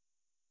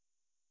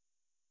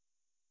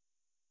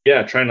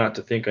 yeah, try not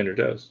to think on your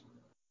toes.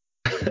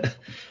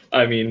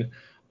 I mean,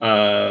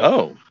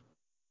 Oh.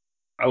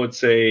 I would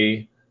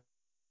say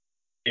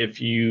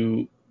if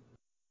you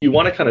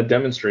want to kind of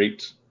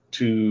demonstrate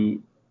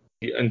to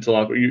the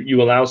interlocutor,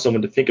 you allow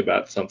someone to think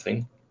about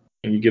something,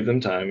 and you give them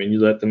time, and you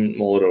let them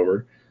mull it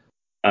over.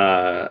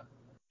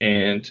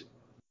 And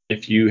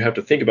if you have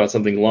to think about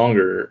something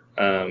longer,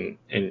 and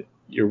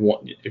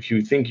if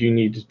you think you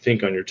need to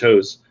think on your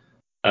toes,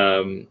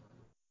 um,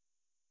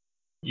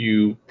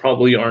 you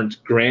probably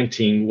aren't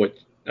granting what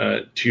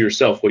to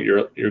yourself what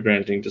you're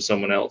granting to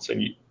someone else,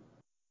 and you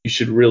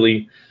should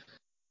really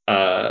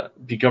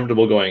be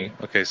comfortable going.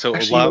 Okay, so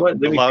Actually, you know what?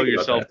 Let me allow think about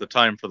yourself that. the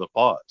time for the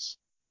pause.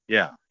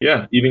 Yeah.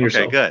 Yeah, even Okay,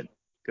 yourself. good.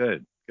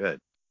 Good. Good.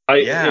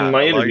 In Yeah,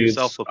 my allow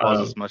yourself interviews, the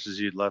pause as much as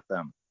you'd let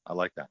them. I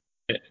like that.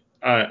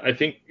 I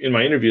think in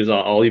my interviews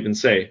I'll even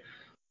say,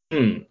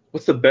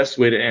 what's the best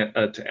way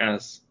to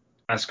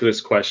ask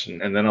this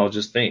question, and then I'll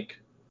just think,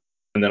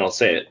 and then I'll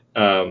say it.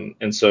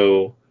 And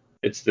so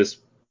it's this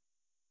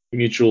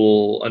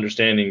mutual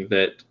understanding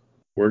that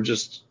we're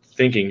just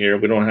thinking here.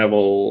 We don't have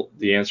all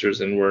the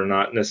answers, and we're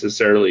not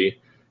necessarily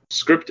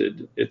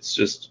scripted. It's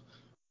just,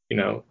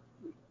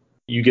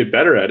 you get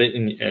better at it,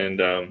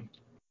 and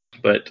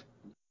but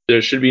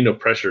there should be no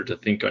pressure to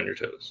think on your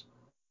toes.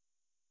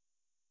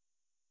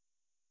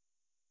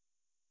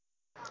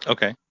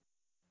 Okay,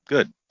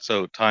 good.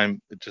 So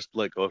time, just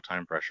let go of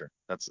time pressure.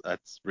 That's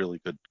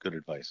really good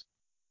advice.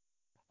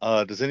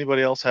 Does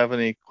anybody else have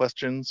any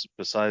questions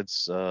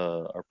besides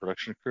our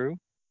production crew?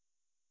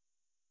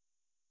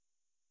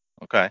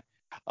 Okay.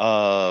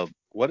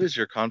 What is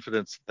your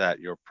confidence that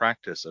your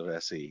practice of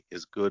SE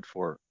is good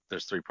for?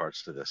 There's three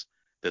parts to this.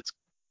 That's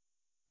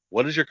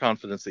What is your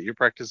confidence that your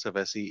practice of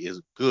SE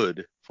is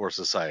good for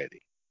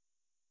society?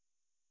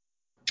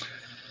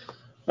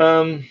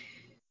 Um,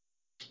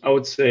 I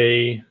would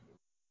say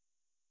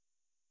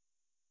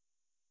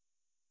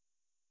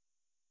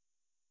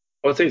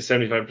I would say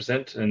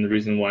 75%, and the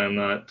reason why I'm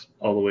not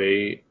all the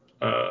way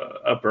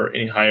up or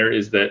any higher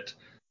is that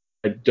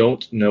I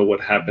don't know what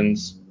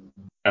happens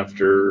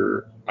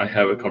after I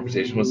have a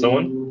conversation with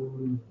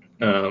someone.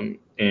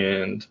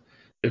 And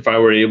if I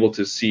were able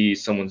to see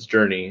someone's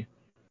journey,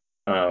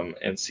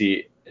 and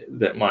see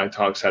that my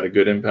talks had a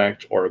good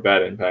impact or a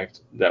bad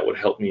impact, that would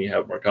help me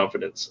have more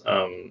confidence.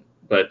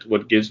 But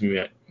what gives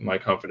me my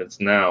confidence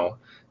now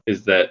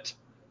is that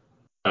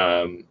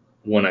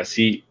when I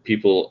see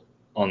people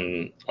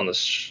on the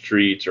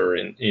street, or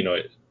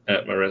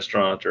at my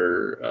restaurant,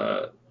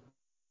 or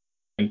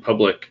in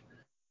public,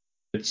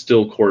 it's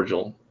still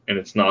cordial and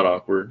it's not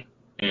awkward,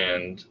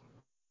 and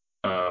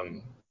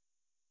um,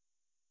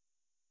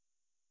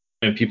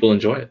 and people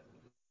enjoy it.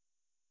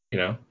 You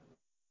know.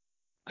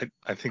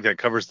 I think that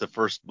covers the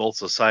first, both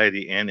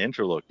society and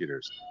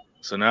interlocutors.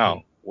 So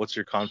now, what's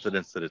your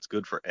confidence that it's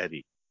good for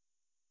Eddie?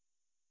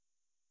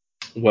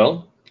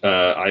 Well,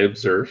 I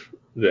observe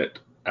that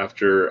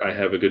after I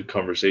have a good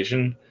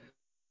conversation,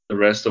 the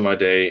rest of my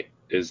day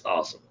is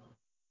awesome,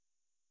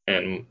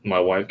 and my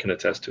wife can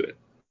attest to it.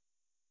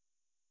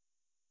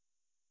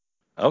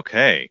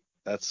 Okay,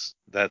 that's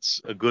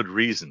a good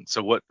reason.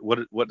 So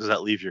what does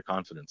that leave your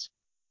confidence?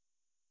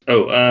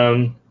 Oh,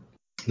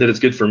 that it's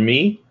good for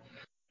me.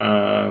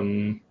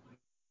 Um,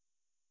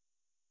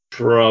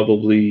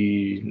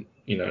 Probably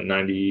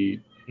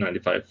 90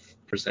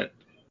 95%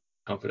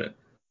 confident.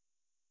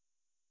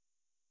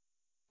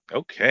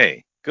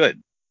 Okay,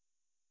 good.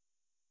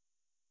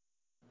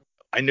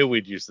 I knew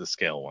we'd use the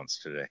scale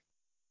once today.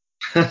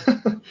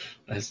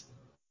 Nice.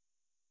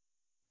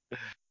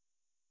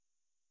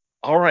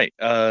 All right.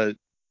 Are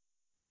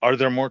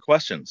there more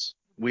questions?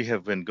 We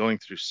have been going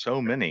through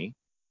so many.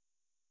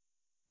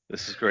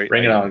 This is great.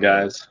 Bring it on,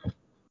 guys.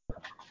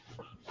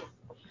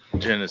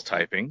 Jen is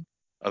typing.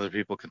 Other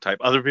people can type.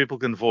 Other people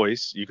can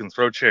voice. You can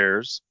throw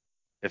chairs.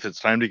 If it's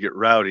time to get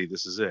rowdy,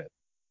 this is it.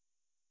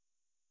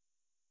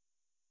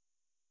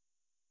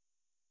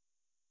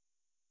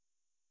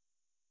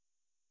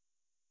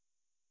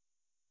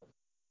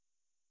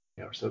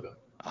 Yeah, we're still going.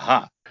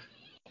 Aha.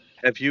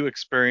 Have you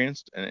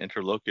experienced an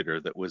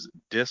interlocutor that was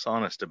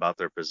dishonest about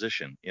their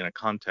position in a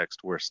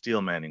context where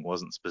steel manning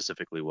wasn't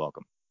specifically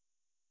welcome?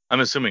 I'm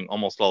assuming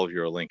almost all of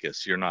you are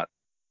Linkists. You're not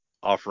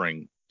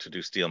offering to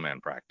do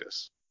steelman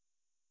practice.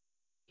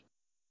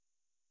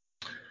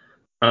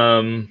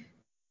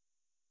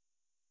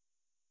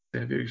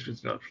 Have you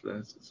experienced not for that?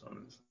 It's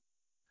honest.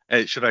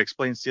 Hey, should I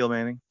explain steel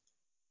manning?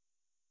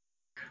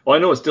 Well, I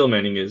know what steel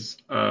manning is.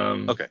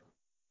 Okay.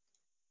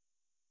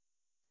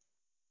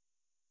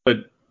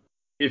 But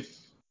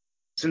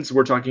since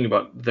we're talking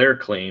about their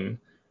claim,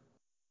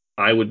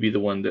 I would be the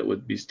one that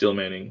would be steel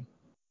manning,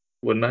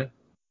 wouldn't I?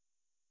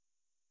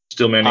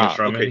 Steel manning and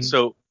straw Okay. manning?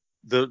 So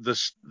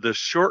the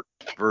short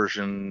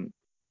version,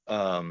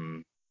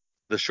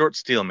 the short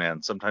steel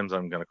man, sometimes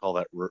I'm going to call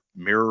that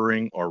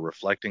mirroring or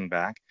reflecting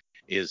back,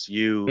 is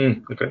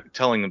you Okay.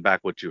 telling them back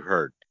what you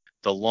heard.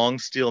 The long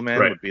steel man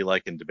Right. would be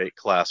like in debate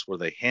class where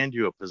they hand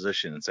you a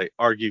position and say,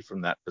 argue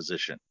from that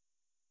position.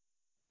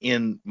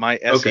 In my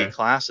SE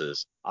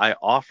classes, I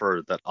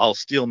offer that I'll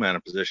steel man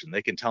a position.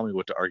 They can tell me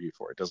what to argue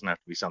for. It doesn't have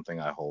to be something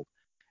I hold.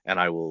 And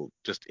I will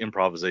just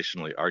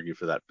improvisationally argue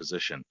for that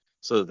position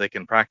so that they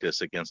can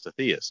practice against a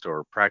theist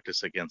or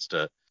practice against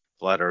a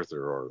flat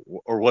earther or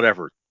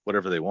whatever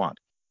they want.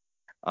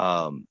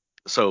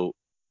 So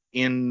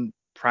in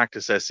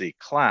practice SE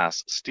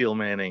class, steel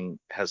manning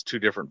has two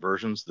different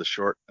versions, the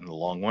short and the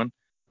long one.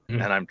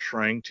 Mhm. And I'm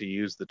trying to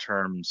use the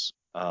terms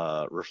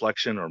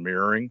reflection or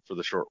mirroring for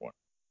the short one.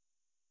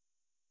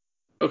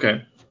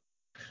 Okay.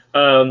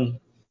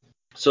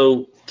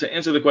 So to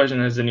answer the question,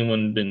 has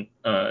anyone been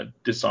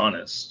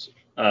dishonest?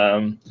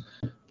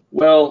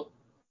 Well,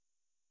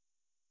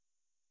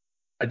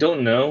 I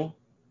don't know.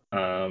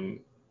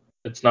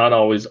 It's not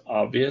always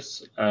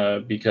obvious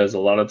because a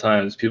lot of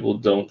times people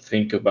don't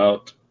think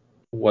about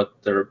what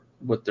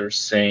they're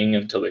saying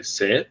until they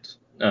say it,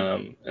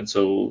 and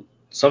so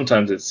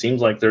sometimes it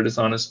seems like they're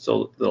dishonest.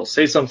 So they'll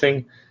say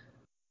something,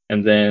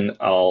 and then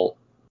I'll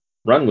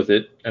run with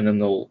it, and then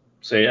they'll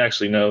say,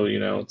 actually, no,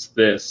 it's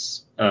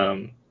this.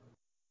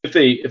 If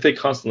they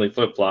constantly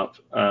flip flop,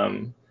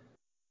 there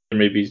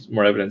may be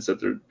more evidence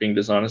that they're being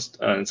dishonest,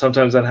 and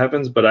sometimes that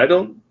happens. But I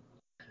don't.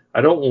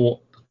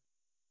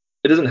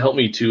 It doesn't help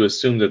me to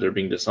assume that they're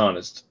being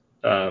dishonest.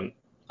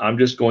 I'm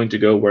just going to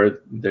go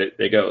where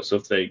they go. So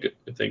if they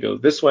go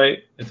this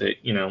way, if they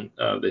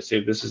say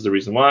this is the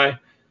reason why,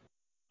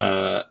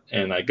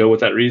 and I go with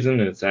that reason,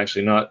 and it's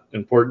actually not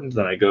important,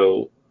 then I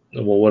go,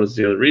 well, what is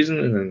the other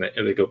reason? And then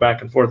they go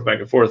back and forth, back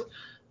and forth.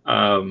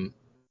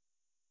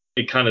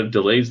 It kind of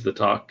delays the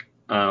talk,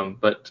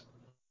 but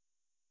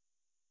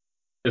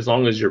as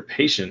long as you're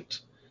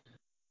patient,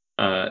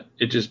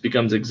 it just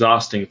becomes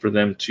exhausting for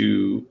them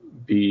to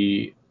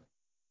be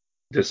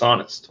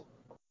dishonest,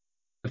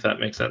 if that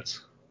makes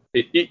sense.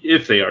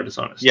 If they are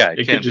dishonest, Yeah,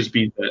 it could just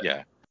be that.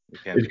 Yeah,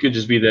 It could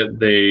just be that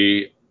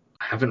they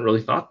haven't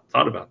really thought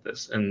about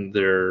this and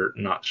they're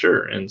not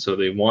sure, and so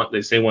they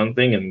say one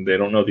thing and they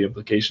don't know the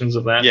implications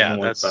of that. Yeah, and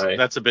once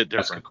that's a bit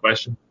ask a different.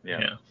 question,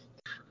 Yeah.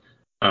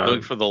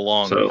 Going for the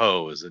long so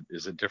hoe is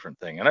a different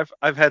thing, and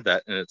I've had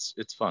that, and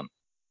it's fun.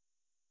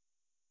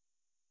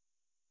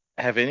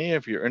 Have any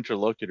of your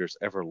interlocutors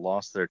ever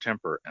lost their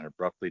temper and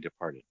abruptly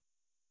departed?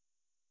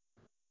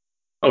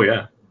 oh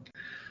yeah.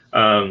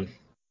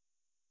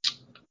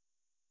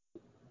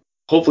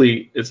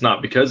 Hopefully it's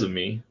not because of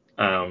me,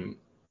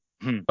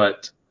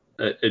 but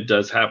it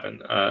does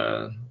happen.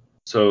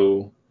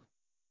 So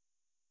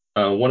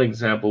one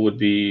example would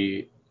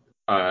be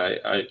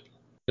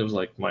it was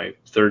like my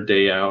third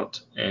day out,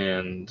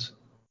 and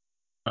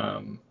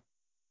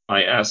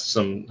I asked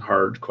some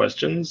hard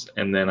questions,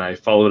 and then I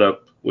followed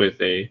up with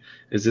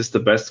is this the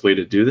best way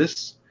to do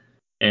this?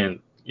 And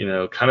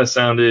kind of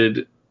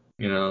sounded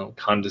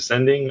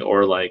condescending,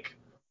 or like,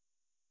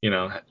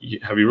 have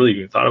you really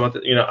even thought about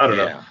that? I don't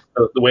know.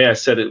 The way I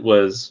said it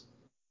was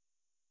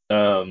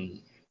not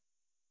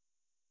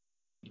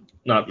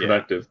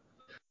productive,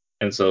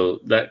 and so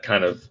that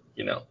kind of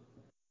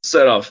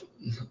set off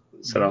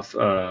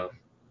the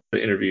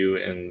interview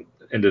and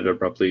ended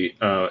abruptly.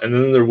 And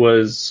then there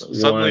was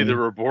suddenly the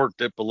reward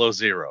dipped below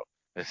zero.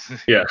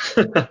 Yeah.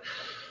 Then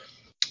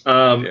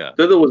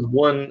there was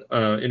one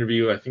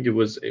interview, I think it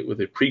was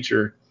with a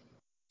preacher,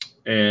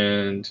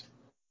 and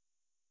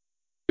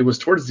it was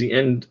towards the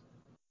end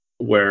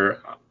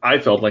where I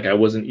felt like I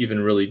wasn't even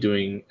really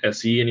doing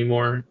SE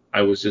anymore.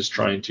 I was just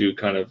trying to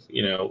kind of,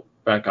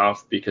 back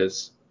off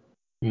because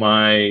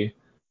my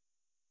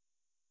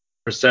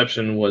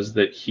perception was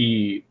that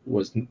he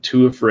was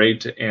too afraid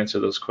to answer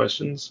those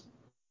questions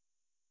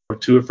or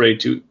too afraid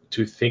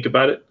to think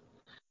about it.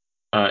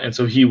 And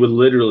so he would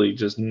literally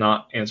just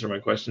not answer my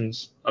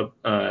questions.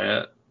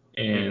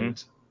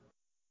 And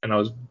I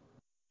was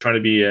trying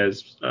to be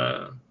as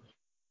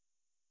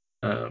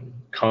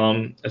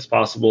calm as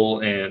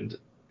possible and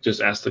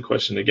just ask the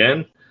question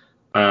again.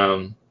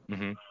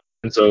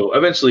 And so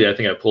eventually, I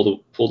think I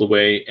pulled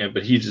away,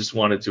 but he just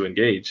wanted to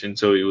engage, and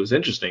so it was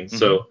interesting.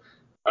 So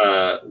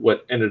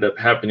what ended up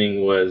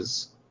happening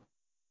was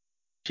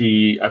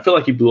I feel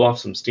like he blew off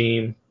some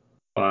steam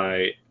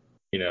by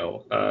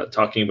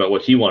talking about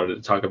what he wanted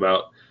to talk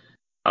about,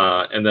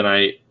 and then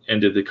I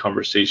ended the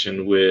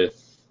conversation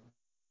with,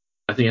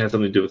 I think it had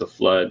something to do with a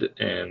flood,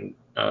 and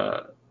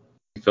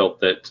he felt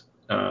that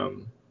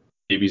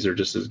babies are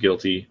just as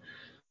guilty.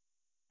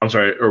 I'm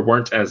sorry, or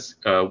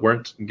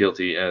weren't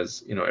guilty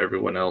as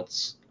everyone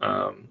else.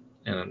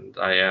 And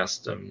I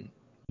asked him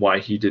why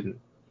he didn't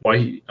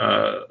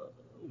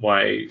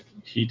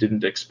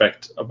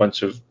expect a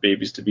bunch of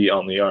babies to be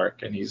on the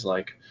ark, and he's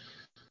like,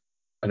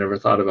 I never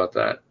thought about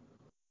that.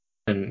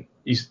 And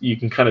you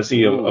can kind of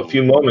see a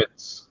few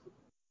moments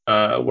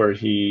where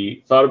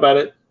he thought about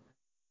it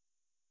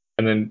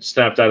and then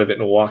snapped out of it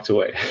and walked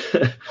away.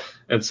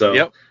 And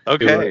so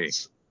okay.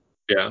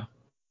 Yeah.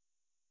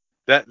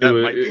 That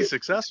might be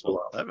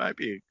successful. That might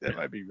be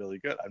really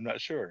good. I'm not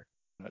sure.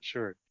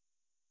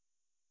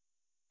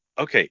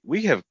 Okay,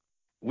 we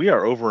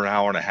are over an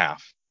hour and a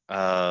half.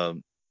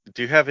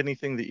 Do you have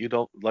anything that you'd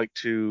like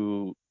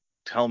to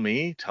tell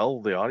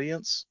the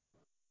audience?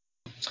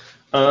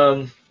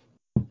 I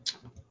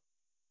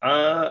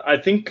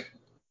think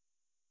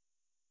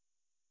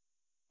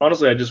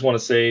honestly, I just want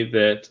to say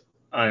that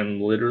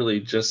I'm literally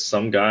just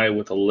some guy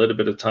with a little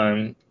bit of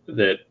time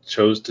that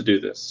chose to do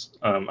this.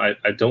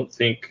 I don't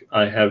think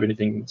I have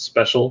anything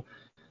special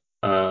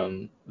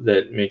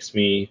that makes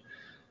me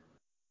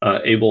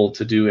able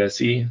to do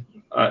SE.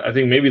 I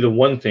think maybe the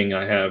one thing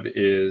I have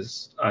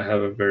is I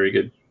have a very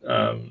good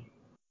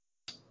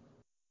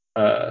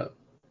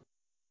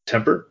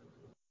temper.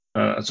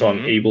 So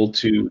I'm able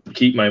to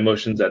keep my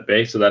emotions at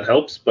bay, so that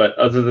helps. But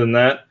other than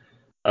that,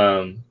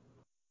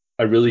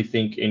 I really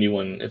think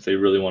anyone, if they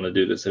really want to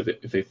do this,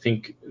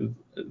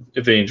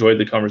 if they enjoyed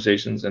the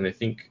conversations and they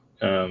think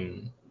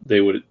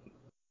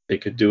they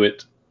could do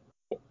it,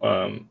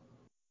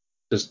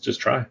 just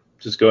try,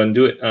 just go ahead and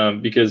do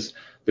it. Because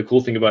the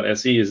cool thing about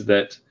SE is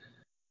that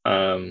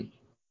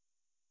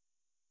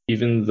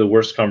even the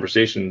worst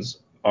conversations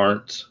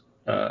aren't.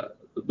 The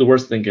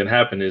worst thing can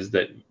happen is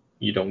that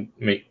you don't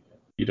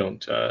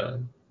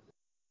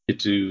get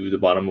to the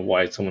bottom of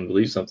why someone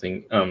believes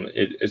something.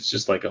 It's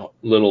just like a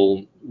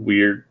little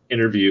weird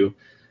interview,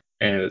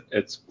 and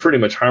it's pretty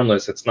much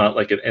harmless. It's not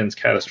like it ends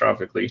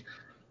catastrophically.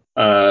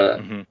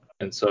 And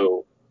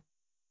so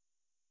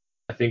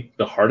I think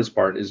the hardest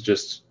part is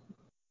just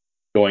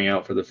going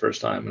out for the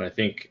first time. And I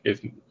think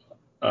if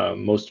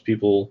most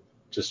people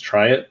just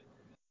try it,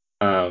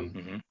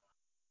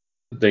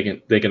 they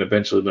can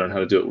eventually learn how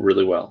to do it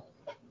really well.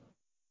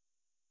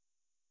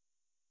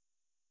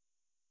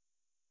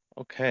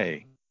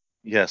 Okay.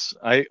 Yes,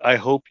 I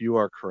hope you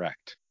are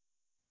correct.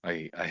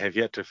 I have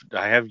yet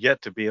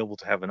to be able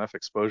to have enough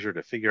exposure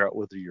to figure out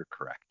whether you're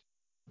correct.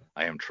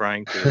 I am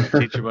trying to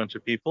teach a bunch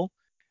of people,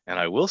 and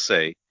I will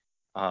say,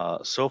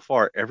 so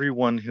far,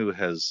 everyone who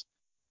has,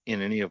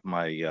 in any of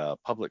my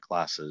public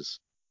classes,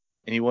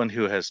 anyone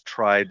who has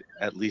tried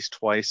at least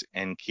twice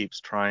and keeps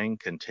trying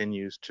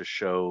continues to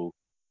show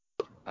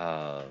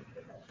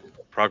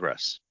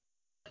progress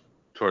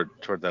toward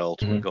that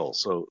ultimate goal.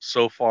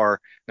 So far,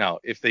 now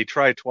if they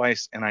try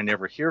twice and I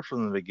never hear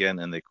from them again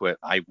and they quit,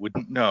 I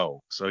wouldn't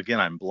know. So again,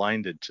 I'm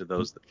blinded to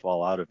those that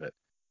fall out of it.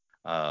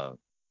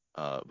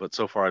 But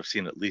so far, I've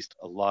seen at least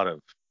a lot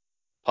of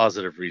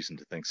positive reason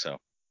to think so.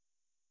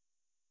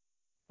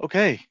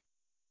 Okay.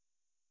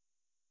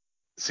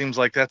 Seems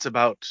like that's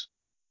about.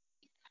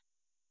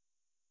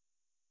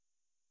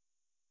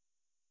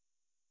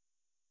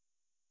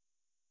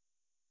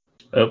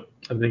 Oh,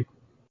 I think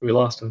we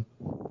lost him.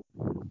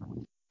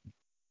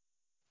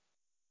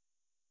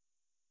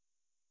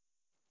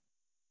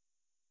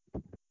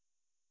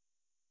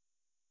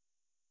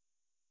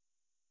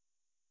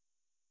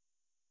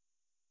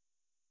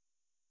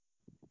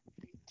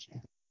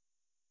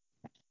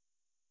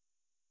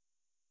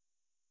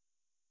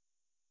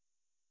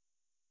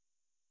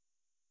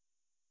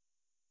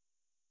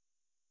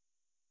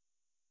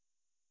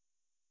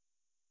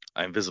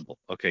 I'm visible.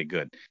 Okay,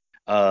 good.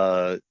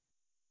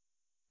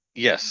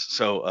 Yes.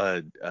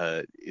 So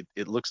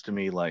it looks to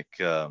me like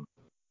no,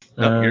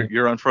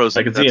 you're unfrozen.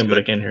 I can see That's him, but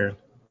I good. can't hear him.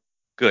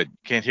 Good.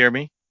 Can't hear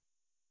me?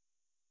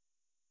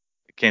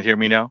 Can't hear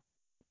me now?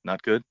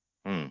 Not good?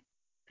 I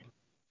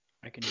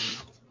can hear you.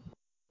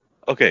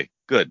 Okay,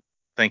 good.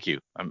 Thank you.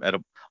 I'm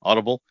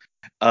audible.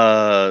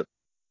 So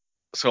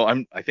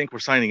I think we're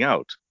signing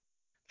out.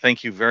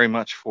 Thank you very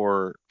much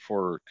for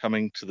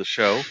coming to the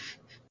show.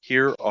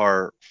 Here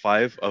are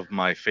 5 of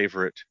my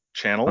favorite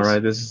channels. All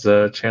right, this is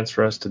a chance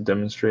for us to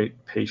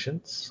demonstrate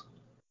patience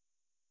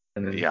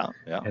and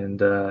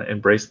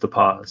embrace the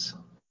pause.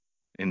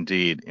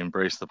 Indeed,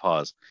 embrace the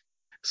pause.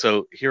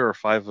 So here are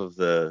 5 of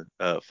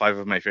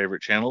my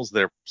favorite channels.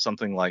 They're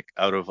something like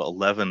out of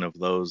 11 of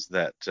those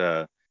that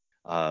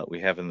we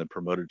have in the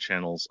promoted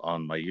channels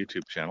on my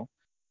YouTube channel.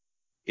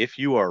 If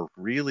you are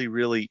really,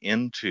 really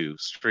into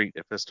street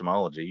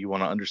epistemology, you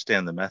want to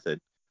understand the method,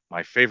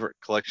 my favorite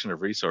collection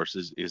of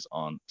resources is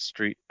on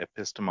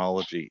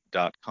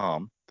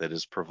streetepistemology.com that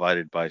is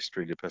provided by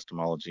Street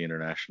Epistemology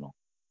International.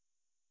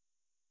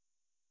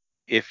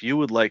 If you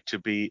would like to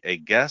be a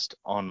guest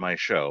on my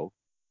show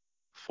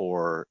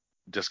for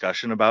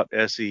discussion about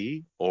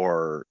SE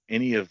or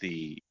any of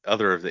the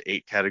other of the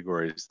 8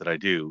 categories that I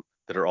do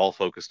that are all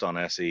focused on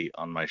SE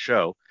on my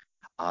show,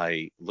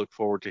 I look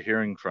forward to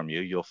hearing from you.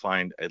 You'll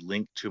find a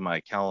link to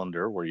my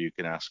calendar where you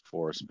can ask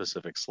for a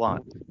specific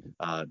slot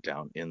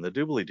down in the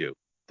doobly-doo.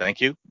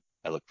 Thank you.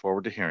 I look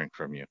forward to hearing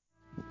from you.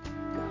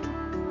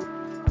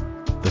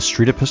 The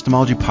Street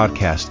Epistemology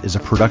Podcast is a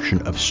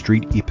production of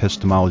Street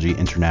Epistemology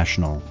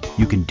International.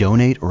 You can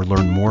donate or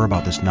learn more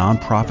about this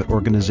nonprofit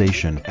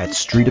organization at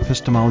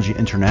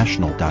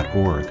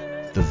streetepistemologyinternational.org.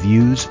 The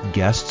views,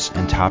 guests,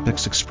 and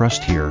topics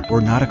expressed here or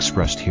not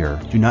expressed here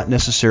do not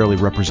necessarily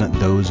represent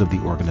those of the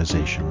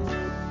organization.